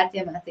 ko ir vērts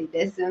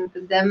iemācīties. Un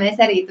tad mēs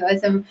arī to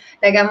esam,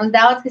 tā kā mums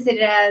daudz, kas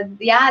ir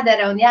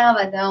jādara un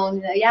jāvada un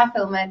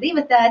jāfilmē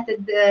divatā,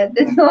 tad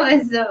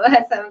mēs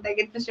esam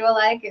tagad pa šo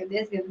laiku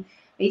diezgan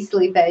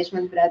izslīpējuši,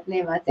 manuprāt,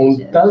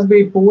 iemācījuši. Un tas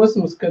bija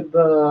posms, kad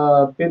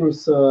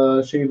pirms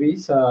šī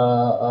visa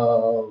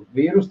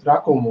vīrusu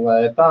trakuma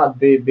vai tāda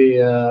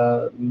bija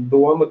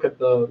doma, ka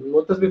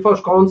tas bija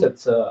foršs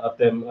koncerts ar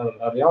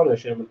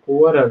jauniešiem, ar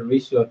koru, ar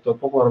visu, ar to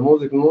populāru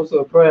mūziku. Mums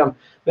projām,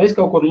 mēs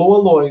kaut kur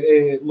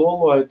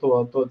loloju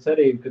to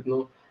cerību, ka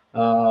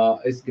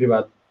es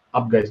gribētu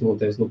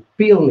apgaismoties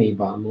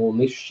pilnībā,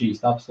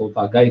 izšķīst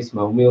absolūtā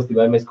gaismā un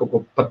mīlestībā, ja mēs kaut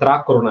ko pa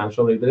traku runājam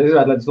šobrīd. Es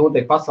gribētu, lai tas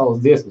notiek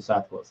pasaules dziesmu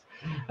svētkos,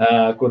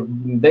 kur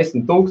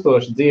 10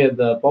 000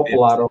 dzieda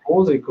populāro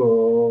mūziku,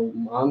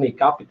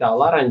 Annija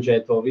kapitāli aranžē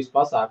to visu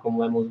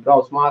pasākumu, lai mums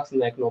brauc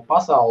mākslinieki no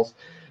pasaules.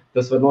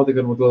 Tas var notikt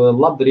varbūt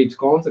labdarības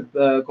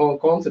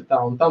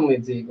koncertā un tam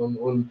līdzīgi.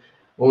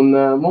 Un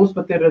mums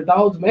pat ir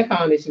daudz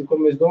mehānismu, ko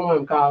mēs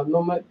domājam, kā,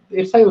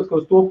 ir sajūta,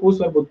 ka uz to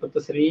pusi varbūt pat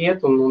tas ir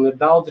iet, un ir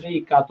daudz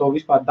rīku, kā to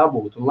vispār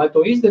dabūt. Un, lai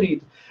to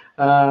izdarītu,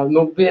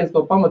 viens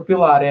no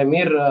pamatpilāriem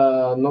ir,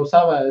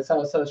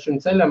 šim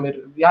ceļam ir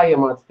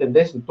jāiemāc tiem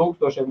 10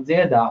 000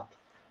 dziedāt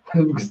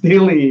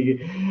stilīgi.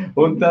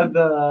 Un tad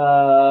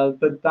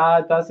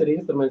tas ir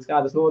instruments, kā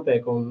tas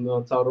notiek, un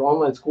caur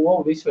online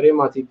skolu visu var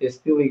iemācīties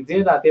stilīgi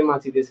dziedāt,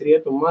 iemācīties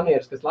rietumu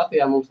manieres, kas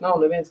Latvijā mums nav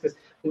neviens,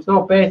 mums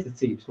nav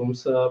pēctecības.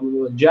 Mums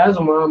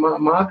džēzu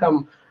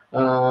mākam,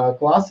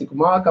 klasiku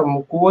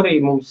mākam,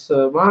 korī mums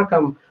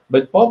mākam,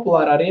 bet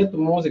populārā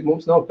rietumu mūzika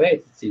mums nav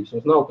pēctecības,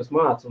 mums nav kas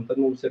māca, un tad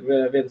mums ir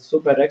viens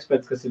super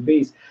eksperts, kas ir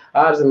bijis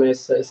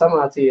ārzemēs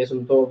samācījies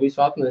un to visu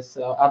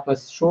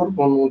atnes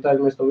šurp, un tad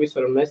mēs to visu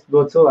varam nest,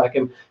 dot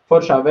cilvēkiem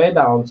foršā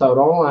veidā un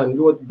caur online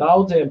ļoti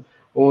daudziem,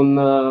 un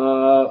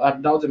ar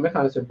daudziem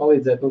mehānismiem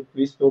palīdzēt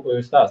visu to, ko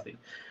jūs stāstījāt.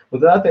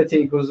 Un tad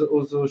attiecīgi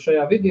uz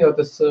šajā video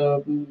tas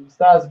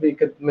stāsts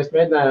bija, kad mēs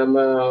mēģinājām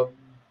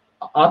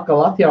atkal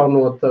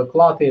atjaunot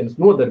klātienes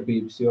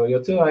nodarbības, jo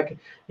cilvēki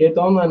iet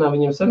online,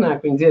 viņiem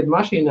sanāk, viņi dzied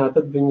mašīnā,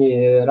 tad viņi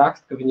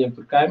raksta, ka viņiem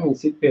tur kaimiņi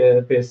sit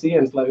pie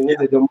sienas, lai viņi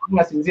nedzied, jo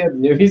mājās viņi dzied,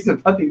 viņiem visur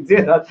patīk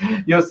dziedāt,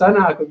 jo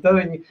sanāk, un tad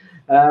viņi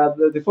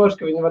forši,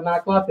 ka viņi var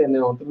nākt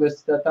klātienē, un tad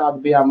mēs tādu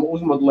bijām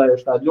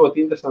uzmodelējuši tādu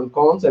ļoti interesantu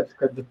konceptu,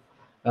 kad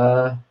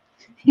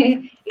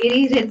ir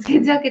izredzes, ka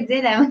dzokar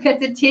dziedājumā,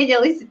 kad ir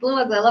ķieģelis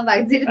logu, lai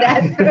labāk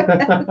dzirdētu.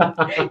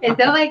 Es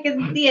domāju, ka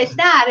tieši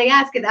tā arī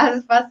jāskatās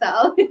uz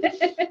pasauli.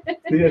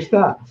 Tieši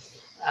tā.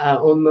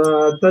 Un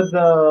tad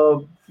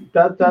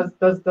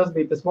tas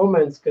bija tas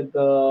moments, kad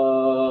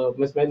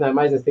mēs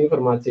mēģinājām aiznest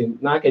informāciju.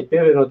 Nākait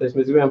pievienoties,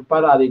 mēs gribējām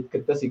parādīt,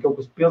 ka tas ir kaut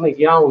kas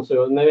pilnīgi jauns,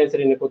 jo neviens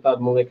arī neko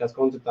tādu, man liekas,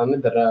 konceptā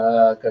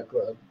nedara, ka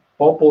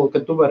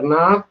tu vari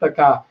nākt tā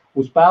kā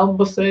uz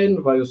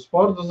peldbaseinu, vai uz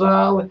sporta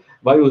zāli,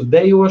 vai uz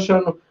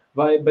dejošanu,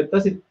 bet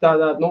tas ir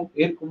tādā,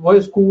 vai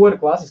uz kori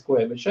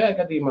klasiskoja, bet šajā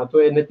gadījumā tu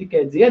ej ne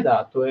tikai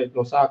dziedāt, tu ej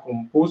no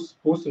sākuma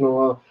pusi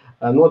no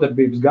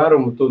nodarbības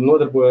garumu, tu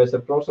nodarbojies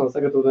ar profesionāli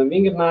sagatavotiem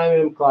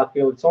vingrinājumiem, klāt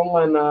pielicis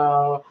online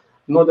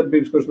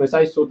nodarbības, kuras mēs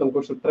aizsūtam,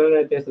 kuras var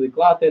trenēties, tad ir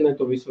klātienē,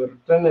 tu visu var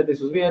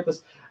trenēties uz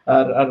vietas,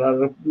 ar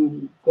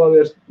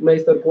klavieres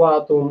meistaru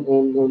klātu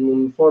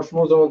un foršu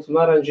muzons un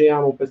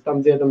aranžijām, un pēc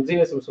tam dziedam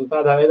dziesmas un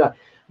tādā veidā.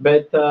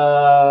 Bet,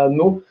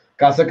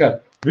 kā saka,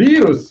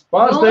 vīrus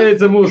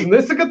pārsteidza mūsu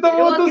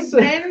nesagatavotus.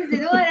 Bremzi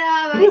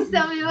norāva,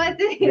 visam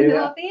ļoti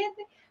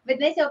nopietni. Bet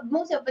mēs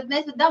pat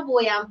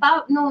dabūjām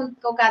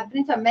kaut kādu,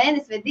 principā,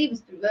 mēnesi vai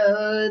divas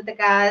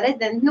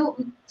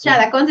rezidenti,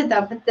 šādā koncertā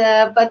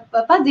pat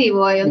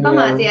padzīvoja un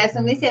pamācījās,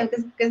 un visiem,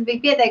 kas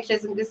bija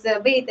pieteikšies un kas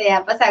bija tajā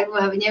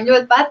pasākumā, viņiem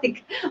ļoti patika.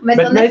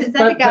 Mēs vēl nesen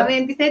satikām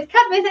vienu, kas teica,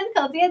 kad mēs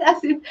atkal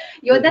dziedāsim.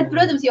 Jo tad,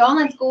 protams, jo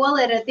online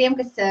skola ir tiem,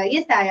 kas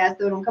iestājās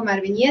tur, un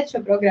kamēr viņi iet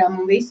šo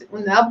programmu un visu,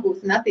 un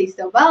apgūst un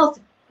attīst savu balsi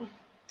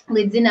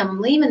līdz zināmam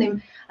līmenim,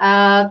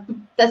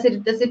 tas ir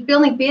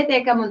pilnīgi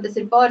pietiekami, un tas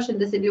ir forši,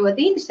 un tas ir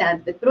ļoti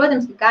interesanti. Bet,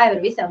 protams, ka kā jau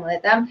ar visām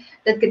lietām,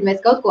 tad, kad mēs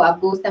kaut ko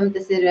apgūstam,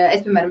 tas ir,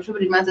 es, piemēram,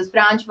 šobrīd mācos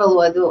franču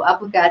valodu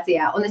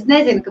aplikācijā, un es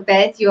nezinu,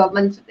 kāpēc, jo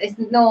es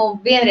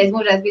vienreiz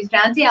mūžās biju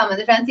Francijā,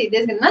 man Francija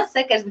diezgan maz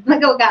sakars, bet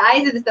man kaut kā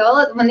aizvedas to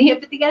valodu, man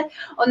iepatikās,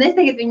 un es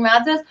tagad viņu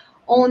mācos,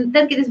 un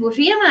tad, kad es būšu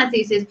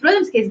iemācījusies,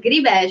 protams, ka es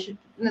gribēšu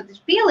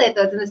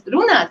pielietot un es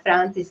runātu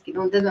franciski,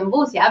 un tad man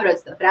būs jābrauc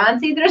to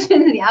Franciju droši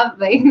vien,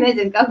 vai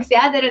nezinu, kaut kas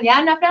jādara un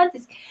jārunā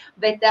franciski.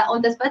 Bet,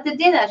 un tas pats ir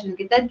dziedāšana,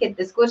 ka tad, kad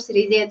tas kurs ir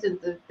iziets un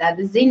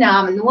tāda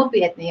zināma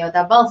nopietni, jau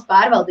tā balss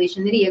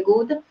pārvaldīšana ir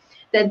iegūta,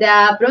 tad,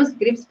 protams,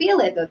 gribas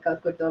pielietot kaut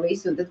kur to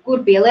visu, un tad kur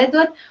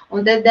pielietot,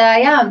 un tad,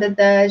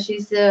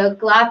 šīs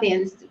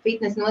klātienes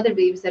fitness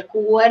nodarbības ar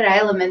kora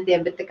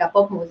elementiem, bet tā kā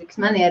popmūzikas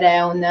manierē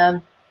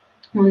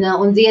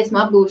un dziesmu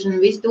apgūšanu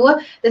un visu to,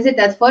 tas ir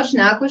tāds forši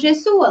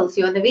nākošais solis,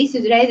 jo ne visi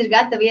uzreiz ir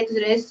gatavi iet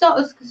uzreiz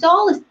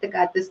solisti, tā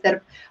kā tas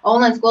starp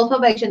online skolas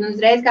pabeigšanu un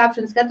uzreiz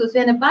kāpšanu skatos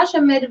vienam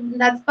pašam ir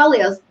tāds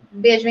paliels,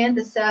 bieži vien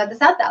tas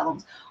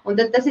attālums. Un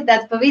tad tas ir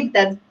tāds pa vidu,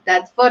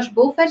 tāds foršs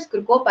bufers,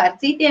 kur kopā ar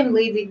citiem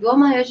līdzīgi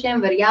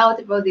domājošiem var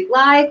jautri pavadīt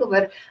laiku,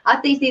 var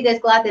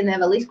attīstīties klātienē,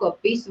 vēl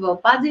izkopt visu vēl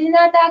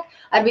padziļinātāk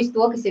ar visu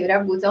to, kas jau ir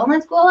apgūts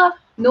online skolā.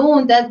 Nu,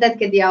 un tad,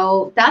 kad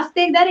jau tas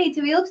tiek darīts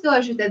jau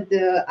ilgstoši, tad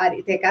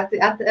arī tiek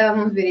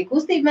mums bija arī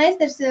kustība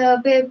meistars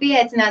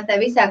pieaicināts tā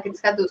visā, kad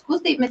skatos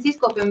kustību, mēs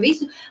izkopjam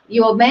visu,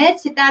 jo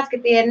mērķis ir tāds, ka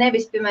tie ir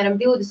nevis, piemēram,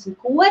 20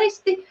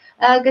 koristi,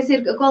 kas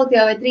ir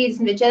kolektīvā vai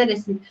 30 vai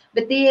 40,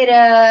 bet tie ir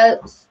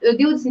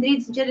 20,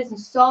 30, 40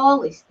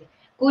 solisti,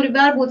 kuri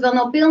varbūt vēl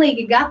nav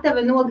pilnīgi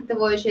gatavi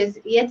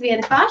nogatavojušies iet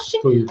vieni paši,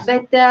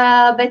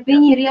 bet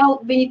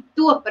viņi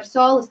top par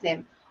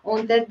solistiem.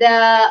 Un tad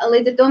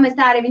līdz ar to mēs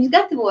tā arī viņus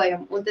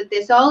gatavojam. Un tad tie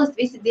solisti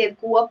visi dzied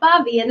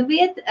kopā vienu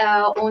vietu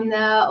un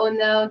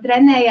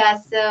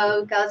trenējās,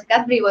 kā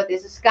saka,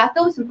 atbrīvoties uz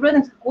skatuves. Un,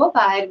 protams, ka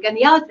kopā ir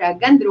gan jautrāk,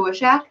 gan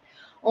drošāk.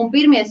 Un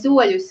pirmie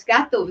soļi uz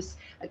skatuves,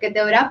 kad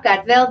tev ir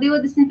apkārt vēl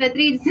 20 vai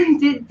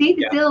 30 citi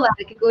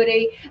cilvēki,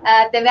 kuri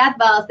tevi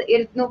atbalsta,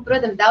 ir,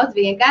 protams, daudz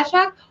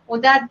vienkāršāk. Un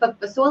tad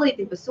pa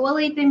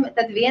solītim,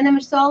 tad vienam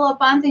ir solo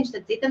pantiņš,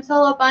 tad citam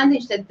solo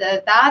pantiņš, tad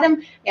tādam,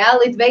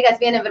 līdz beigās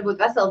vienam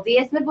varbūt vesela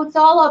dziesma varbūt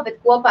solo, bet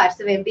kopā ar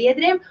saviem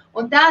biedriem.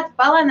 Un tā tu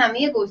palēnām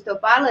iegūst to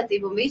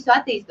pārliecību un visu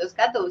attīst to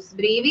skatuves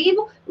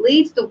brīvību,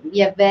 līdz tu,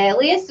 ja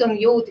vēlies un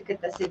jūti, ka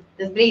tas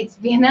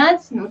brīdis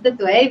vienāds, tad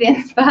tu ej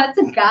viens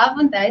pats un kāp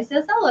un taisi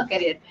jau solo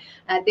karjeru.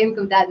 Tiem,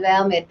 kam tāda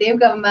vēlme ir, tiem,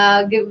 kam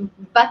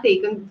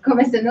patīk un ko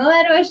mēs esam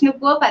novērojuši,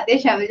 kopā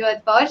tiešām ir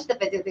ļoti forši,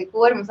 tāpēc, jo tie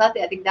kori mums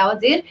Latvijā tik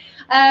daudz ir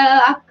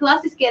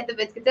klasiskie,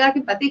 tāpēc, ka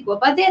cilvēkiem patīk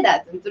kopā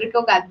dziedāt, un tur ir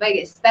kaut kāds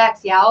baigais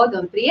spēks,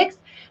 jauda un prieks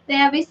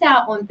tajā visā,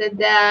 un tad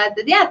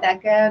tā,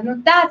 ka,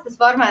 tāds tas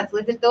formāts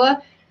līdz ar to.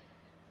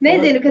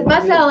 Nezinu, kad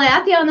pasaulē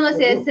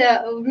atjaunosies,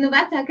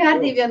 vecā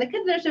kārtība jau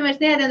nekad droši vairs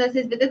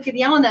neatjaunosies, bet tad, kad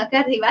jaunā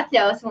kārtība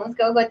atļaus mums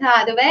kaut ko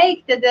tādu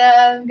veikt, tad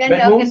gan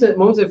jau,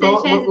 mums ir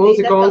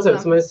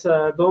koncepts, mēs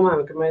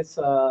domājam, ka mēs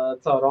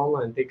caur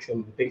online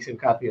tiksim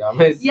kārtībā.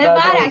 Ja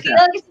pārāk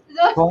ilgi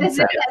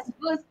tas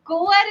būs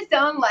koris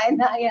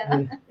online, jā.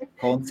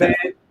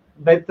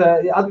 Bet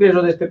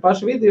atgriežoties pie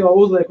paša video,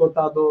 uzliekot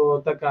tādu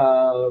tā kā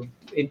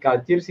it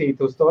kā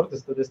ķirsītu uz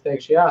tortes, tad es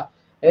teikšu, jā.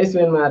 Es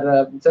vienmēr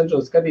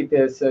cenšos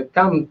skatīties,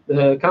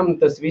 kam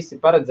tas viss ir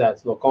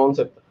paredzēts no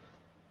koncepta.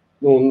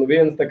 Un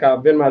viens tā kā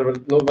vienmēr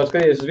var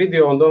skatīties uz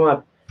video un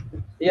domāt,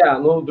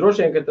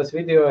 droši vien, ka tas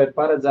video ir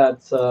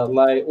paredzēts,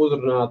 lai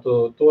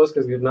uzrunātu tos,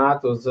 kas grib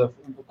nākt uz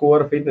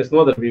kora fitness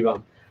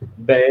nodarbībām.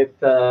 Bet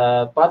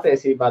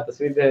patiesībā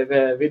tas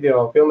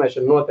video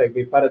filmēšana noteikti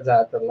bija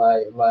paredzēta,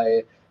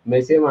 lai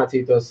mēs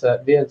iemācītos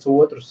viens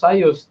otru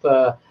sajust,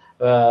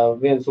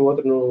 viens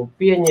otru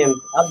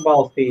pieņemt,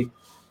 atbalstīt,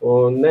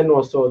 un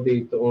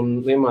nenosodīt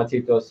un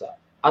iemācītos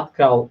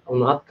atkal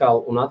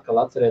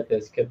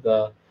atcerēties, kad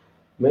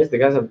mēs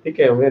esam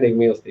tikai un vienīgi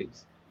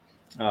mīlestības.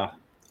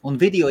 Un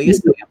video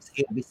iespējams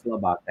ir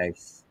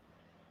vislabākais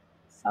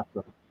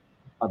satura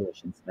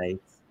padošanas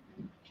veids.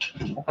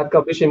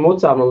 Atkal pie šīm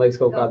mucām, man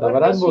liekas, kaut kādā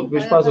varētu būt,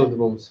 viņš pazuda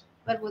mums.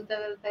 Varbūt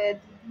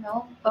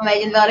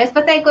pamēģinu vēlreiz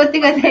pateikt, ko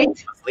tikai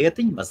teicu.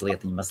 Mazliet.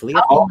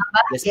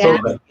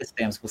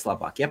 Iespējams būs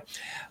labāk, ja?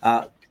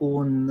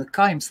 Un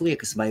kā jums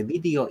liekas, vai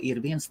video ir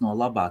viens no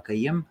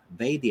labākajiem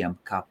veidiem,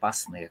 kā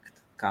pasniegt,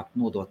 kā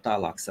nodot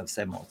tālāk savas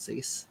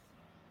emocijas?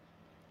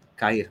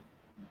 Kā ir?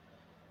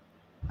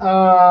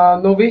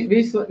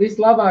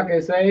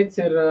 Vislabākais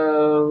veids ir,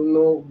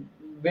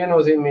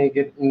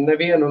 viennozīmīgi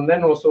nevienu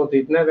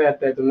nenosūtīt,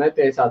 nevērtēt un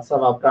netiesāt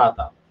savā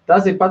prātā.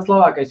 Tas ir pats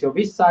labākais, jo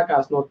viss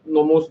sākās no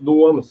mūsu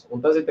domas,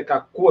 un tas ir tā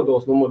kā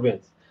kodols numur 1.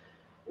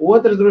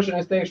 Otrs, droši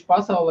vien, es teikšu,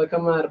 pasaulē,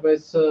 kamēr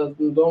mēs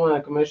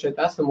domājam, ka mēs šeit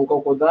esam un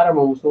kaut ko daram,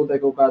 un mums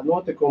notiek kaut kāda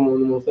notikuma,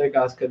 un mums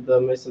liekas, ka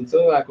mēs esam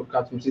cilvēki, kur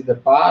kāds mums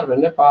izdara pāri vai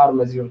nepāri,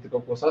 mēs gribam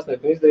kaut ko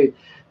sasniegt un izdarīt,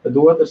 tad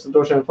otrs,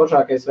 droši vien,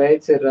 foršākais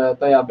veids ir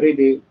tajā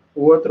brīdī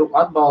otru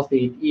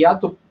atbalstīt, ja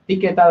tu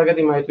tikai tādā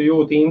gadījumā, ja tu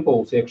jūti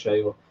impulsu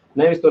iekšējo.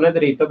 Nevis to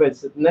nedarīt, tāpēc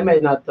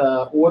nemēģināt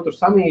otru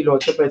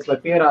samīļot, tāpēc, lai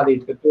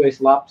pierādītu, ka tu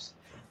esi labs,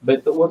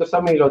 bet otru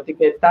samīļot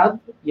tikai tad,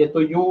 ja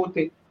tu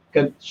jūti,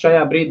 kad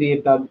šajā brīdī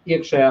ir tāda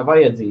iekšējā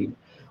vajadzība.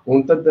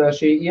 Un tad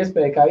šī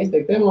iespēja, kā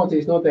izteikt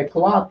emocijas, notiek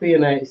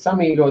klātienē,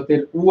 samīļot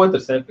ir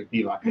otrs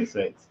efektīvākais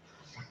veids.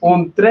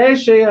 Un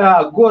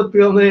trešajā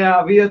godpilnajā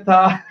vietā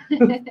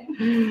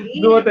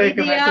noteikti,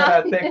 ka mēs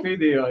varētu teikt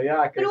video.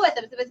 Jā,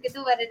 Protams, tāpēc, ka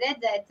tu vari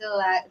redzēt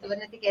cilvēku, tu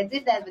vari ne tikai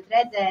dzirdēt, bet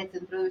redzēt,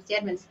 un, protams,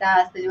 ķermenis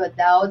stāsta ļoti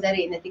daudz,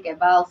 arī ne tikai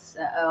balss,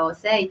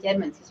 seja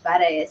ķermenis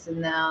vispārējais, un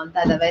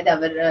tādā veidā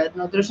var,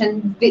 droši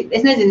vien,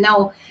 es nezinu, nav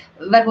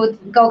varbūt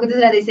kaut kad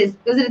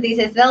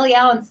uzradīsies vēl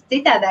jauns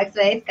citādāks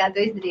veids, kā to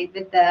izdarīt,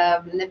 bet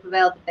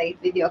nepavēlti teikt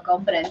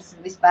videokonferences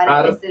vispār.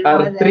 Ar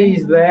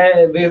 3D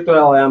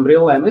virtuālajām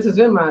brillēm. Es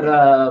vienmēr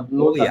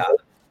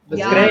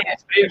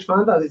skrējies priekš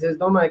fantāzijas. Es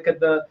domāju, ka,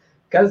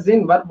 kas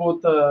zina,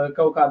 varbūt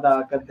kaut kādā,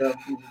 kad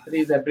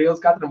 3D brilles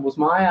katram būs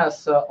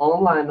mājās,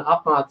 online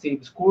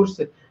apmācības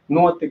kursi,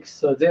 notiks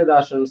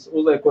dziedāšanas,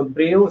 uzliekot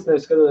brilles,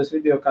 nevis skatoties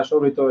video, kā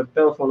šobrīd to ir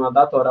telefonā,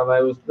 datorā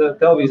vai uz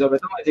televizoru, vai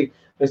tam līdzīgi.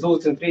 Mēs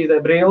uzliksim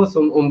 3D brilles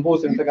un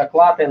būsim tā kā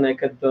klātienē,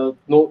 kad,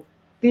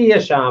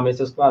 tiešām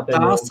es esmu klātienē.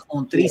 Tās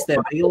un 3D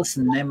brilles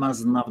nemaz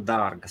nav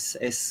dārgas.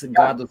 Es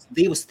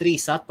divus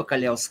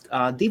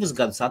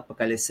gadus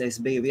atpakaļ es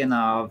biju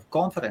vienā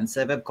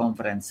konferencē,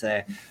 webkonferencē,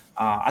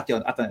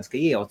 atvainojos, ka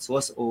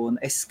iejaucos, un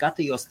es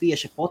skatījos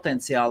tieši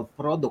potenciālu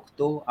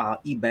produktu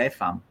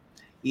IBF-am.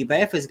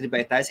 IBF es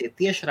gribēju taisīt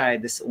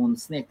tiešraides un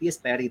sniegt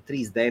iespēju arī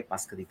 3D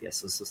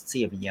paskatīties uz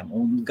cieviņiem.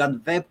 Un gan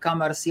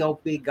webkameras jau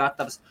bija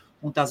gatavas,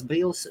 un tās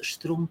brilles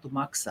štrumtu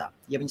maksā.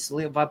 Ja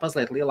viņas vai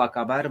mazliet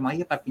lielākā vairumā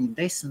iepērk, viņi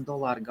 $10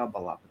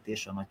 gabalā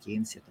patiešām no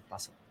Ķīnas, ja tu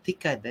pasaka.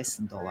 Tikai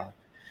 $10.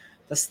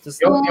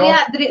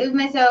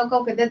 Mēs jau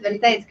kaut kad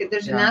Edvards teica, ka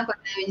tur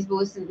nākotnē viņas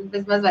būs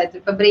bez mazliet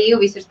pa brīvu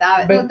visur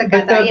stāvēt.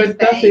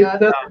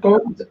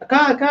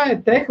 Kā ir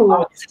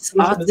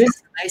tehnoloģija?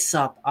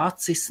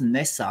 Acis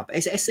nesāp.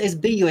 Es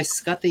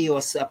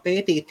skatījos,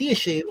 pētīju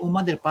tieši, un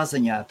man ir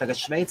paziņā, tagad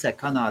Šveicē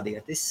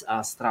kanādietis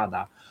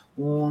strādā.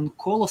 Un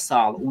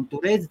kolosāli, un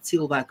tu redzi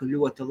cilvēku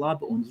ļoti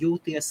labi, un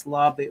jūties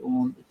labi,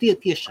 un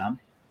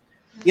tiešām.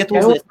 Ja tu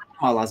uzliec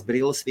normālās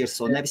brilles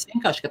virsū, nevis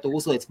vienkārši, ka tu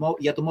uzliec,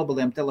 ja tu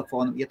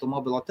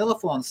mobilo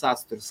telefonu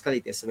sāc tur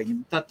skatīties viņu,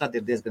 tad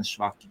ir diezgan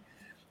švaki.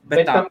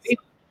 Bet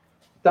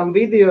tam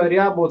video ir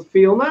jābūt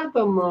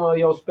filmētam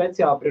jau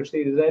speciāli priekš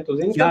 3D uz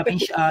Instagram?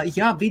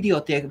 Jā,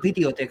 video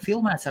tiek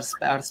filmēts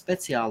ar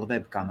speciālu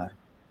webkameru.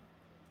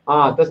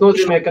 Tas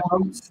nozīmē, ka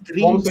mums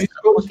viss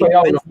kaut pa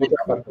jaunu būtu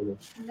jāpārkalot.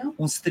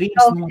 Un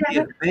streams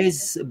notiek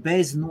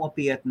bez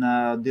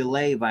nopietna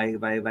delay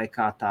vai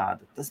kā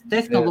tāda. Tas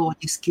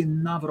tehnoloģiski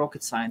nav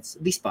rocket science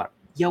vispār,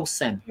 jau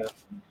sen.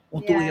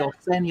 Un to jau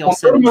sen.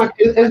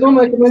 Es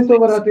domāju, ka mēs to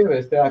varētu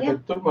ieviest, ka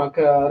turpmāk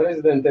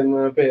rezidentiem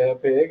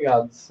pie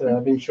iegādes,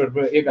 viņš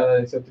var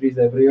iegādāties jau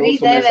 3D brilles,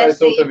 un mēs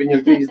aizsūta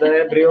viņam 3D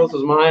brilles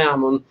uz mājām,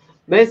 un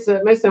mēs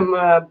esam...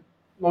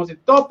 Mums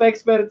ir top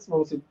eksperts,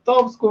 mums ir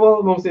top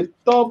skola, mums ir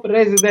top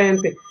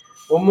rezidenti,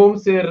 un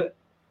mums ir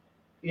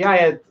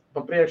jāiet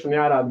pa priekšu un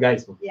jārāda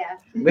gaismu.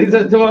 Līdz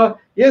ar to,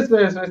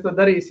 iespējams, mēs to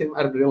darīsim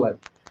ar brillēm.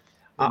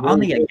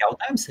 Annija,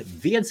 jautājums,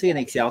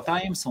 vienīgs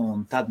jautājums,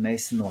 un tad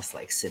mēs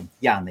noslēgsim.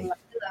 Jānija.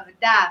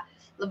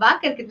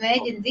 Labvakar, kad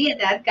mēģina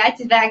dziedāt,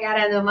 kaķis bēg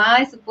ārā no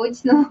mājas un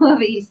puķis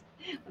novīst.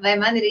 Vai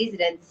man ir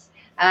izredzes?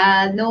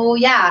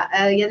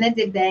 Ja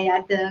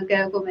nedzirdējāt,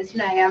 ko mēs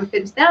runājām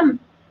pirms tam,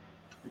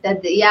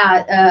 tad,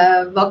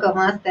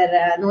 VocalMaster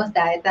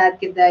nostāja tāda,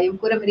 kad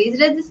jebkuram ir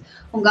izredzes,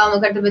 un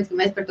galvenokārt tāpēc, ka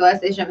mēs par to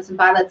esam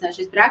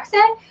pārliecinājušies praksē.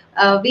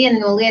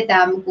 Viena no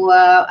lietām, ko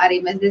arī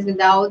mēs diezgan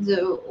daudz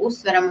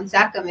uzsveram un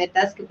sakam, ir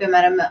tas, ka,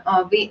 piemēram,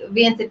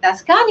 viens ir tā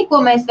skaņa,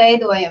 ko mēs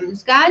veidojam,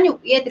 skaņu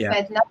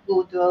ietekmēt un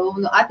apgūt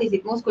un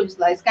attīstīt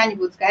muskuļus, lai skaņa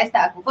būtu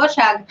skaistāka un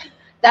foršāka.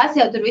 Tas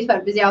jau tur vispār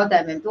bez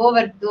jautājumiem. To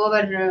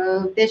var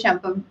tiešām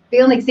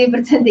pilnīgi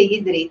 100%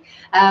 izdarīt.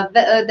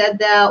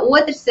 Tad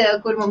otrs,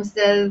 kur mums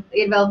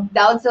ir vēl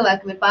daudz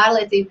cilvēku, ir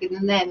pārliecība,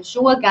 ka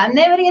šo gan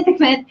nevar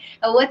ietekmēt.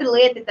 Otra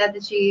lieta ir tāda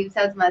šī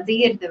saucamā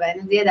dzirde vai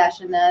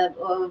dziedāšana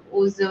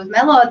uz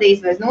melodijas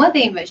vai uz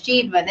notīm vai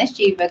šķība vai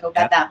nešķība vai kaut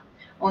kā tā.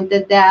 Un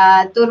tad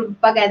tur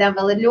pagaidām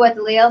vēl ir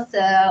ļoti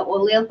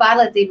liela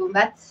pārliecība un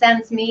vecs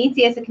senas mīts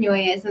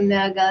iesakņojies un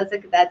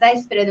tāds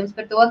aizspriedums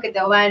par to, ka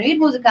tev vai nu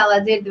ir muzikālā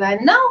dzirde vai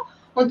nu nav,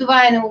 un tu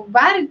vai nu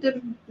vari tur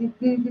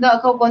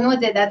kaut ko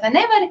nodziedāt vai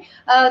nevari,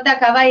 tā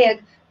kā vajag.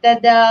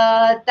 Tad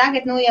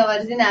tagad jau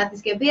ar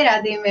zinātniskiem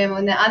pierādījumiem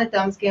un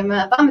anatomiskiem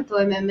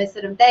pamatojumiem mēs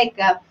varam teikt,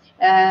 ka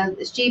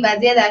šķībā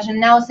dziedāšana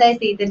nav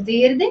saistīta ar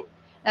dzirdi.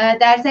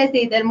 Tā ir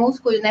saistīta ar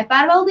muskuļu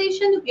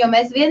nepārvaldīšanu, jo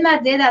mēs vienmēr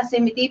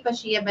dziedāsim,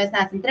 īpaši, ja mēs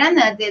neesam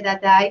trenēti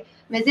dziedātāji,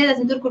 mēs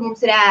dziedāsim tur, kur mums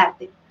ir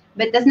ērti.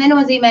 Bet tas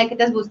nenozīmē, ka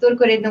tas būs tur,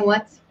 kur ir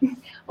nots.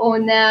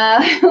 Un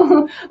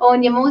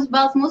ja mūsu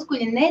balss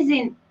muskuļi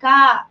nezin,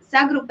 kā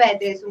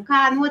sagrupēties un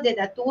kā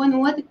nodziedāt to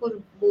noti, kur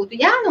būtu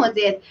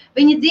jānodzied,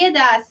 viņi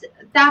dziedās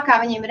tā,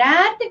 kā viņiem ir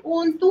ērti,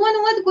 un to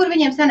noti, kur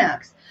viņiem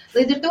sanāks.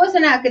 Līdz ar to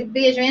sanāk, ka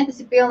bieži vien tas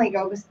ir pilnīgi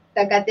kaut kas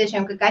tā kā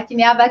tiešām, ka kaķim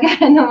jābēg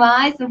no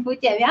mājas un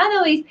puķiem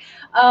jānovīst.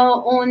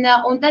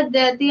 Un tad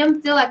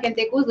tiem cilvēkiem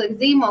tiek uzlikts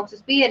zīmoks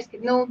uz pieres, ka,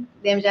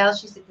 diemžēl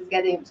šis ir tas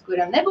gadījums,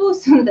 kuram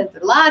nebūs, un tad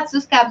tur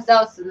lācis uzkāps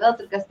zauss un vēl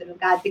tur kas tur un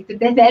kādi tik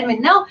tur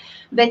termini nav.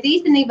 Bet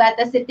īstenībā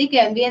tas ir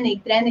tikai un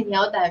vienīgi treniņu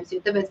jautājums,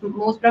 jo tāpēc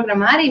mūsu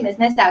programmā arī mēs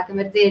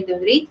nesākam ar dzirdi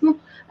un ritmu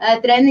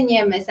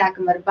treniņiem, mēs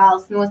sākam ar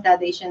balss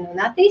nostādīšanu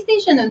un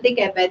attīstīšanu, un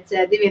tikai pēc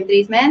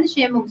 2-3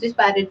 mēnešiem mums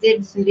vispār ir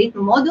dzirdes un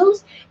ritmu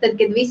moduls, tad,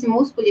 kad visi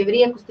muskuļi ir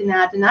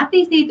iekustināti un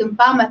attīstīti un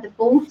pamata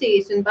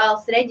funkcijas un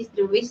balss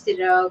reģistri un viss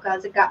ir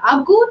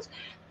apgūts,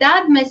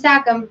 tad mēs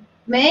sākam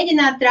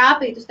mēģināt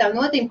trāpīt uz tām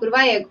notīm, kur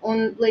vajag,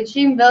 un līdz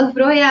šim vēl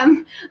projām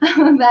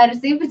ar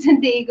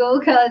 100%,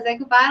 kā lai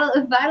saku,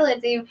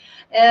 pārliecību,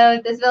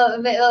 tas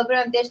vēl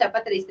projām tieši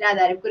tāpat arī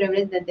strādā ar jebkuriem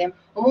rezidentiem.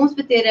 Un mums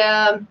pat ir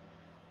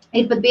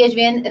pat bieži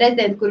vien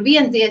rezidenti, kur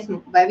vienu dziesmu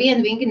vai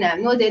vienu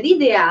vingrinājumu nodzied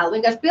ideāli,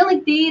 vienkārši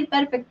pilnīgi tīri,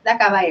 perfekti, tā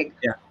kā vajag.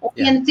 Un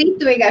vienu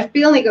citu vienkārši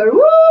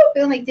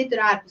pilnīgi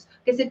citur ārpus,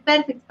 kas ir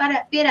perfekts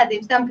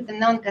pierādījums tam, ka tam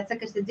nav nekāds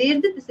sakars ar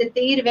dzirdi, tas ir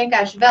tīri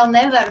vienkārši vēl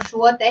nevaru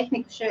šo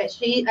tehniku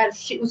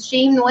uz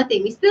šīm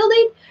notīm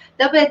izpildīt,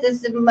 tāpēc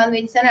man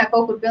viņi sanāk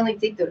kaut kur pilnīgi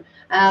citur.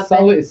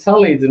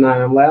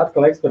 Salīdzinājumam, lai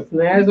atkal eksperts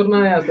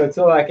neaizrunājās, lai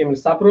cilvēkiem ir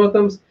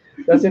saprotams,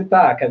 tas ir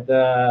tā, ka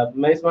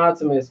mēs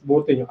mācāmies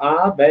burtiņu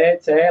A, B,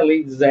 C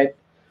līdz Z.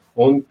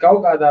 Un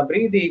kaut kādā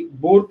brīdī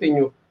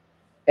burtiņu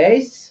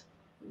S,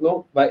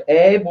 vai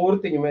E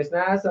burtiņu mēs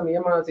neesam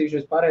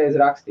iemācījušies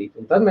pareizi rakstīt.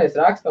 Un tad mēs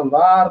rakstam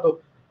vārdu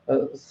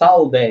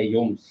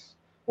saldējums.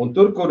 Un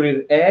tur, kur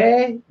ir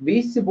E,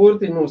 visi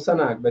burtiņi mums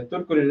sanāk, bet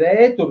tur, kur ir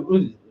E, tur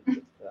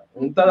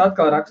un tad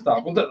atkal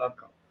rakstāk, un tad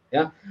atkal.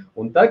 Ja?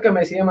 Un tad, kad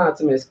mēs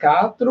iemācāmies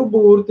katru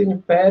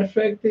burtiņu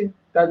perfekti,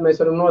 tad mēs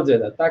varam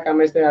nodziedāt. Tā kā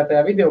mēs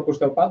tajā video, kurš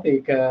tev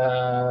patīk,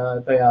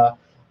 tajā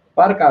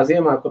parkā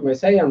ziemā, kur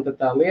mēs ejam, tad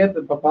tā lieta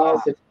pa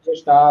pāls ir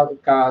tieši tā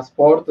kā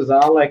sporta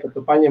zālē, kad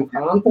tu paņem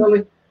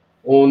kanteli,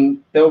 un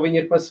tev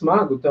viņi ir pa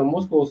smagu, tev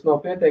muskulis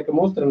nav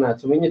pietiekami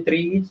uztrenēts, un viņi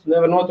trīc, tu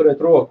nevar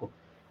noturēt roku.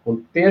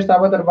 Un tieši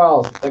tāpat ar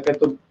balsi. Tā, kad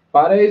tu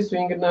pareizes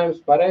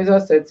vingrinājumus, pareizā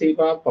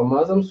secībā, pa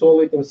mazam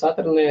solītim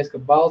satrenējies, ka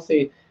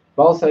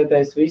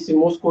balsētais visi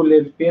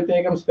muskuļi ir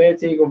pietiekami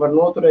spēcīgi un var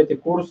noturēt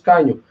jebkuru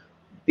skaņu.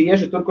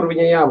 Tieši tur, kur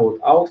viņai jābūt,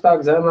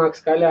 augstāk, zemāk,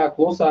 skaļāk,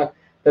 klusāk,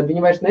 tad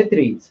viņa vairs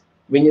netrīc,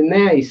 viņa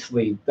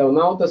neaizslīd, tev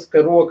nav tas,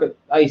 ka roka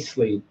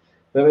aizslīd.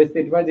 Tāpēc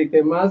ir vajadzīgi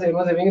tie mazie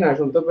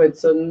vingrināšana, un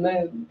tāpēc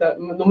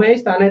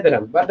mēs tā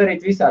nedaram, var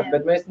darīt visādi,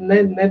 bet mēs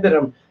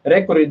nedaram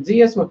rekurīt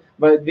dziesmu,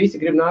 vai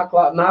visi grib nāk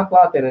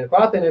klātienē.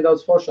 Klātienē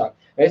daudz foršāk.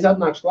 Es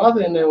atnākšu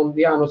klātienē, un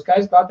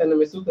skaistu klātienē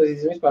mēs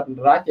uztaisīsim vispār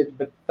raķeti,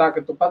 bet tā,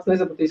 ka tu pats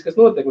nesapratīsi,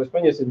 kas notiek, mēs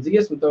paņemsim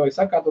dziesmu, tev vajag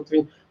sakārtot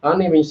viņu,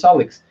 Annija viņu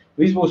saliks,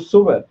 viss būs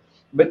super.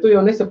 Bet tu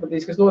jau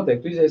nesapratīsi, kas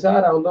notiek. Tu izies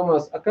ārā un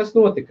domās, kas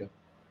notika?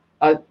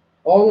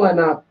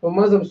 Online pa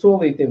mazam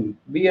solītim,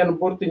 vienu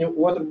burtiņu,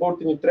 otru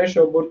burtiņu,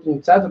 trešo burtiņu,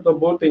 ceturto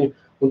burtiņu,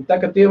 un tā,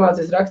 kad tu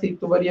iemācies rakstīt,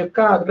 tu vari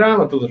jebkādu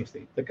grāmatu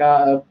uzrakstīt. Tā kā,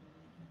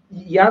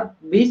 ja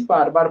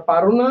vispār var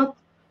parunāt,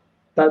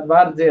 tad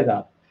var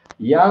dziedāt.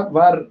 Ja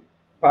var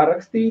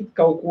parakstīt,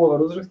 kaut ko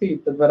var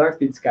uzrakstīt, tad var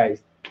rakstīt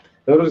skaisti.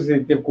 Var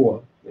uzrakstīt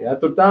jebko. Ja,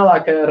 tur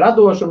tālāk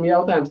radošuma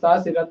jautājums,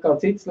 tās ir atkal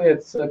citas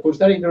lietas,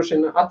 kuras arī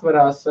droši vien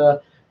atverās.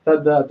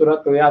 Tad tur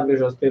atkal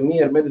jāatgriežas pie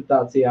miera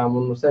meditācijām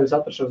un sevis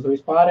atrašanas un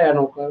vispārējā,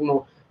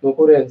 no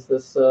kurienes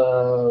tas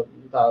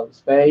tā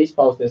spēja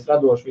izpausties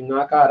radoši, viņi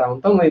nāk ārā un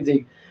tam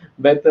līdzīgi.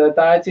 Bet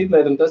tā ir cita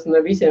lieta, un tas ne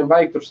visiem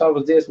vajag tur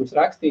savus dziesmas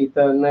rakstīt,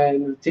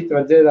 citi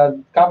var dziedāt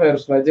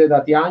kaverus vai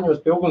dziedāt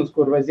Jāņos, pie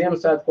ugunskura vai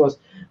Ziemassvētkos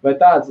vai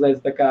tādas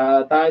lietas,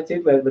 tā ir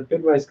cita lieta, bet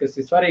pirmais, kas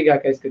ir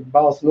svarīgākais, kad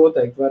balss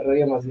noteikti var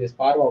iemācīties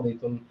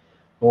pārvaldīt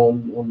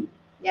un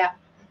Jā.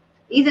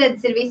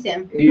 Izredzes ir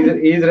visiem.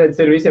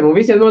 Izredzes ir visiem, un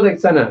visiem noteikti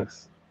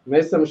sanāks.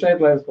 Mēs esam šeit,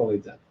 lai jums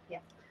palīdzētu.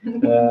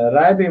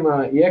 Raidījumā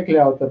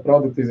iekļauta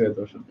produktu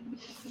izvietošana.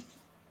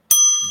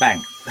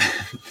 Bang!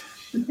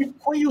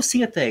 Ko jūs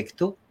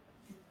ieteiktu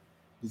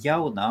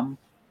jaunam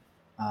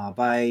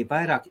vai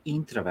vairāk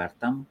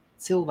introvertam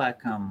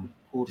cilvēkam,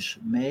 kurš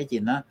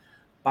mēģina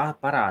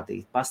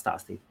parādīt,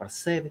 pastāstīt par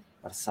sevi,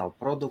 par savu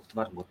produktu,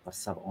 varbūt par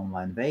savu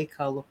online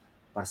veikalu,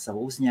 par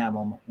savu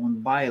uzņēmumu, un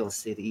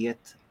bailes ir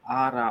iet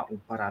ārā un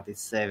parādīt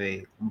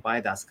sevi un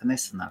baidās, ka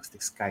nesanāks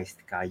tik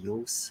skaisti kā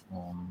jūs.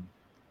 Un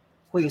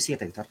ko jūs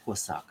ieteiktu, ar ko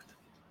sākt?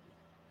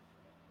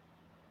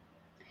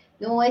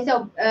 Es jau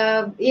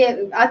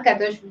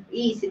atkārtošu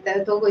īsi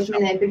to, ko es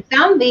minēju pirms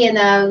tam.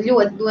 Viena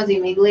ļoti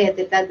nozīmīga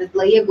lieta ir tāda,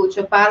 lai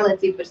iegūtu šo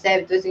pārliecību par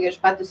sevi. Tu esi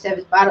vienkārši pat uz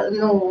sevis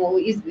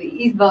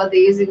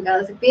izbaudījusi,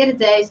 kā es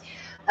pieredzējusi.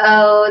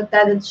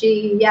 Tātad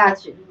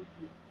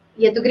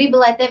ja tu gribi,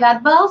 lai tevi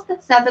atbalsta,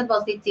 sāc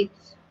atbalstīt citus.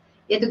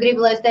 Ja tu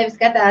gribi, lai uz tevi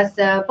skatās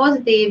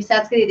pozitīvi,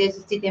 sāc skatīties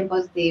uz citiem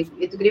pozitīvi.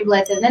 Ja tu gribi, lai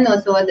tevi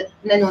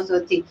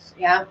nenosod citus.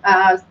 Ja?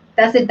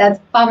 Tas ir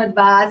tāds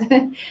pamatbāze.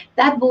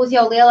 Tad būs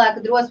jau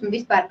lielāka drosme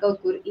vispār kaut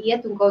kur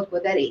iet un kaut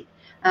ko darīt.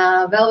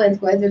 Vēl viens,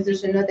 ko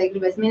Edvards noteikti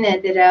gribēs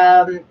minēt,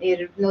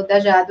 ir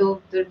dažādi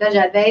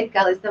veidi,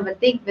 kā līdz tam var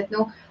tikt, bet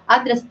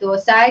atrast to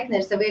saikni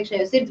ar savu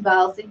iekšējo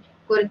sirdsbalsi,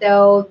 kuri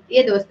tev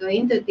iedos to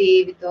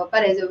intuitīvi, to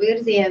pareizo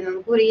virzienu,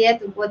 un kur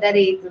iet un ko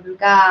darīt, un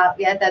kā,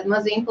 tādu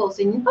mazu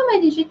impulsiņu,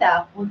 pamēģini šitā,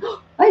 un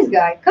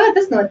aizgāja, kā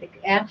tas notika,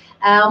 ja?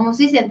 Mums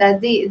visiem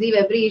tādi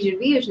dzīvē brīži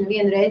ir bijuši,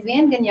 vienu reizi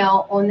vien gan jau,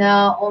 un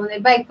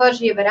ir baigi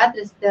forši, ja var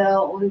atrast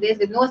un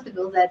diezgan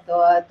nostabilizēt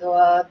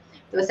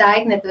to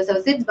saikni ar to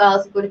savu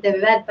sirdsbalsi, kuri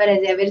tevi ved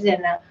pareizajā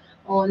virzienā,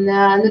 un,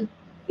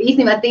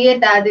 īstenībā tie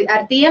ir tādi,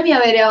 ar tiem jau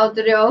ir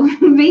tur jau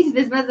viss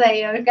bez mazai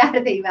jau ir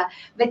kārtībā,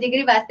 bet ja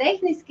gribās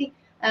tehniski,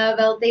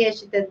 vēl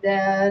tieši tad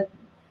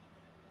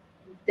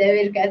tev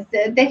ir kāds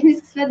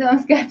tehnisks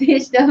padoms, kā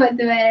tieši to, vai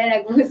tu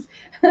vairāk būs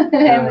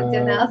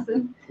emocionāls.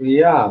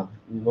 Jā,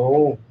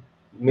 Nu,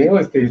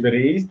 mīlestība ir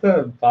īsta,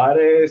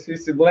 pārējais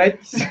visi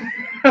bleķis.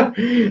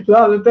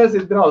 Labi, tas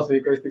ir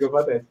drausmīgi, ko es tikai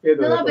pateicu.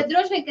 Nu, labi, bet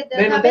droši vien, ka tā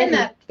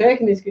vienmēr...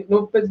 Tehniski,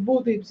 pēc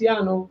būtības, jā,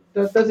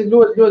 tas ir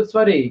ļoti, ļoti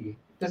svarīgi.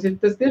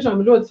 Tas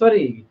tiešām ir ļoti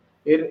svarīgi.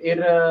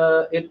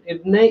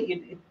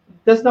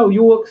 Tas nav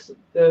joks.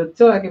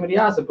 Cilvēkiem ir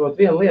jāsaprot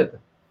viena lieta.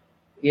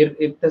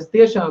 Tas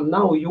tiešām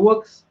nav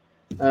joks.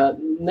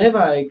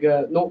 Nevajag,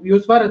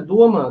 jūs varat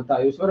domāt tā,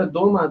 jūs varat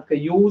domāt, ka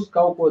jūs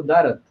kaut ko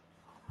darat.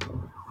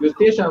 Jūs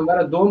tiešām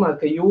varat domāt,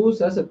 ka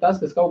jūs esat tas,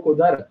 kas kaut ko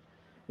dara.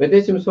 Bet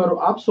es jums varu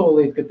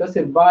apsolīt, ka tas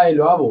ir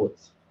baiļu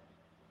avots.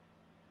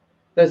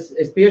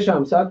 Es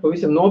tiešām saku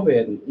pavisam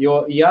nopietni,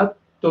 jo ja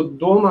tu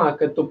domā,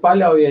 ka tu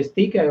paļaujies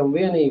tikai un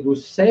vienīgi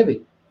uz sevi,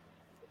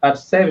 ar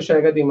sevi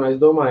šajā gadījumā es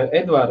domāju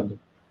Edvardu,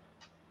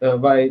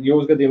 vai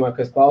jūs gadījumā,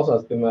 kas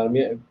klausās,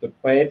 piemēram,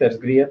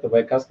 Pēters Grieta,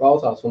 vai kas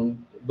klausās un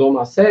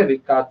domā sevi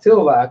kā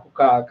cilvēku,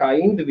 kā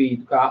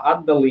individu, kā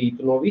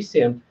atdalītu no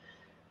visiem,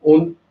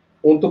 un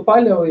tu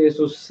paļaujies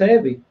uz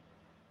sevi,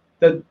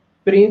 tad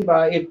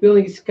principā ir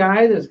pilnīgi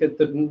skaidrs, ka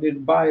tur ir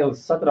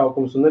bailes,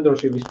 satraukums un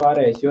nedrošība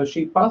vispārējais, jo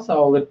šī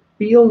pasaule ir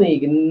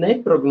pilnīgi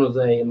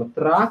neprognozējama,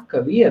 traka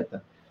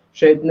vieta.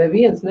 Šeit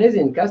neviens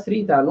nezina, kas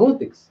rītā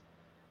notiks.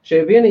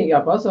 Šī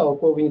vienīgā pasaule,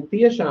 ko viņi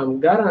tiešām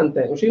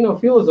garantē, un šī nav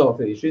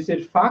filozofija, šis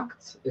ir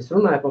fakts, es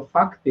runāju par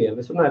faktiem,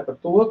 es runāju par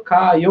to,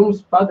 kā jums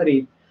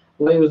padarīt,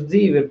 lai jūs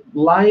dzīve ir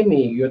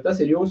laimīgi, jo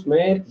tas ir jūsu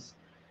mērķis.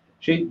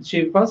 Šī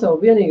pasaule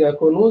vienīgā,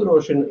 ko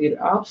nodrošina, ir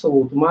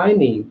absolūta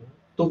mainība.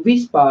 Tu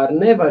vispār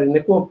nevari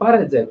neko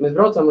paredzēt. Mēs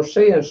braucam uz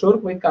šeit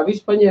šurp, kā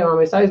visu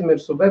paņēmām, es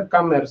aizmirsu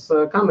kameru,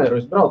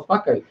 es braucu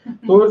pakaļ.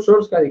 Tur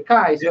šurp skatīju,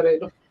 kā es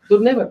varēju,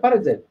 tur nevar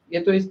paredzēt.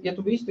 Ja tu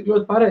visu tik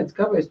ļoti paredzi,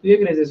 kāpēc tu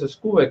iegriezies uz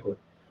skuvekli?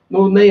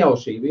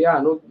 Nejaušība, jā.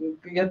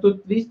 Ja tu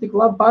visu tik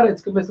labi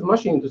paredzi, kāpēc ar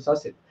mašīnu tu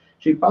sasit?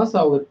 Šī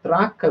pasaule ir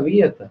traka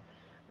vieta.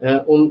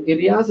 Un ir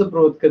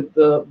jāsaprot, ka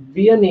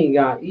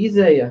vienīgā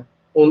izeja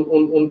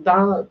un tā,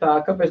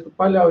 kāpēc tu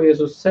paļaujies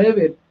uz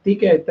sevi, ir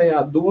tikai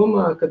tajā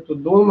domā, ka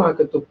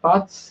tu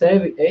pats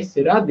sevi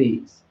esi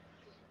radījis.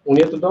 Un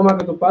ja tu domā,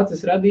 ka tu pats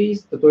esi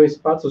radījis, tad tu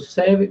esi pats uz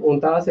sevi, un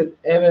tās ir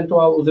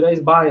eventuāli uzreiz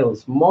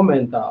bailes,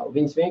 momentāli.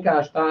 Viņas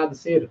vienkārši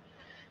tādas ir.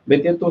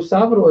 Bet ja tu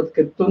saproti,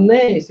 ka tu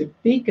neesi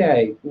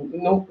tikai,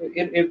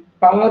 ir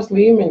pāris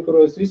līmeņi,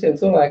 kuros visiem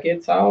cilvēki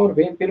iet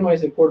cauri.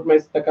 Pirmais ir, kur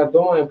mēs tā kā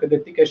domājam, ka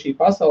ir tikai šī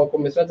pasaule, ko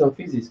mēs redzam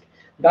fiziski.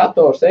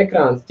 Dators,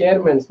 ekrāns,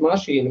 ķermenis,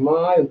 mašīna,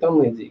 māja un tam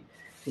līdzīgi.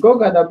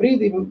 Kaut kādā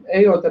brīdī,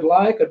 ejot ar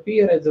laiku, ar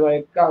pieredzi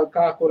vai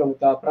kā kuram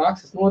tā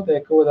prakses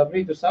notiek, kaut kādā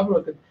brīdī tu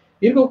saproti,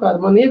 ka ir kaut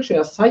kāda man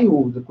iekšējā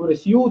sajūta, kur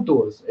es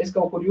jūtos, es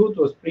kaut kur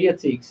jūtos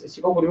priecīgs, es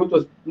kaut kur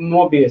jūtos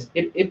nobies.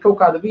 Ir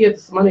kaut kāda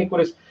vietas manī,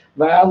 kur es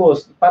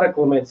vēlos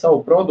pareklamēt savu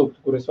produktu,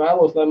 kur es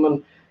vēlos, lai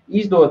man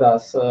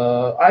izdodās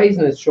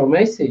aiznest šo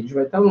mesīģu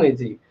vai tam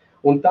līdzīgi.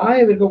 Un tā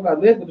jau ir kaut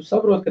kāda lieta, ka tu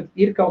saproti, ka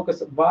ir kaut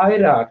kas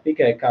vairāk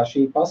tikai kā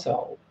šī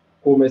pasaule,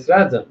 ko mēs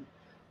redzam.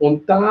 Un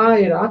tā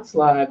ir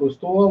atslēga uz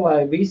to,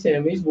 lai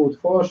visiem viss būtu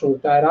forši, un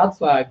tā ir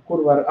atslēga,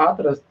 kur var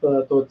atrast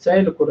to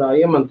ceļu, kurā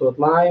iemantot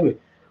laimi,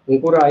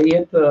 un kurā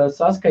iet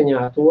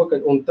saskaņā to,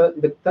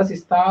 bet tas ir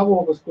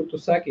stāvoklis, kur tu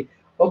saki,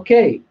 ok,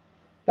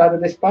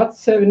 tātad es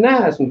pats sevi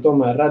neesmu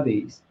tomēr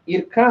radījis.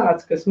 Ir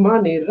kāds, kas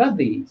mani ir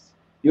radījis,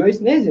 jo es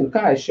nezinu,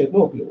 kā es šeit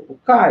nokļuvu,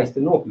 kā es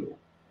te nokļuvu.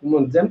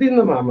 Man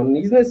dzemdībnamā, man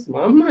iznes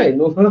mammai,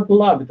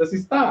 labi, tas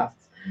ir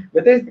stāsts,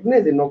 bet es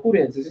nezinu, no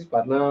kurienes es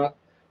vispār nāku.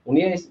 Un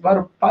ja es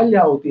varu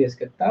paļauties,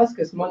 ka tas,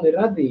 kas man ir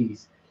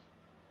radījis,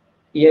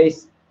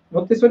 es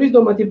varu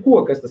izdomāt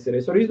jebko, kas tas ir.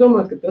 Es varu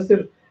izdomāt, ka tas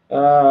ir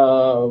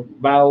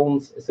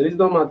velns, es varu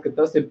izdomāt, ka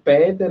tas ir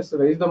Pēters,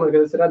 vai izdomāt,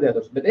 ka tas ir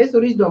radiators. Bet es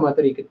varu izdomāt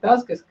arī, ka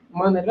tas, kas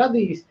man ir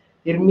radījis,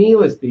 ir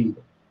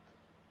mīlestība.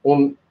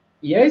 Un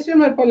ja es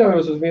vienmēr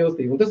paļaujos uz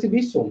mīlestību, un tas ir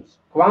visums,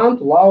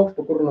 kvantu lauks,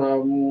 pa kur runā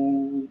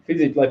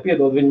fizika, lai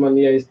piedod viņu man,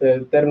 ja es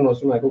te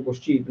terminos runāju kaut ko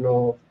šķīpi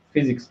no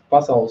fizikas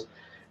pasaules.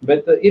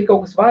 Bet ir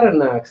kaut kas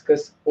varenāks,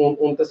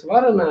 un tas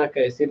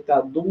varenākais ir tā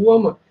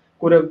doma,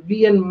 kura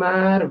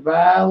vienmēr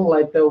vēl,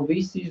 lai tev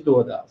viss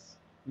izdodās.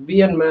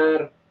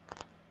 Vienmēr.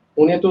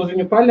 Un ja tu uz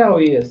viņu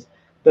paļaujies,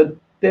 tad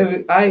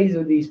tevi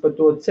aizvedīs pa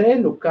to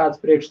ceļu,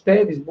 kāds priekš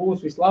tevis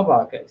būs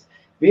vislabākais.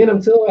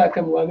 Vienam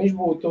cilvēkam, lai viņš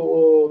būtu,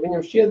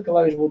 viņam šķiet, ka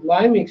lai viņš būtu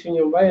laimīgs,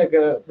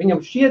 viņam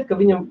šķiet, ka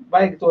viņam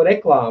vajag to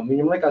reklāmu.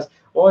 Viņam liekas,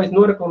 es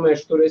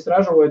noreklamēšu tur, es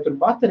ražoju tur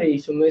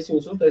baterijas, un es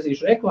viņus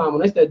uztaisīšu reklāmu,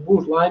 un es teicu,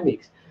 būšu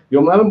laimīgs. Jo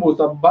man būs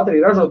tā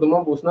baterija ražot, un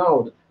man būs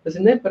nauda. Tas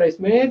ir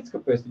nepareizs mērķis,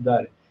 kāpēc tu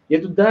dari. Ja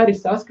tu dari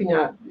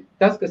saskaņā,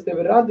 tas, kas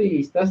tevi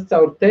radījis, tas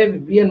caur tevi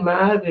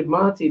vienmēr ir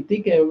mācīt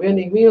tikai un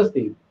vienīgi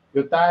mīlestību.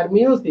 Jo tā ir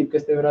mīlestība,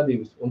 kas tevi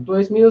radījusi, un tu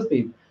esi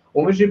mīlestība.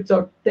 Un viņš ir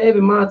caur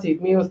tevi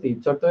mācīt mīlestību,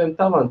 caur taviem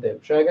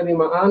talantiem. Šajā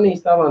gadījumā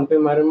Annijas talanti,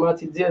 piemēram,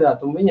 mācīt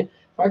dziedāt, un viņa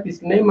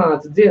faktiski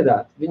nemāca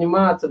dziedāt. Viņa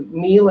māca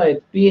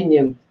mīlēt,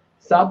 pieņemt,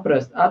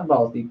 saprast,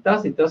 atbalstīt.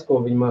 Tas ir tas, ko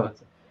viņa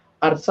māca.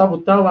 Ar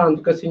savu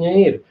talantu, kas viņai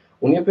ir.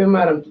 Un ja,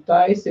 piemēram, tu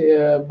taisi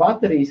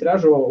baterijas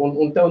ražo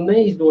un tev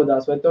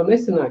neizdodās vai tev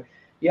nesanāk,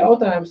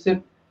 jautājums ir,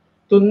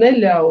 tu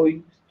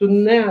tu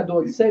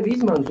neatdod sevi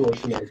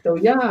izmantošanai. Tev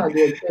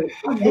jāatdod sevi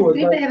atdod. Es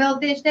gribēju vēl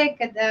tieši teikt,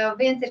 ka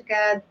viens ir, ka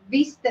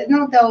viss, tev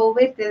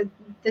ir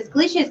tas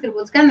klišies, kur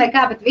būtu skan vai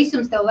kā, bet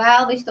visums tev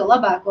vēl visu to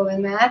labāko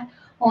vienmēr.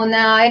 Un,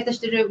 ja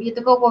tu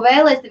kaut ko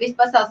vēlies, tad viss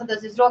pasaules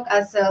atdosies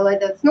rokās, lai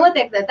tas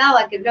notiek, tā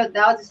tālāk ir ļoti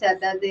daudz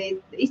tādi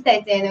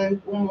izteicieni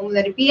un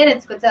arī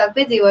pieredzi, ko cilvēki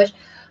piedzīvojuši.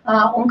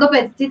 Un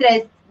kāpēc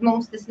citreiz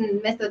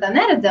mēs to tā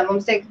neredzam,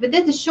 mums teikt, bet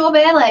es šo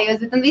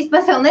vēlējos, bet man visu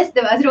pasauli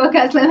nesadavās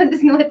rokās, lai man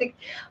tas notikt.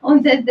 Un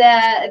tad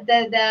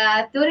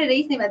tur ir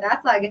īstenībā tā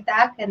atslēga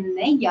tā, ka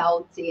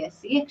nejaucies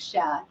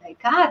iekšā tai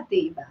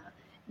kārtībā.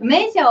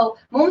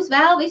 Mums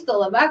vēl visu to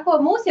labāko,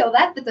 mūs jau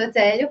ved pa to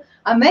ceļu,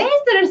 mēs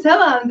tur ar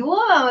savām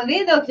domām un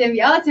viedokļiem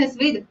jaucamies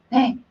vidu.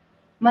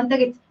 Man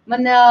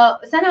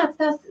sanāca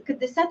tās, kad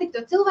es satiku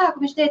to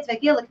cilvēku, viņš teica,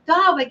 vajag ielikt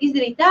tā, vajag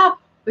izdarīt tā,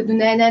 bet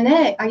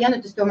nē, ja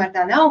tas tomēr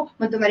tā nav,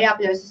 man tomēr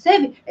jāpaļaujas uz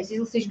sevi, es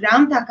izlasīšu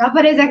grāmatā, kā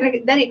pareizāk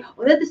darīt,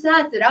 un tad tu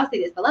sāc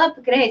raustīties pa labi,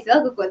 pa kreisi,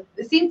 vēl kaut ko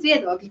 100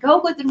 viedokļi, kaut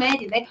ko tur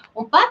mēģini,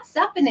 un pats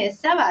sapinies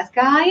savās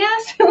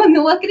kājās un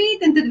nokrīt,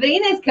 un tad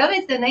brīnēs,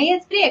 kāpēc tev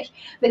neiet priekš.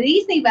 Bet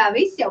īstenībā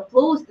viss jau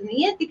plūst un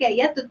iet tikai,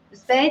 ja tu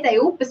spēj tai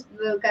upes,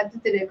 kā tu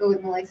tur ir kaut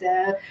kā, man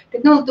liekas, kad,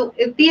 tu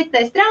tiec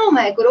tai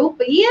straumē, kur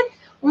upe iet,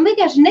 un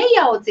vienkārši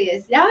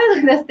nejaucies, ļauj,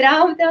 lai tas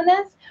trauma tev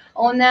nes.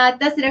 Un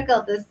tas ir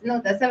atkal tā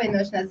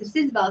savienošanās ir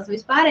sirdsbalss un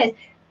vispārējais.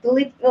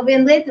 Tūlīt vēl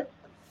viena lieta,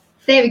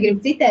 tevi grib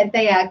citēt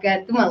tajā,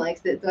 ka tu, man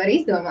liekas, to arī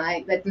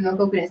izdomāji, bet no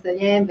kaut kurienes to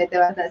ņēmi, bet tev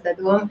atnāc tā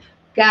doma,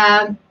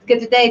 ka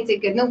tu teici,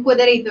 ka, ko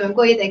darīt un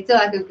ko ieteikt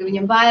cilvēkam, ka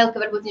viņam bail,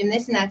 ka varbūt viņam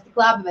nesanāks tik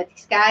labi vai tik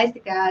skaisti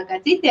kā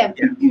citiem.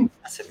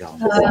 Tas ir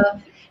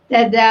galvenais.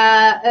 Tad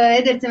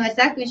Edvards vienmēr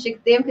saka, viņš ir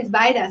tiem, kas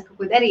baidās kaut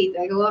ko darīt,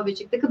 vai viņš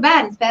ir tā, ka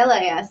bērni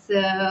spēlējās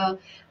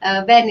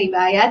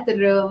bērnībā, ja,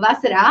 tur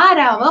vasarā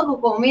ārā un vēl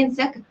kaut ko, un viens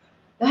saka,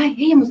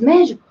 ejam uz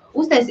mežu,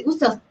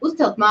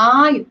 uzcelt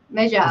māju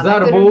mežā,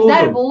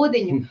 zaru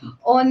būdiņu.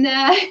 Un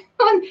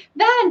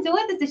bērns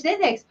otrs taču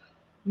neteiks,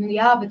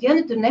 jā, bet ja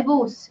tur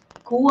nebūs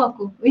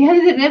koku, ja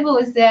tur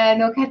nebūs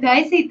no kā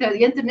taisīt,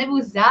 ja tur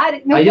nebūs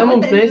zāri. Ja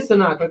mums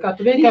nesanāk, vai kā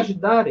tu vienkārši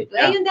dari.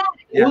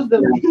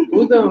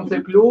 Uzdevums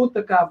ir kļūt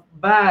tā kā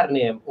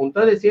bērniem, un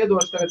tad es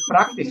iedošu tagad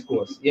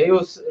praktiskos. Ja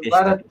jūs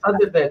varat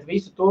atdzirdēt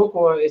visu to,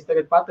 ko es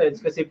tagad pateicu,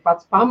 kas ir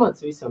pats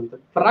pamats visam, tad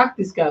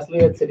praktiskās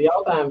lietas ir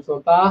jautājums no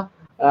tā,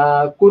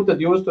 kur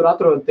tad jūs tur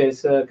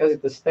atrodaties, kas ir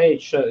tas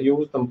stage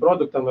jūs tam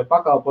produktam vai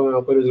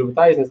pakalpojumam, kur jūs gribat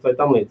aiznest vai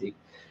tam līdzīgi.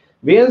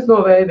 Viens no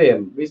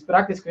veidiem,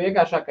 vispraktiski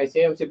vienkāršākais,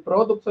 ja jums ir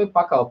produkts vai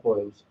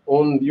pakalpojums,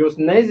 un jūs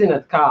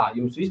nezināt kā,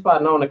 jums vispār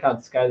nav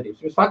nekādas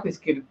skaidrības. Jums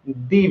faktiski ir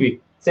 2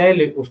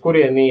 ceļi, uz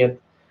kuriem iet.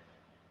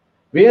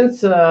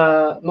 Viens,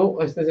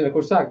 es nezinu,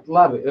 kur sākt,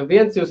 labi,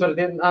 viens jūs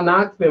varat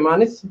nākt pie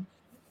manis,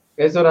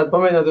 es varētu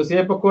pamēģināt jūs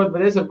iepakot,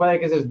 bet es varu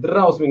pateikt, ka es esmu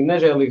drausmīgi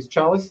nežēlīgs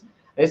čalis.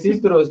 Es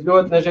izturos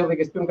ļoti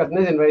nežēlīgi, es pirmkārt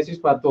nezinu, vai es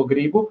vispār to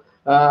gribu,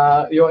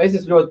 jo es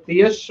esmu ļoti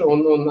tieši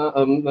un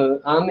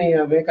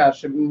Annija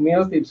vienkārši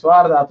mīlestības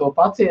vārdā to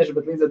pacieši,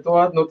 bet līdz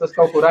ar to tas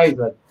kaut kur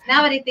aizved.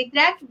 Nav arī tik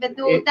traki, bet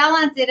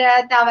talants ir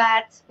tā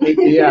vērts.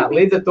 Jā,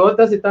 līdz ar to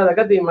tas ir tādā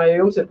gadījumā, ja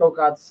jums ir kaut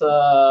kāds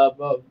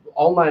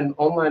online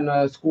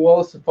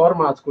skolas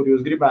formāts, kur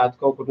jūs gribētu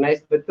kaut kur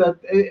nest, bet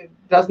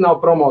tas nav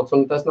promots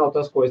un tas nav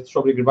tas, ko es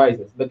šobrīd gribu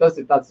aiznest. Bet tas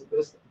ir tāds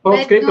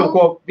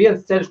skriptum,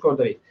 viens ceļš, ko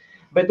darīt.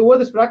 Bet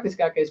otrs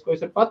praktiskākais, ko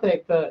es varu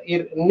pateikt,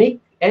 ir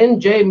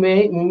NJ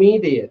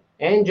Media,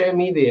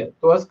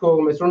 tos,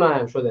 ko mēs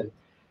runājam šodien.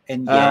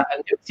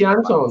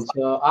 Jansons,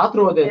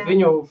 atrodiet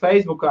viņu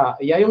Facebookā,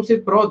 ja jums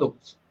ir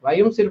produkts vai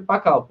jums ir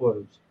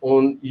pakalpojums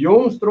un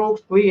jums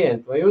trūkst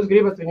klientu vai jūs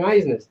gribat viņu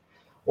aiznest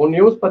un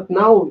jums pat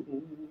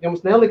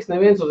jums neliks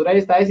neviens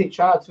uzreiz taisīt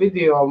šādus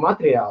video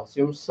materiālus,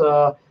 jums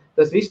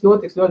tas viss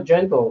notiks ļoti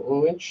gentle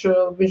un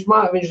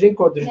viņš zina,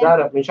 ko viņš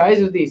dara, viņš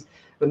aizvedīs.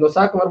 Bet no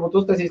sākuma varbūt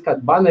uztaisīs kādu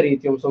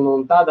banerīti jums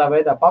un tādā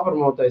veidā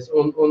papromotēs,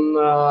 un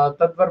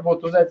tad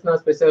varbūt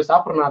uzaicinās pie sevis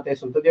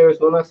aprunāties, un tad jau jūs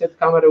nonāksiet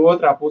kamerai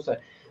otrā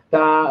pusē.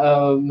 Tā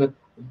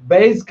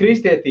bez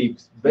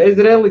kristietības, bez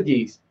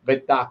reliģijas,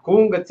 bet tā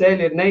kunga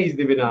ceļi ir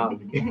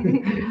neizdivināmi.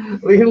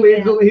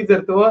 līdz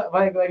ar to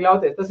vajag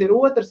ļauties. Tas ir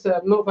otrs,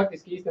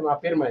 faktiski īstenībā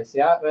pirmais,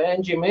 ja.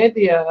 NG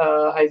Media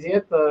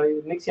aiziet,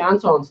 Niks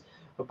Jansons,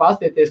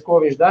 pastieties,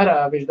 ko viņš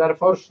dara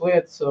foršas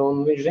lietas,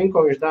 un viņš zina,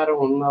 ko viņš dara,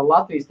 un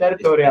Latvijas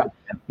teritorijā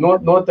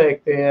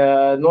noteikti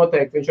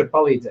viņš var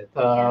palīdzēt.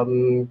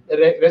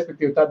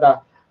 Respektīvi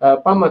tādā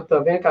pamata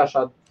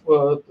vienkāršā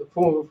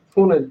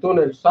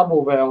tuneļu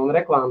sabūvē un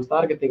reklāmas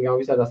targetingā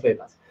un visādās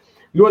lietās.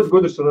 Ļoti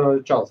gudrs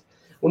un čals.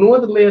 Un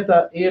otra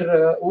lieta ir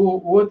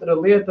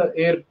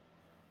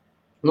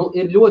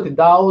ļoti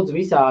daudz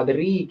visādi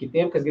rīki.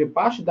 Tiem, kas grib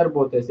paši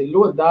darboties, ir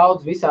ļoti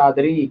daudz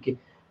visādi rīki,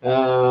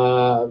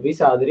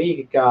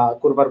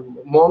 kur var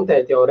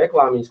montēt jau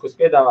reklāmiņas, kuras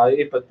piedāvā,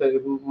 ir pat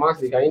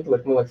mākslīgā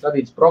intelekta, man liekas,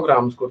 radītas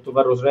programmas, kur tu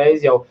var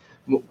uzreiz jau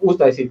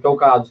uztaisīt kaut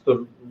kādus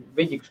tur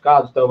vidikus,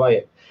 kādus tev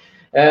vajag.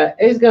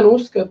 Es gan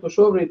uzskatu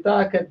šobrīd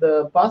tā, ka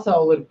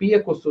pasaule ir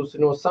piekususi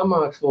no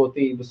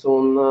samākslotības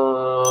un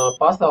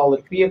pasaule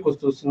ir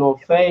piekususi no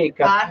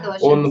fake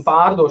un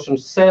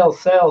pārdošanas sell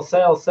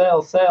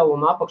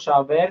un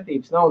apakšā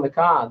vērtības nav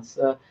nekādas.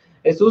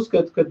 Es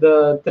uzskatu, ka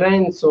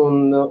trends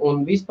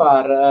un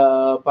vispār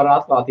par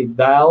atklātību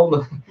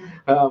dēlna,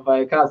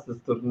 vai kāds tas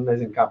tur,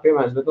 nezinu kā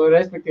piemērs, bet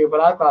respektīvi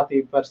par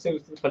atklātību, par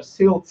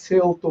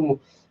siltumu,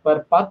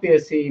 par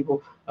patiesību,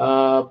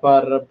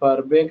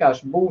 par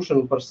vienkārši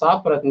būšanu, par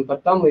sapratni,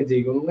 par tam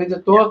līdzīgu. Un līdz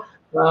ar to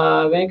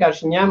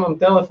vienkārši ņemam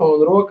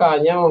telefonu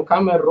rokā, ņemam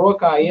kameru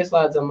rokā,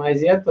 ieslēdzam,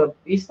 aiziet,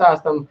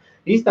 izstāstam,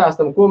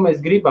 ko mēs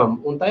gribam.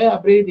 Un tajā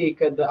brīdī,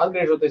 kad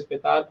atgriežoties pie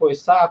tā, ar ko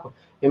es sāku,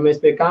 ja mēs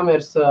pie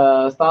kameras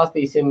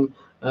stāstīsim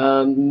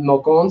no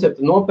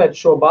koncepta, nopērc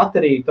šo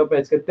bateriju,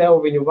 tāpēc, ka tev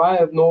viņu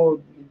vajag,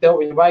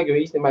 jo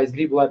īstenībā es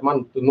gribu, lai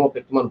tu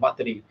nopirktu manu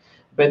bateriju.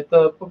 Bet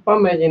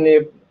pamēģini,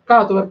 kā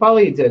tu vari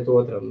palīdzēt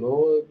otram?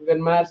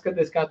 Vienmēr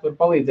skaties, kā tu vari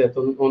palīdzēt.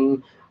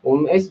 Un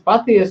es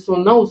patiesu,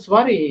 un nav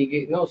svarīgi,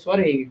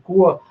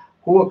 ko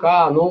kā.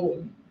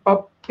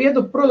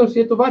 Protams,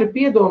 ja tu vari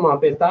piedomā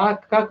pie tā,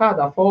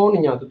 kādā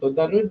foniņā tu to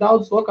dari. Ir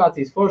daudz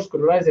lokācijas foršas, kur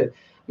var aiziet.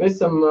 Mēs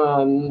esam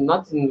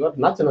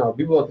Nacionāla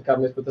bibliotekā,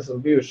 mēs pat esam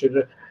bijuši,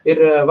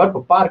 var pa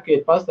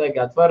parkiet,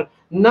 pastaigāt,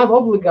 nav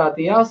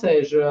obligāti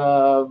jāsēž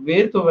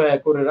virtuvē,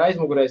 kur ir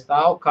aizmugurē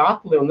stāv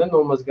katli un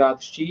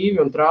nenomazgāti šķīvi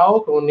un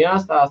trauki un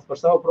jāstāst par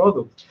savu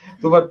produktu.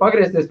 Tu vari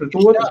pagriezties pret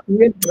otru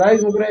šķīvi, kur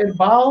aizmugurē ir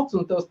balts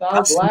un tev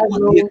stāv blēdzi.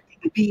 Tas notiek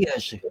tik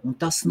bieži, un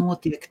tas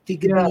notiek tik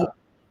bieži.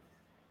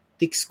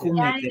 Tik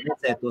skumīgi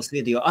redzēt tos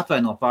video,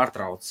 atvaino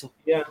pārtraucu.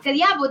 Kad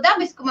jābūt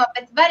dabiskumam,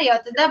 bet var jau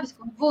tas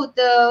dabiskums būt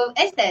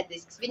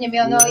estētisks. Viņam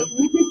jau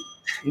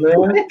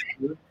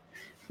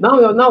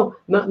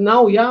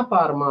nav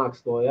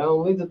jāpārmākslo, ja?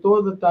 Un līdz ar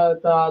to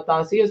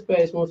tās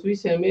iespējas mums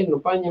visiem ir,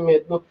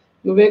 paņemiet,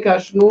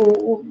 vienkārši,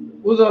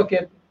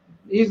 uzvākiet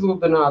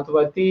izgludinātu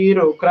vai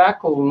tīru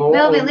kreklu.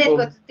 Vēl viena lieta,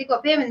 ko tu tikko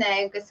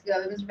pieminēji, kas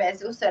mums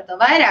gribēs uzsvērt to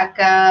vairāk,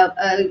 ka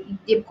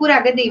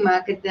jebkurā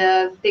gadījumā, kad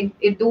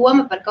ir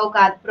doma par kaut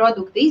kādu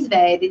produktu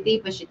izveidi,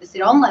 tīpaši tas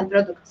ir online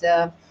produkts,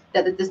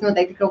 tad tas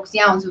noteikti kaut kas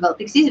jauns un vēl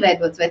tiks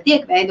izveidots vai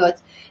tiek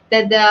veidots,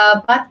 tad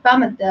pat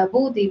pamata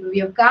būtība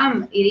jau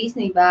kam ir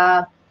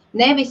īstenībā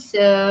nevis,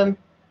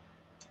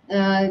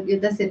 jo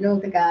tas ir,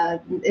 tā kā,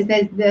 es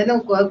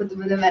nezinu, ko tu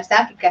man vienmēr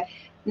saki, ka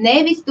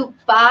nevis tu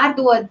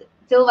pārdod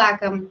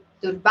cilvēkam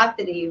tur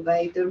bateriju,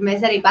 vai tur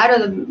mēs arī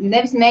pārdodam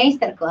nevis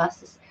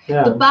meistarklases.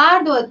 Jā. Tu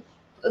pārdod,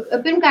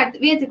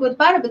 pirmkārt, viens ir, ko tu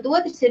pārdod, bet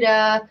otrs ir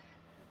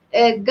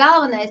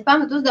galvenais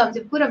pamat uzdevums,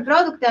 jebkuram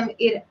produktam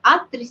ir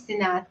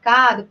atrisināt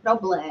kādu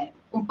problēmu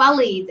un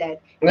palīdzēt.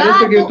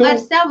 Kā tu ar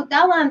savu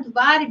talantu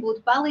vari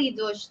būt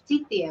palīdzoši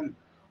citiem.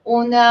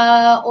 Un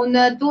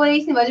to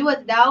īstenībā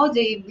ļoti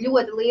daudzi,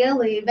 ļoti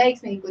lieli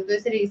veiksmīgi, ko tu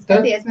arī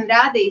skaties, man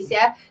rādīs,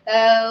 ja,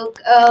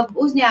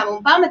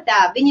 uzņēmumu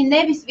pamatā, viņi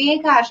nevis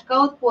vienkārši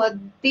kaut ko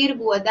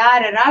tirgo,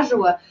 dara,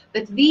 ražo,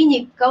 bet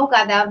viņi kaut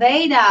kādā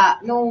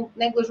veidā,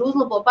 negluži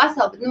uzlabo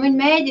pasauli, bet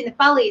viņi mēģina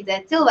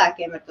palīdzēt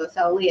cilvēkiem ar to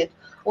savu lietu.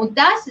 Un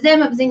tas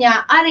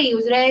zemapziņā arī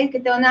uzreiz, ka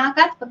tev nāk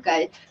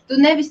atpakaļ. Tu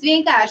nevis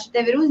vienkārši,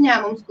 tev ir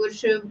uzņēmums,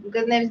 kurš,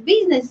 kad nevis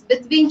biznes,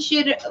 bet viņš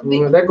ir...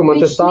 Reku,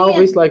 man te stāv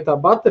visu laiku tā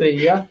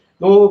baterija, ja?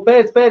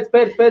 Pēc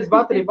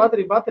baterija,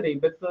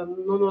 bet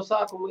no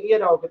sākuma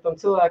ierauga, ka tam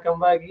cilvēkam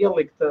vajag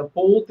ielikt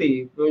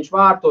pultī, viņš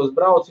vārtos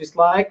brauc visu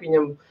laiku,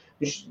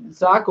 viņš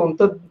saka, un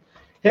tad,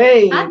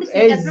 hei,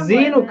 es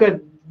zinu, ka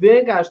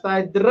vienkārši tā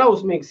ir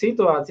drausmīga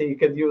situācija,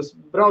 kad jūs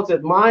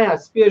brauciet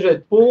mājās,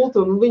 spiežat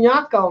pultu, un viņa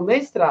atkal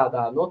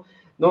nestrādā.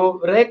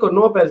 Rekur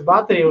nopēc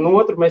bateriju, un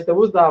otru mēs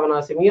tev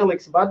uzdāvināsim,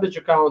 ieliksi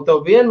badačukā, un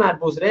tev vienmēr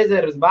būs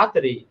rezerves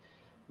baterija.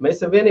 Mēs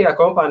esam vienīgā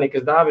kompānija,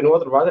 kas dāvina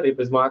otru bateriju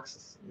bez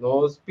maksas.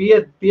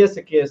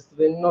 Piesakies,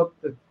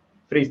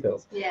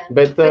 freestyles.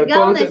 Bet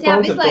galvenais,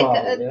 visu laiku,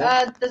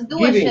 tas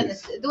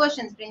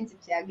došanas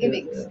princips,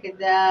 givings, kad,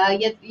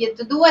 ja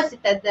tu dosi,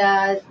 tad...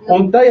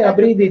 Un tajā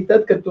brīdī,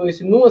 tad, kad tu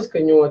esi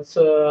noskaņots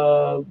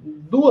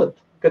dot,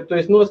 kad tu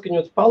esi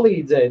noskaņots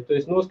palīdzēt, tu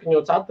esi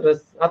noskaņots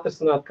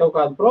atrasināt kaut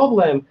kādu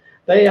problēmu,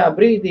 tajā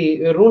brīdī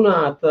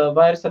runāt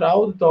vairs ar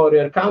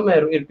auditoriju, ar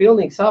kameru ir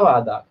pilnīgi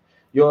savādāk.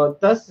 Jo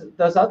tas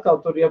atkal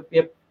tur, ja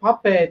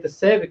papēta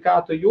sevi,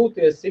 kā tu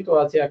jūties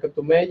situācijā, kad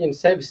tu mēģini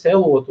sevi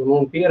selot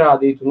un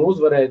pierādīt un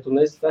uzvarēt, un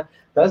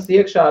tas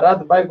iekšā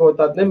rada baigot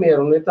tādu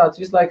nemieru, un ir tāds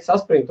visu laiku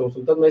saspringtums,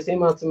 un tad mēs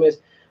iemācāmies,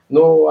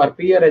 ar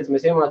pieredzi,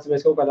 mēs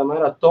iemācāmies kaut kādā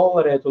mērā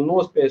tolerēt un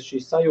nospiest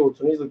šīs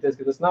sajūtas un izlikties,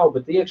 ka tas nav,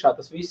 bet iekšā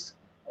tas viss,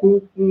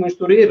 viņš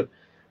tur ir.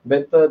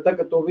 Bet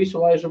tagad to visu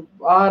laižu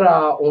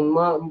ārā un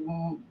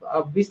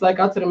visu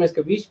laiku atceramies,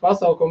 ka visu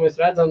pasauli, ko mēs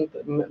redzam,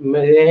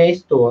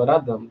 mēs to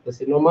radam,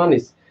 tas ir no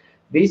manis.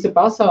 Visa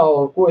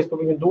pasaule, ko es par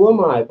viņu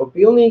domāju, par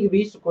pilnīgi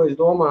visu, ko es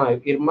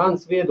domāju, ir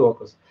mans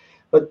viedoklis.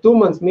 Pat tu,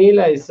 mans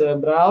mīļais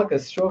brāl,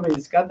 kas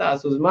šobrīd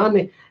skatās uz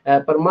mani,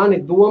 par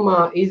mani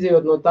domā,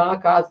 izejot no tā,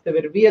 kāds tev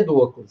ir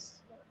viedoklis,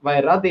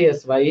 vai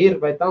radies, vai ir,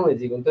 vai tam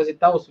līdzīgi. Un tas ir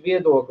tavs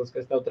viedoklis,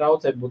 kas tev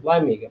traucē būt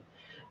laimīgam.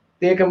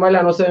 tiekam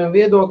vaļā no saviem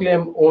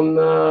viedokļiem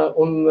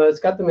un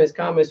skatāmies,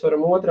 kā mēs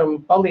varam otram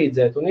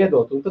palīdzēt un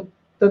iedot. Un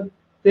tad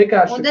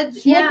vienkārši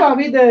smukā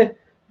vidē,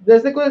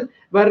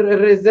 var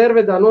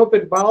rezervedā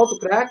nopirkt baltu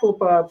krēklu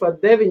pa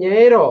 9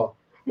 eiro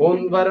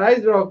un var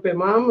aizbraukt pie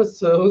mammas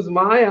uz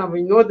mājām.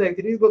 Viņa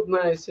noteikti ir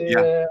izgludinājusi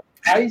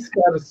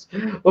aizskars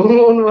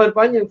un var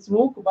paņemt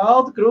smuku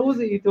baltu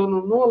krūzīti un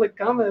nolikt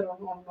kameru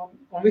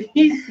un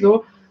viss,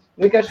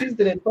 vienkārši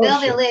izdarīt paši.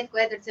 Vēl viena lieta, ko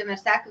Edvards vienmēr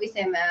saka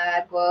visiem,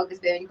 kas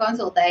pie viņa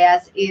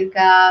konsultējās, ir,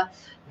 ka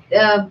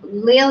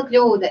liela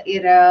kļūda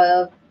ir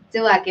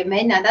cilvēkiem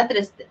mēģināt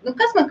atrast,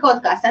 kas man kaut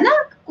kā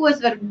sanāk, ko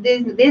es varu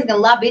diezgan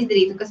labi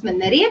izdarīt un kas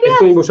man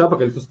neriebjās. Es būšu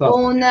apakaļ, tu stāst.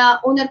 Un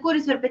ar kur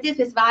es varu pēc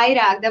iespējas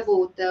vairāk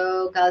dabūt,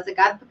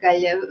 atpakaļ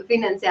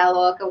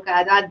finansiālo kaut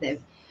kādu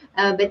atdevi.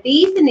 Bet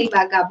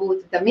īstenībā, kā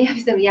būtu tam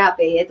visam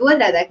jāpieiet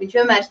otrādāk, viņš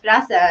vienmēr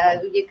prasa,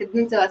 kad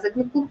cilvēks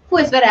saka, ko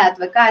es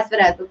varētu vai kā es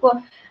varētu,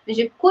 viņš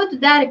ir, ko tu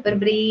dari par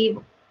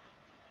brīvu?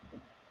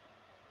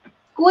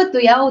 Ko tu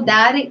jau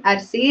dari ar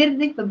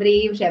sirdi pa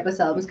brīvu šajā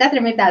pasaulē? Mums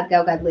katram ir tāda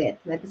kaut kāda lieta,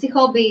 vai tas ir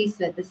hobijs,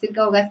 vai tas ir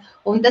kaut kāds,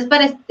 un tas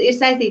parasti ir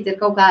saistīts ar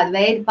kaut kādu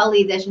veidu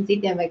palīdzēšanu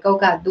citiem vai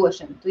kaut kādu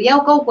došanu. Tu jau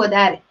kaut ko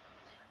dari.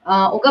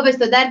 Un kāpēc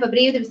tu dari pa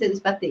brīvu, tāpēc tev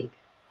tas patīk.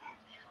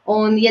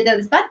 Un ja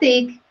tev tas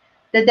patīk,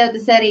 tad tev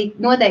tas arī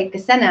noteikti,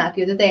 kas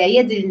sanāk, jo tu tajā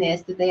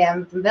iedziļinies, tu tajā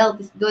vēl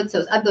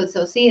atdod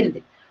savu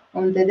sirdi.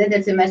 Un tad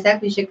Edvards vienmēr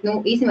saka, viņš saka,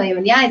 īstenībā, ja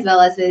man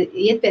jāizvēlās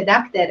iet pie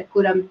daktera,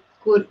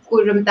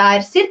 kuram tā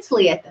ir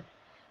sirdslieta,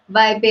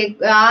 vai pie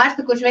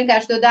ārsta, kurš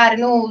vienkārši to dara,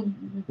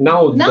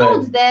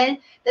 naudas dēļ,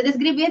 tad es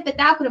gribu iet pie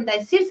tā, kuram tā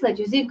ir sirdslieta,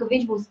 jo zinu, ka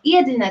viņš būs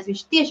iedziļinājis,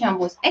 viņš tiešām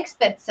būs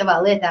eksperts savā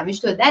lietā, viņš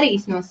to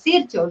darīs no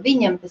sirds, jo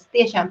viņam tas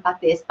tiešām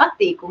patiesi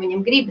patīk, un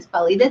viņam gribas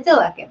palīdzēt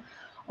cilvēkiem.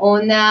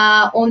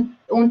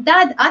 Un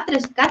tad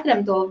atrast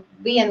katram to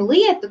vienu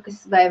lietu,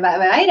 kas vai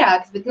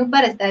vairākas, bet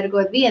parasti tā ir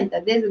kaut viena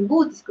tā diezgan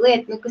būtiska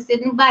lieta, kas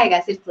ir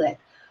baigā sirdslieta.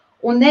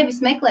 Un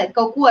nevis meklēt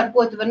kaut ko, ar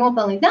ko tu var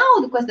nopelnīt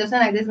naudu, kas tev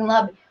sanāk diezgan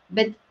labi,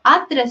 bet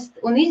atrast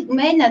un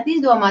mēģināt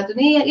izdomāt un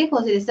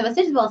ieklausīties savā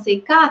sirdsbalsī,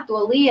 kā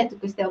to lietu,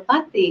 kas tev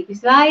patīk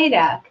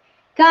visvairāk,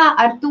 kā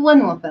ar to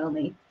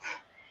nopelnīt.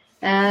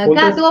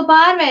 Kā to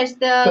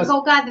pārvērst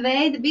kaut kāda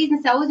veida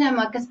biznesā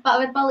uzņēmumā, kas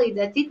var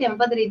palīdzēt citiem un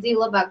padarīt dzīvi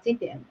labāk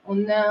citiem.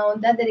 Un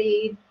tad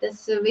arī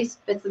tas viss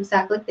pēc tam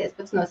sāk likties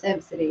pats no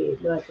sevis arī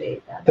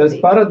ļoti tādā. Tas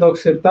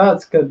paradoks ir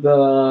tāds, ka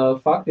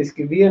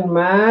faktiski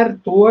vienmēr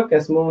to,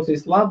 kas mums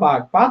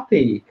vislabāk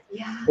patīk,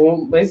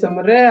 un mēs esam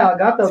reāli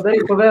gatavi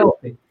darīt pa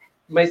velti.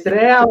 Mēs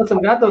reāli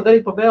esam gatavi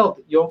darīt pa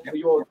velti, jo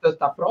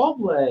tā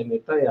problēma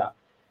ir tajā,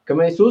 ka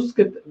mēs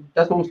uzskatām,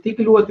 tas mums tik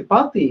ļoti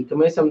patīk, ka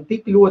mēs esam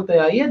tik ļoti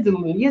tajā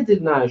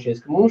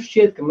iedziļinājušies, ka mums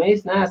šķiet, ka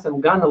mēs neesam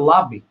gana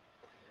labi.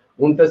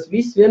 Un tas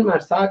viss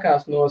vienmēr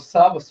sākās no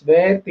savas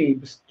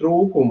vērtības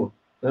trūkuma.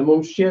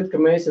 Mums šķiet,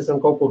 ka mēs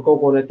esam kaut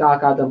ko ne tā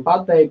kādam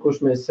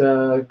pateikuši, mēs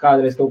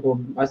kādreiz kaut ko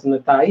esam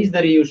ne tā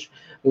izdarījuši,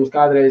 mums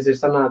kādreiz ir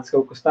sanācis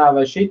kaut kas tā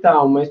vai šitā,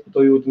 un mēs par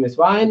to jūtamies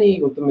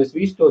vainīgi, un tad mēs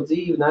visu to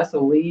dzīvi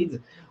nesam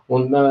līdzi.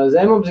 Un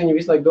zemapziņa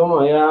visu laiku domā,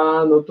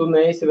 tu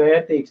neesi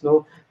vērtīgs,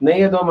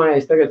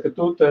 neiedomājies tagad, ka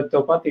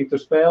tev patīk tur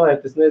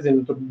spēlēt, es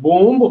nezinu, tur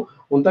bumbu,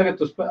 un tagad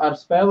tu ar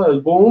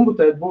spēlējot bumbu,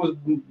 tad būs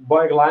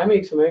baigi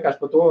laimīgs un vienkārši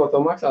par to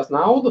tev maksās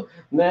naudu.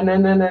 Nē,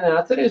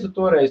 atceries, tu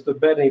toreiz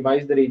tur bērnībā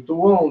izdarīji to,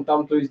 un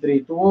tam tu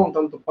izdarīji to, un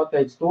tam tu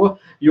pateici to,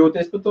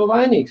 jūties par to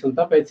vainīgs, un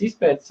tāpēc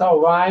izpēt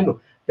savu vainu.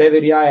 Tev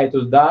ir jāiet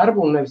uz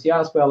darbu, un nevis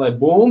jāspēlē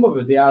bumba,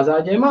 bet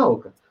jāzāģē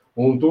malka.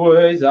 Un tu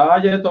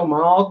zāģē to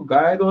malku,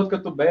 gaidot, ka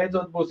tu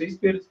beidzot būs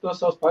izpircis to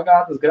savus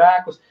pagātnes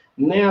grēkus,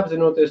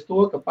 neapzinoties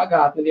to, ka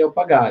pagātne ir jau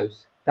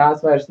pagājusi.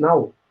 Tās vairs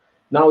nav.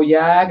 Nav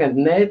jēga,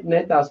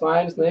 ne tās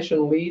vainas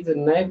nešana līdzi,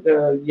 ne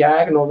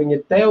jēga no viņa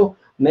tev,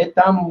 ne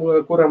tam,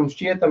 kuram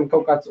šķietam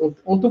kaut kāds,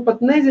 un tu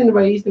pat nezini,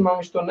 vai īstenībā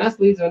viņš to nes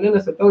līdzi vai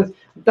nenes līdzi.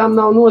 Tam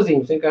nav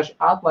nozīmes, vienkārši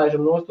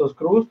atlaižam nos tos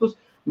krustus,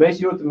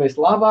 mēs jūtamies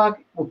labāk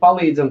un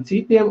palīdzam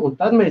citiem, un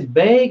tad mēs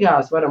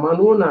beigās varam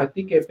nonākt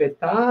tikai pie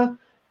tā,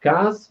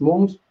 kas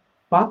mums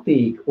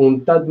patīk,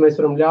 un tad mēs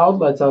varam ļaut,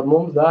 lai caur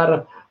mums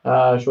dara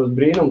šos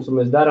brīnums, un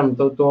mēs daram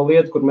to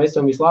lietu, kur mēs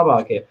esam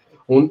vislabākie.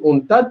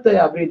 Un tad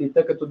tajā brīdī,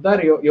 kad tu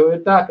dari, jo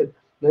ir tā, ka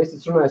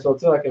es runāju vēl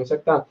cilvēkiem,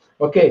 saku tā,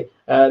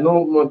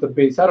 man tur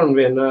bija saruna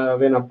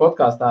vienā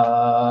podkāstā,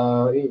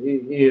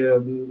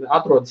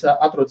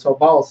 atrod savu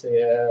balsi,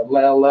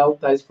 Lēl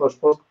taisforšs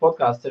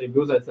podkāsts arī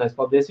bija uzaicinājis,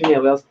 paldies viņai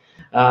liels,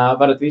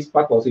 varat visi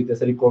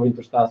paklausīties arī, ko viņi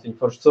tur stāst,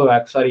 viņi foršs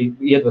cilvēkus arī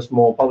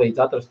iedvesmo,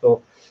 palīdz atrast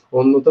to.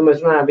 Un tad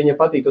mēs runājām, viņa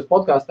patīk uz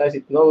podkāstu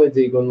taisīt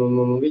nolīdzīgi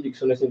un viģiks,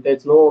 un es viņu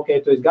teicu,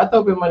 tu esi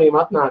gatavs pie maniem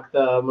atnākt,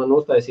 man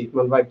uztaisīt,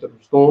 man vajag tur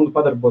stundu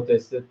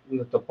padarboties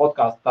to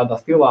podkāstu tādā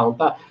stilā un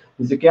tā.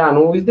 Viņš saka,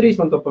 izdarīs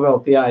man to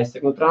pavēlti, es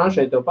saku,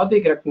 tranšēji tev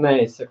patīk rakt? Nē,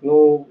 es saku,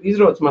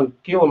 izroc man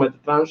kilometru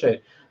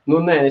tranšēji.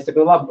 Nē, es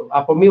saku, labi,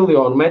 pa 1 000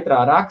 000 metrā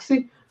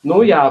raksi, pa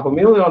 1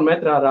 000 000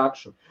 metrā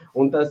rakšu.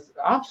 Un tas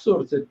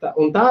absurds ir,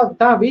 un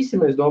tā visi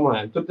mēs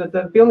domājam, tur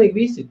pilnīgi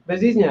visi,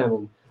 bez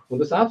izņēmuma. Un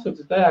tas absurds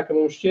ir tajā, ka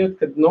mums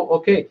šķiet, ka,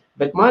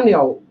 bet man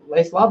jau,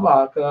 es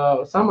labāk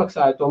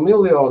samaksāju to 1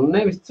 miljonu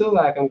nevis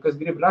cilvēkam, kas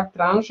grib rakt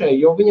tranšēju,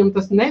 jo viņam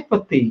tas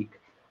nepatīk.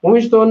 Un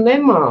viņš to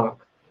nemāk.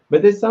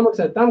 Bet es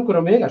samaksāju tam,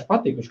 kuram vienkārši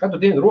patīk. Viņš katru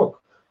dienu roku.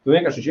 Tu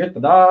vienkārši iet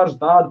pa dārzu,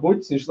 tādu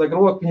buķis, viņš liek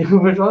roku,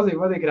 viņam viņš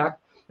lasīgi patīk rakt.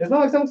 Es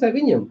labāk samaksāju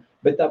viņam.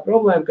 Bet tā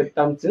problēma, ka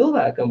tam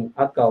cilvēkam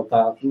atkal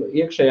tā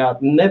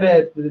iekšējā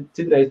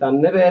citreiz tā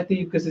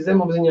nevērtība, kas ir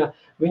zemapziņā,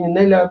 viņa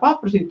neļauj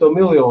paprasīt to 1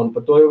 miljonu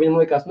par to, jo viņam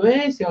liekas,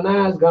 es jau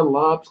neesmu gan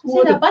labs.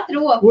 Ko tad? Pat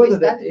roku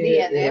visu katru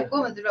dienu, ja? Ko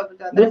man tur par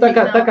to darīt?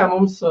 Tā kā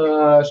mums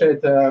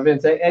šeit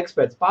viens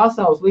eksperts,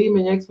 pasaules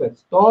līmeņa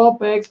eksperts, top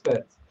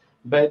eksperts,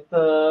 bet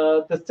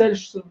tas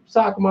ceļš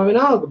sākumā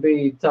vienalga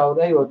bija caur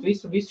ejot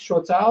visu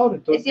šo cauri.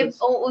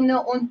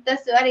 Un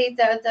tas arī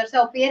caur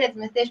savu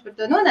pieredzi mēs tieši par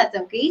to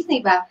nonācam, ka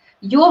īstenībā,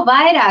 jo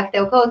vairāk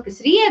tev kaut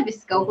kas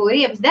kaut ko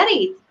riebis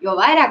darīt, jo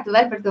vairāk tu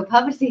vari par to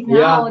paprasīt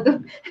naudu.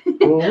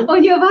 Un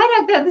jo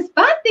vairāk tev tas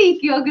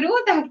patīk, jo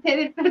grūtāk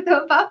tev ir par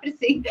to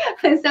paprasīt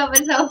par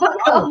savu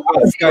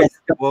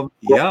pakalpojumu.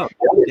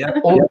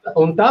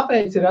 Un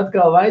tāpēc ir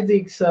atkal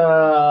vajadzīgs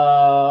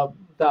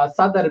tā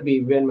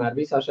sadarbība vienmēr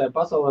visā šajā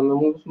pasaulē.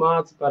 Mums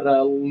māca par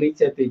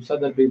līdzcietību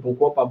sadarbību un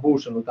kopā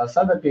būšanu. Tā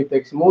sadarbība,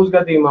 teiksim, mūsu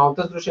gadījumā, un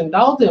tas droši vien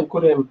daudziem,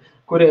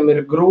 kuriem ir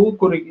grūti,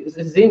 kuri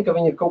zina, ka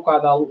viņi ir kaut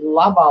kādā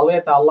labā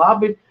lietā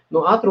labi,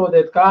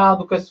 atrodiet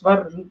kādu, kas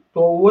var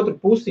to otru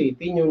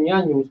pusītiņu un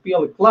jaņumus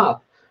pielikt klāt.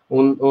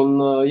 Un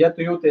ja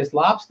tu jūties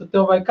labs, tad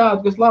tev vajag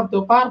kādu, kas labi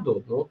tev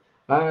pārdod.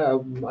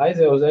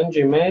 Aizej uz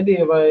NG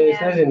Media vai,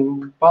 es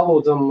nezinu,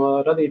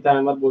 palūdzam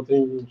radītājiem, varbūt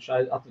viņš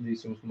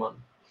atvedīs jums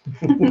mani.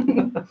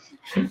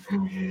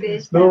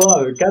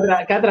 Labi,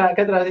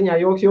 katrā ziņā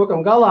joks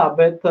jokam galā,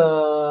 bet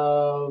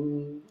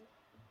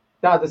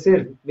tā tas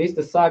ir. Viss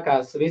tas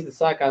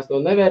sākās no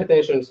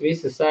nevērtēšanas,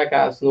 viss tas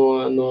sākās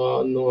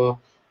no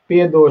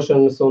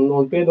piedošanas un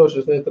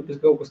piedošanas, ne tāpēc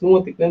kaut kas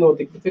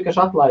nenotika, bet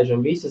vienkārši atlaižam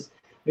visus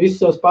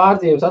savus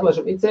pārdzījumus,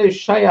 atlaižam. Ir ceļš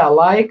šajā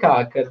laikā,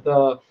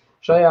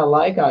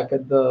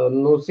 kad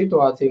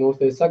situācija mums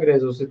te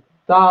sagriezusi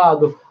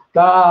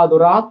tādu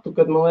ratu,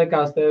 kad, man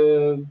liekas,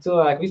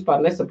 cilvēki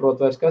vispār nesaprot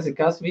vairs, kas ir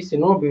kas, visi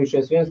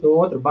nobijušies, viens no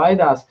otru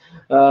baidās,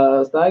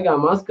 staigā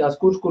maskās,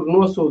 kurš kur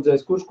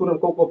nosūdzēs, kurš kuram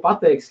kaut ko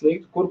pateiks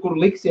sliktu, kur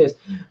liksies,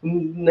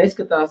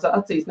 neskatās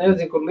acīs,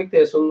 nezin, kur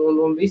likties,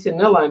 un visi ir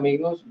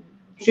nelaimīgi.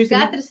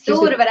 Katrs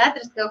stūri var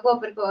atrast kaut ko,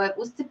 par ko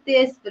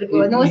uzcepties, par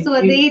ko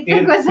nosodīt,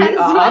 par ko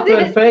sarasodīt.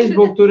 Atver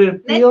Facebook, tur ir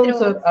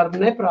pilns ar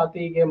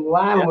neprātīgiem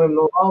lēmumiem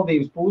no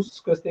valdības puses,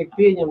 kas tiek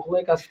pieņemts,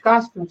 liekas,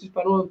 kas pirms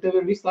vispār tev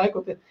ir visu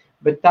laiku,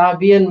 bet tā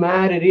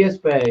vienmēr ir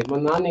iespēja.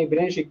 Man Annija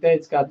brīnišķīgi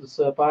teica,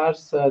 kādus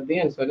pāris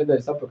dienas vai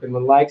nedēļas atpakaļ,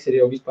 man laiks ir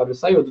jau vispār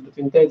sajūta, bet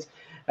viņa teica,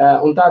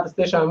 un tā tas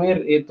tiešām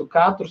ir tu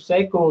katru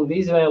sekundi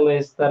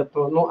izvēlies starp,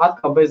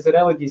 atkal bez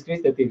reliģijas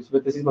kristietības,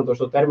 bet es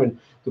izmantošu šo terminu,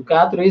 tu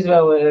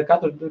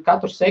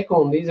katru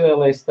sekundi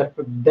izvēlies starp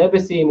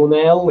debesīm un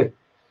elli.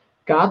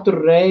 Katru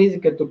reizi,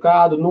 kad tu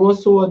kādu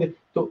nosodi,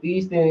 tu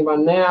īstenībā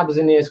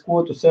neapzinies,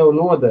 ko tu sev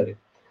nodari.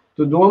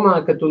 Tu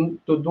domā, ka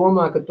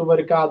tu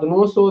vari kādu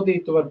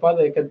nosodīt, tu vari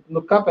pateikt, ka,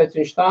 kāpēc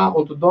viņš tā,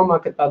 un tu domā,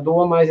 ka tā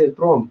doma aiziet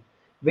prom.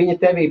 Viņa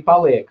tevī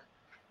paliek.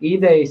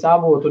 Idejas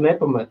avotu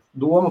nepamet.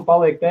 Doma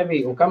paliek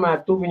tevī, un kamēr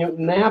tu viņu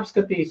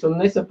neapskatīsi un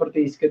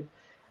nesapratīsi, ka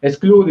es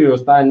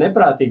kļūdījos, tā ir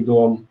neprātīga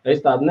doma,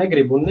 es tādu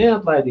negribu un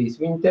neatlaidīsi,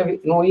 viņi tevi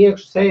no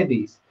iekšu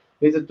sēdīs.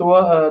 Līdz ar to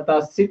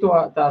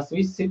tās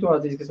visas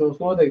situācijas, kas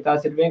mums notiek,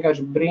 tās ir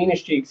vienkārši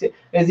brīnišķīgas.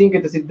 Es zinu,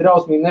 ka tas ir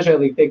drausmīgi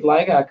nežēlīgi teikt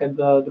laikā, kad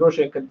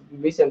droši vien, kad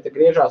visiem te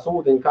griežās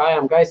ūdeņi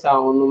kājām gaisā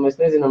un mēs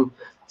nezinām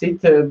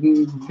citu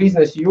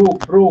biznesu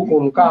jūg, brūk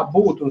un kā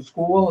būt un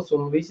skolas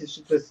un visi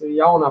šitas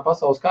jaunā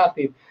pasaules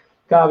kārtība.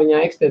 Kā viņā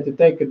ekstēti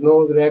teikt, ka,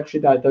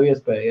 šitā ir tev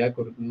iespēja, ja,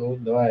 kur,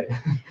 davai.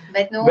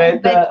 Bet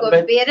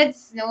kopš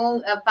pieredzes,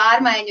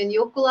 pārmaiņu un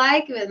juku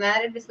laiki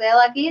vienmēr ir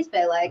vislielāka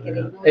iespēja laika.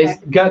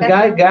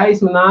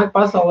 Gaisma nāk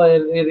pasaulē,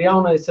 ir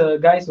jaunais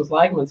gaismas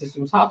laikmets, es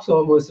jums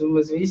apsolmu, un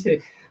mēs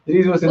visi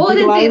drīz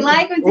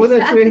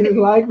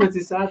būsim laikmets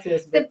ir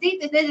sācies. Starp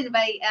citu, es nezinu,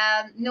 vai,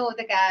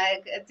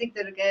 cik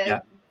tur,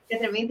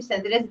 katram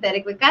interesanti ir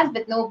ezoterika vai kas,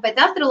 bet, pēc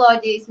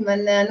astroloģijas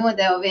man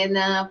nodeva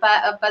viena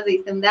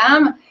pazīstama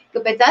dāma, ka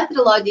pēc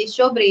astroloģijas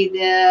šobrīd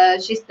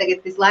šis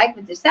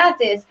laikmets ir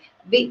sācies,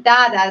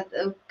 tādā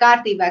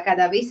kārtībā,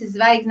 kādā visas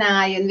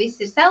zvaigznāja un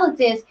viss ir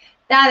salicies,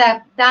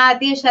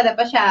 tieši tādā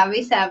pašā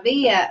visā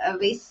bija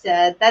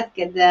tad,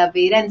 kad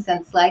bija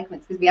renesanses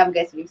laikmets, kas bija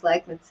apgaismības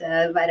laikmets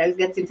vairākus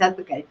gadsimtus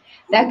atpakaļ.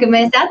 Tā, ka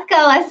mēs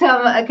atkal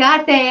esam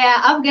kārtējā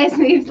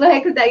apgaismības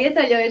laikmetā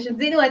ieceļojuši un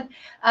zinot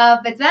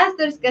pēc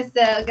vēstures,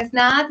 kas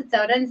nāca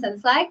caur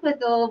renesanses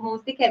laikmetu,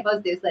 mums tikai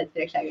pozitīvas lietas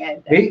priekšā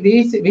gaida.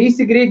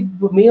 Visi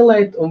grib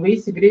mīlēt un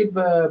visi grib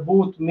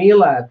būt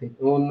mīlēti.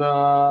 Un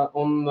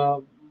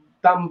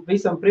tam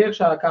visam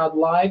priekšā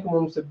kādu laiku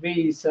mums ir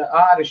bijis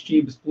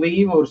āršķības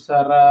plīvurs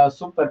ar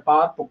super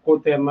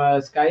pārpakotiem,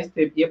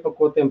 skaisti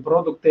iepakotiem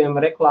produktiem,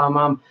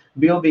 reklāmām,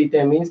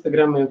 bildītiem,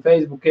 Instagramiem,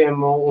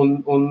 Facebookiem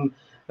un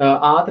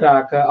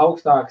ātrāk,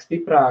 augstāk,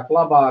 stiprāk,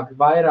 labāk,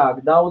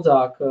 vairāk,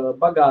 daudzāk,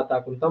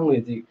 bagātāk un tam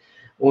līdzīgi.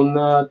 Un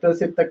tas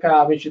ir tā kā,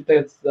 viņš ir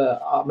tāds,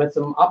 mēs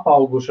esam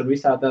apauguši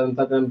ar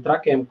tādiem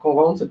trakiem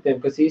konceptiem,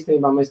 kas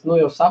īstenībā mēs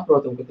jau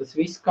saprotam, ka tas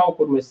viss kaut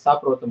kur mēs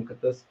saprotam, ka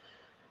tas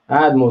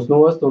ēd mūs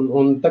nost,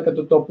 un tā, kad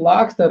tu to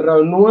plāksteri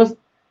rauj nost,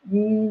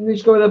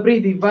 viņš kaut kādā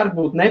brīdī var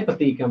būt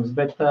nepatīkams,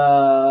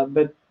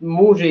 bet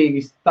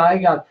mūžīgi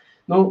staigāt.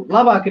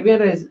 Labāk ir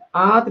vienreiz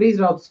ātri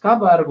izraut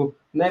skabargu,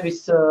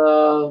 nevis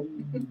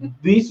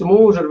visu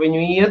mūžu ar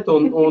viņu iet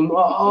un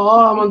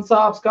man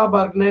sāp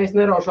skabargu, ne, es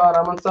neraušu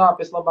ārā, man sāp,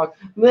 es labāk.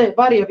 Nē,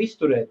 var jau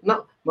izturēt.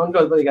 Man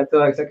ļoti patīk, kad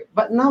cilvēki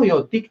saka, nav jau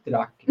tik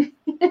traki.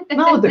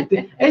 Nav tik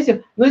traki. Es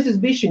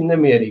esmu bišķiņ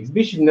nemierīgs,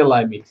 bišķiņ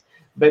nelaimīgs.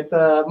 Bet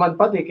man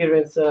patīk ir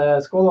viens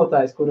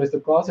skolotājs, kur es tur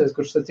klausies,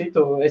 kurš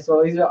citu, es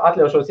vēl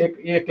atļaušos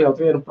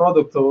iekļaut vienu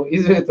produktu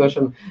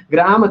izvietošanu.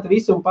 Grāmata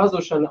visuma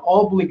pazušana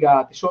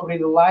obligāti.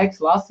 Šobrīd ir laiks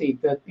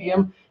lasīt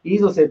tiem,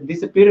 izlasiet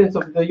Disappearance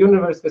of the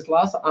Universe, kas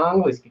lasa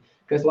angliski,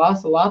 kas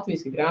lasa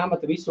latviski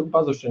grāmata visuma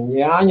pazušana.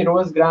 Jāņa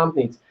Rozes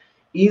grāmatnīca.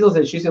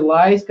 Izlasiet, šis ir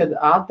laiks, kad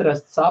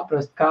atrast,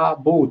 saprast, kā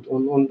būt.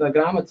 Un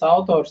grāmatas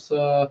autors,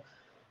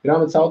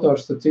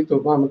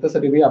 citu, man tas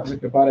arī bija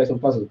jāpasaka, ka pārējais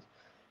un pazūd.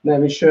 Nē,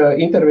 viņš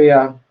intervijā,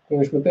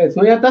 viņš man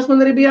teica, jā, tas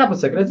man arī bija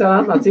jāpasaka. Redzēju,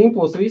 atnāc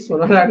impulsu visu,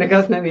 man vairāk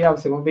nekas nebija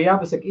jāpasaka. Man bija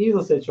jāpasaka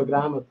izlasēt šo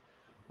grāmatu.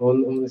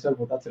 Un es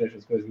varbūt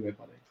atcerēšos, ko es gribēju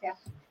pateikt. Jā.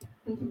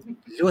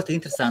 Ļoti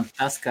interesanti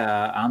tas,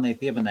 ka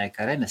Annija pieminēja,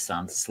 ka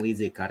renesanses,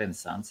 līdzīgi kā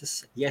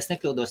renesanses. Ja es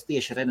nekļūdos,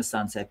 tieši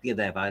renesansē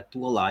piedēvāja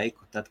to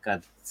laiku, tad,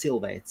 kad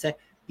cilvēce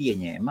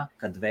pieņēma,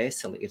 ka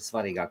dvēseli ir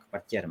svarīgāka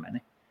par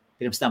ķermeni.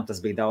 Pirms tam tas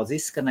bija daudz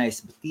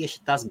izskanējis, bet tieši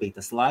tas bija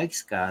tas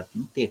laiks, kad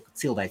tiek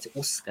cilvēks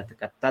uzskata,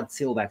 ka tad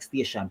cilvēks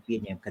tiešām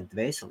pieņem, ka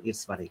dvēseli ir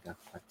svarīgāk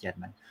par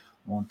ķermeni.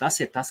 Un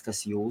tas ir tas,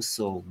 kas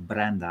jūsu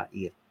brendā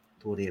ir.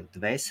 Tur ir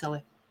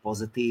dvēsele,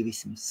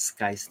 pozitīvisms,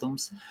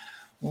 skaistums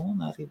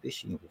un arī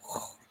bišķiņu.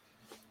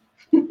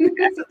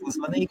 Esat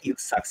uzmanīgi,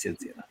 jūs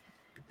sāksiet dziedāt.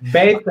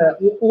 Bet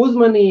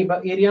uzmanība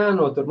ir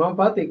jānotur. Man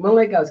patīk, man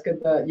liekas, ka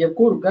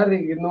jebkuru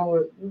garīgi,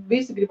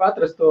 visi grib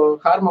atrast to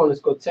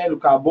harmonisko ceļu,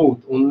 kā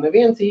būt. Un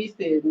neviens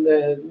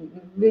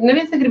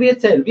negrib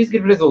iet ceļu, visi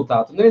grib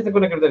rezultātu. Neviens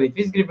neko negrib darīt.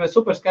 Visi grib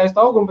super skaistu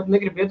augumu, bet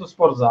negrib iet uz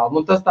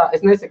sportzāli. Tas tā,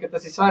 es nesaku, ka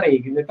tas ir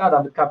svarīgi, ne tādā,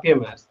 bet kā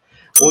piemērs.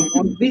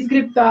 Un visi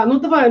grib tā,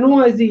 vai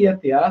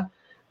aiziet, jā.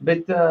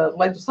 Bet,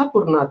 lai tu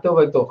sapurinātu, tev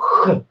vajag to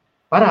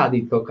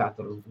parādīt kaut kā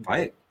tur.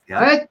 Vajag.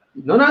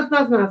 Nāc,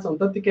 un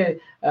tad tikai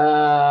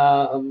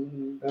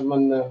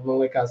man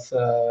liekas,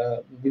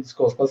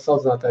 vidusskolas klases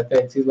audzinātāji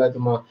teica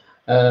izlaidumā,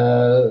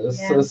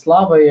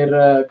 slava ir,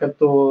 kad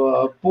tu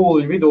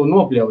pūļu vidū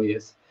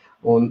nobļaujies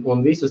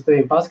un visus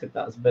tevīm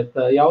paskatās, bet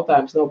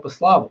jautājums nav par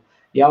slavu.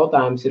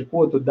 Jautājums ir,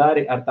 ko tu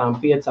dari ar tām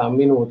 5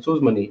 minūtes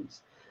uzmanības.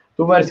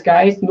 Tu vari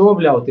skaisti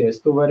nobļauties,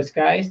 tu vari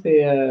skaisti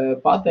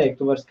pateikt,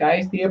 tu vari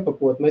skaisti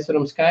iepakot. Mēs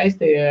varam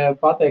skaisti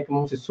pateikt, ka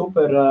mums ir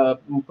super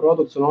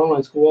produkts un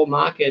online skola,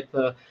 nākiet,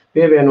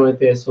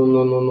 pievienojieties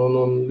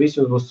un viss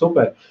jums būs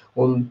super.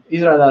 Un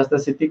izrādās,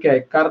 tas ir tikai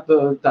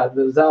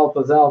tāda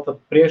zelta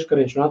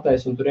priekškariņš un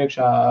atais, un tur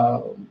iekšā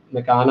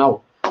nekā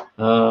nav.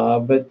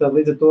 Bet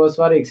līdz ar to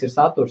svarīgs ir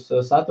saturs.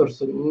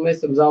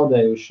 Mēs esam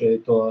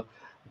zaudējuši to.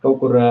 Kaut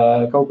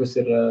kas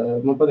ir,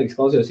 man patīk,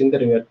 klausījos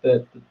interviju ar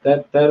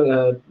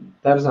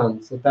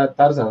Tarzans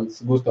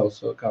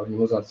Gustavs, kā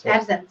viņam uzvārds.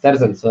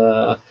 Tarzans.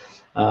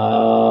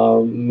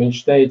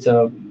 Viņš teica,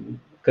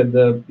 kad,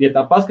 ja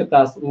tā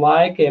paskatās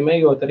laikiem,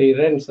 ejot arī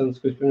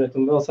renesanses, ko jūs pieminējat,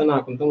 un vēl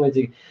senāk un tam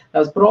līdzīgi,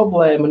 tās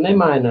problēma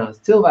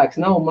nemainās.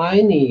 Cilvēks nav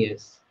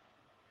mainījies.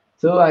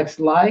 Cilvēks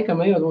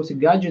laikam ejot, mums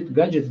ir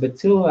gadžets, bet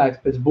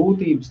cilvēks pēc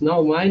būtības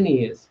nav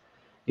mainījies.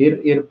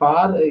 Ir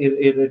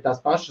tās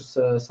pašas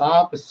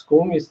sāpes,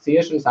 skumjas,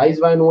 ciešanas,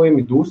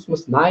 aizvainojumi,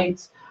 dusmas,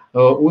 naids,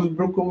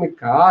 uzbrukumi,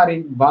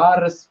 kāri,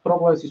 varas,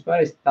 problēmas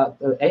vispārējais, tā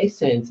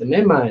esence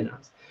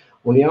nemainās.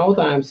 Un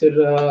jautājums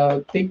ir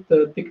tikt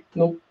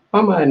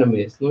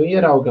pamainamies,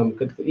 ieraugam,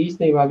 kad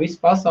īstenībā visu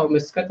pasauli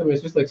mēs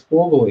skatāmies visu laiku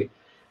spogulī.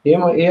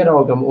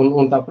 Ieraugam,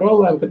 un tā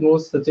problēma, kad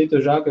mūs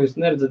citu žēl, ka jūs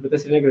neredzat, bet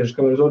es ir negriežu,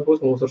 ka uz otru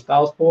pusi mums ir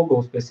stāv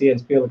spogulis pie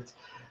sienas pielikts,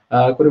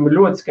 kurim ir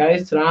ļoti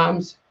skaists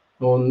rāms.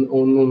 Un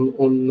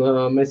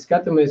mēs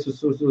skatāmies uz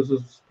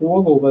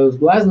spoguli vai uz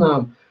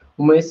gleznām,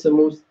 un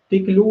mums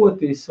tik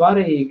ļoti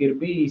svarīgi ir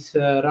bijis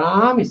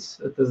rāmis,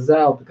 tas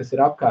zelta, kas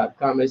ir apkārt,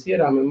 kā mēs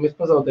ierāmam, un mēs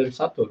pazaudējam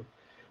saturu.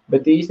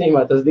 Bet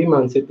īstenībā tas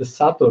dimants ir tas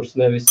saturs,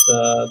 nevis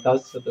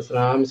tas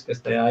rāmis,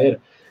 kas tajā ir.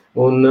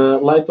 Un,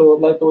 lai to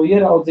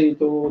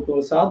ieraudzītu, to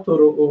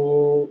saturu,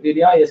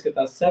 ir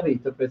jāieskatās sevī,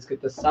 tāpēc, ka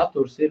tas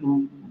saturs ir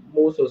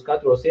mūsos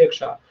katros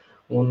iekšā.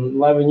 Un,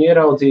 lai viņu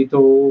ieraudzītu,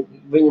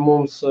 viņi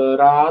mums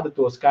rāda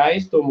to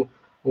skaistumu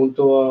un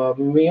to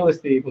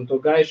mīlestību un to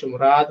gaišumu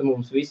rāda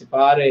mums visi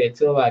pārējie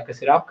cilvēki, kas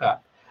ir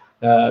apkārt.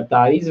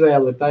 Tā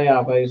izvēle ir tajā,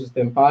 vai es uz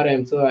tiem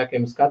pārējiem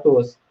cilvēkiem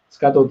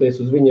skatoties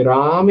uz viņu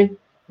rāmi,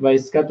 vai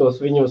es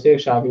skatos viņos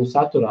iekšā viņu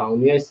saturā.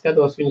 Un, ja es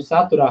skatos viņu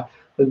saturā,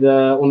 tad,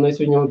 un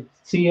es viņu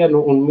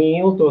cienu un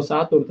mīlu to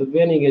saturu, tad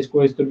vienīgais,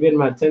 ko es tur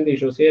vienmēr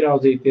centīšos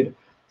ieraudzīt, ir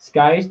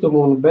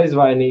skaistumu un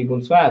bezvainību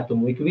un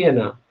svētumu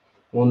ikvienā.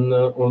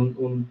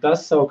 Un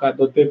tas savukārt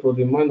dod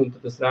piepildījumu man, un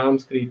tad tas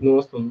rāms krīt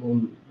nost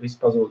un viss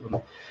pazūd.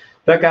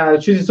 Tā kā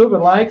šis ir super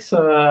laiks,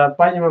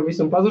 paņemam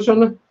visu un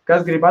pazušanu,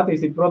 kas grib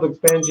attīstīt produktus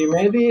PNG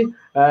mediju,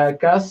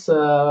 kas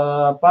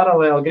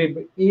paralēli grib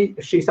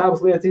šīs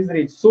abas lietas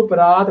izdarīt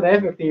super ātri,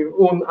 efektīvi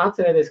un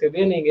atcerēties, ka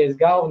vienīgais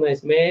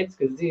galvenais mērķis,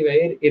 kas dzīvē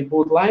ir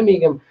būt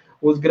laimīgam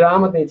uz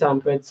grāmatnīcām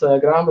pēc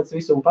grāmatas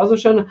visu un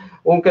pazušana,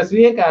 un kas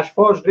vienkārši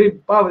forši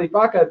grib pavadīt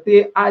vakar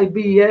tie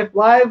IBF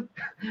live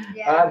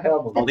ar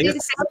Helmutu.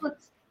 Paldies!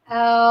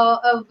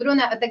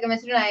 Tagad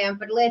mēs runājām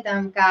par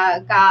lietām,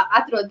 kā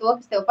atrod to,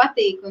 kas tev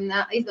patīk, un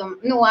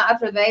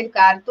atrod veidu,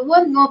 kā ar to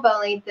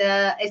nopelnīt.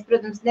 Es,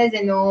 protams,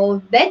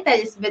 nezinu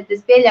detaļas, bet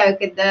es pieļauju,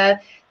 ka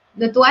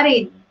tu arī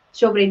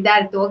šobrīd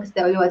dari to, kas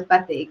tev ļoti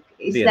patīk.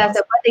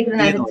 Tev patīk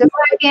runāt ar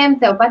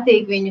cilvēkiem, tev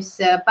patīk viņus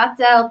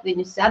pacelt,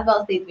 viņus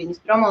atbalstīt,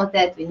 viņus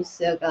promotēt, viņus,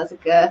 kā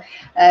saka,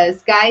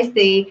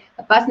 skaisti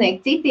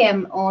pasniegt citiem,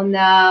 un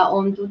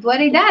tu to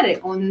arī dari.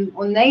 Un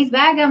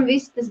neizbēgam,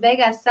 viss tas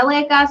beigās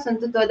saliekās, un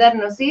tu to dari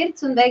no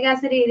sirds, un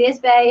beigās arī ir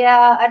iespēja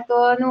ar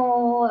to,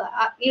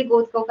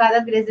 iegūt kaut kādu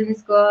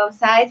atgriezenisko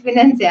saiti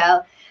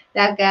finansiāli.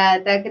 Tā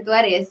ka tu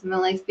arī esi,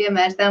 man liekas,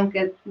 piemērs tam,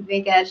 ka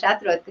vienkārši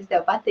atrod, kas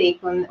tev patīk,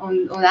 un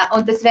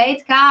tas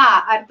veids,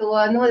 kā ar to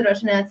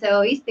nodrošināt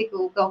sev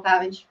iztiku, kaut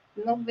kā viņš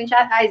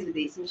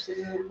aizvedīs.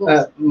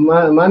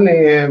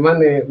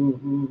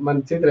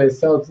 Mani citreiz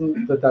sauc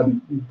tādu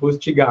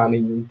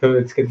pusčigāniņu,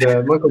 tāpēc, kad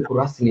man kaut kur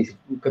asinīs,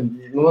 kad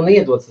man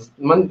iedodas,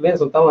 man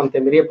viens no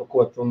talantiem ir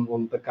iepakot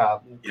un tā kā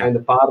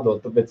pārdot,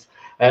 tāpēc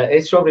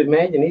es šobrīd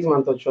mēģinu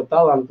izmantot šo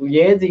talantu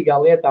jēdzīgā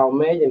lietā un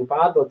mēģinu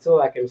pārdot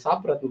cilvēkiem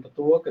sapratni par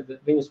to, ka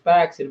viņu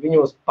spēks ir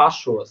viņos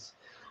pašos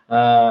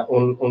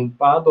un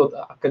pārdot,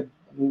 ka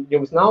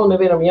jums nav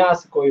nevienam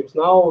jāsako, jums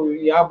nav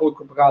jābūt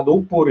par kādu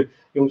upuri,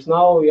 jums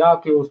nav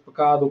jākļūst par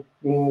kādu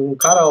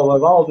karalu vai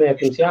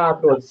valdnieku, jums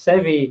jāatrod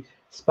sevī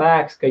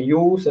spēks, ka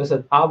jūs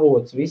esat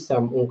avots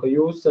visam un ka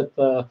jūs esat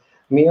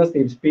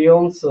mīlestības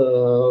pilns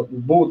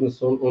būtnes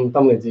un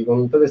tam līdzīgi.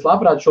 Un tad es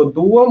labprāt šo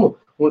domu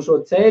un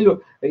šo ceļu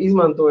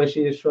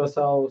izmantoju šo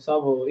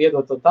savu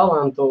iedoto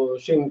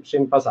talantu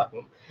šim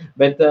pasākumam.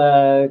 Bet,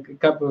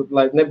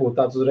 lai nebūtu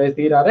tāds uzreiz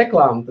tīrā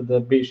reklāma, tad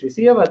bija šīs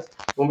ievads,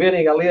 un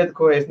vienīgā lieta,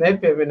 ko es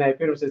nepieminēju,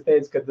 pirms es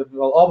teicu, ka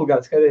vēl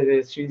obligāti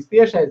skatieties šīs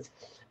tiešaites,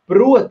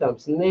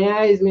 protams,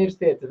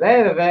 neaizmirstiet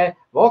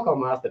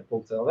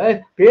www.VocalMaster.lv,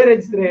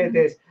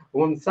 piereģistrējieties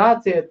un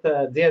sāciet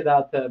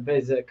dziedāt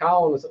bez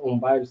kaunas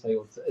un baiļu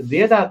sajūtas.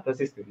 Dziedāt, tas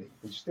ir stilīgi.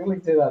 Viņš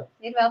stilīgi dziedāt.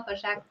 Ir vēl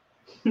pašāk.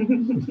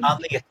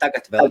 Annija,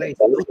 tagad vēlreiz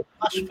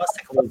pašu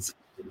pasaka lūdzu.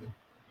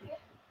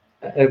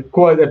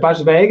 Ko,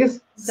 pašas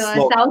beigas?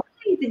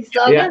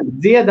 Jā,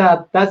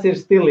 dziedāt, tas ir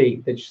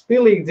stilīgi, taču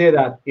stilīgi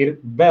dziedāt ir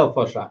vēl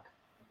foršāk.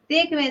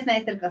 Tiekamies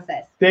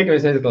meistarklasēs.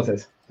 Tiekamies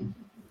meistarklasēs.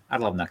 Ar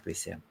labnakt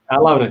visiem.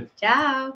 Ar labnakt. Čau.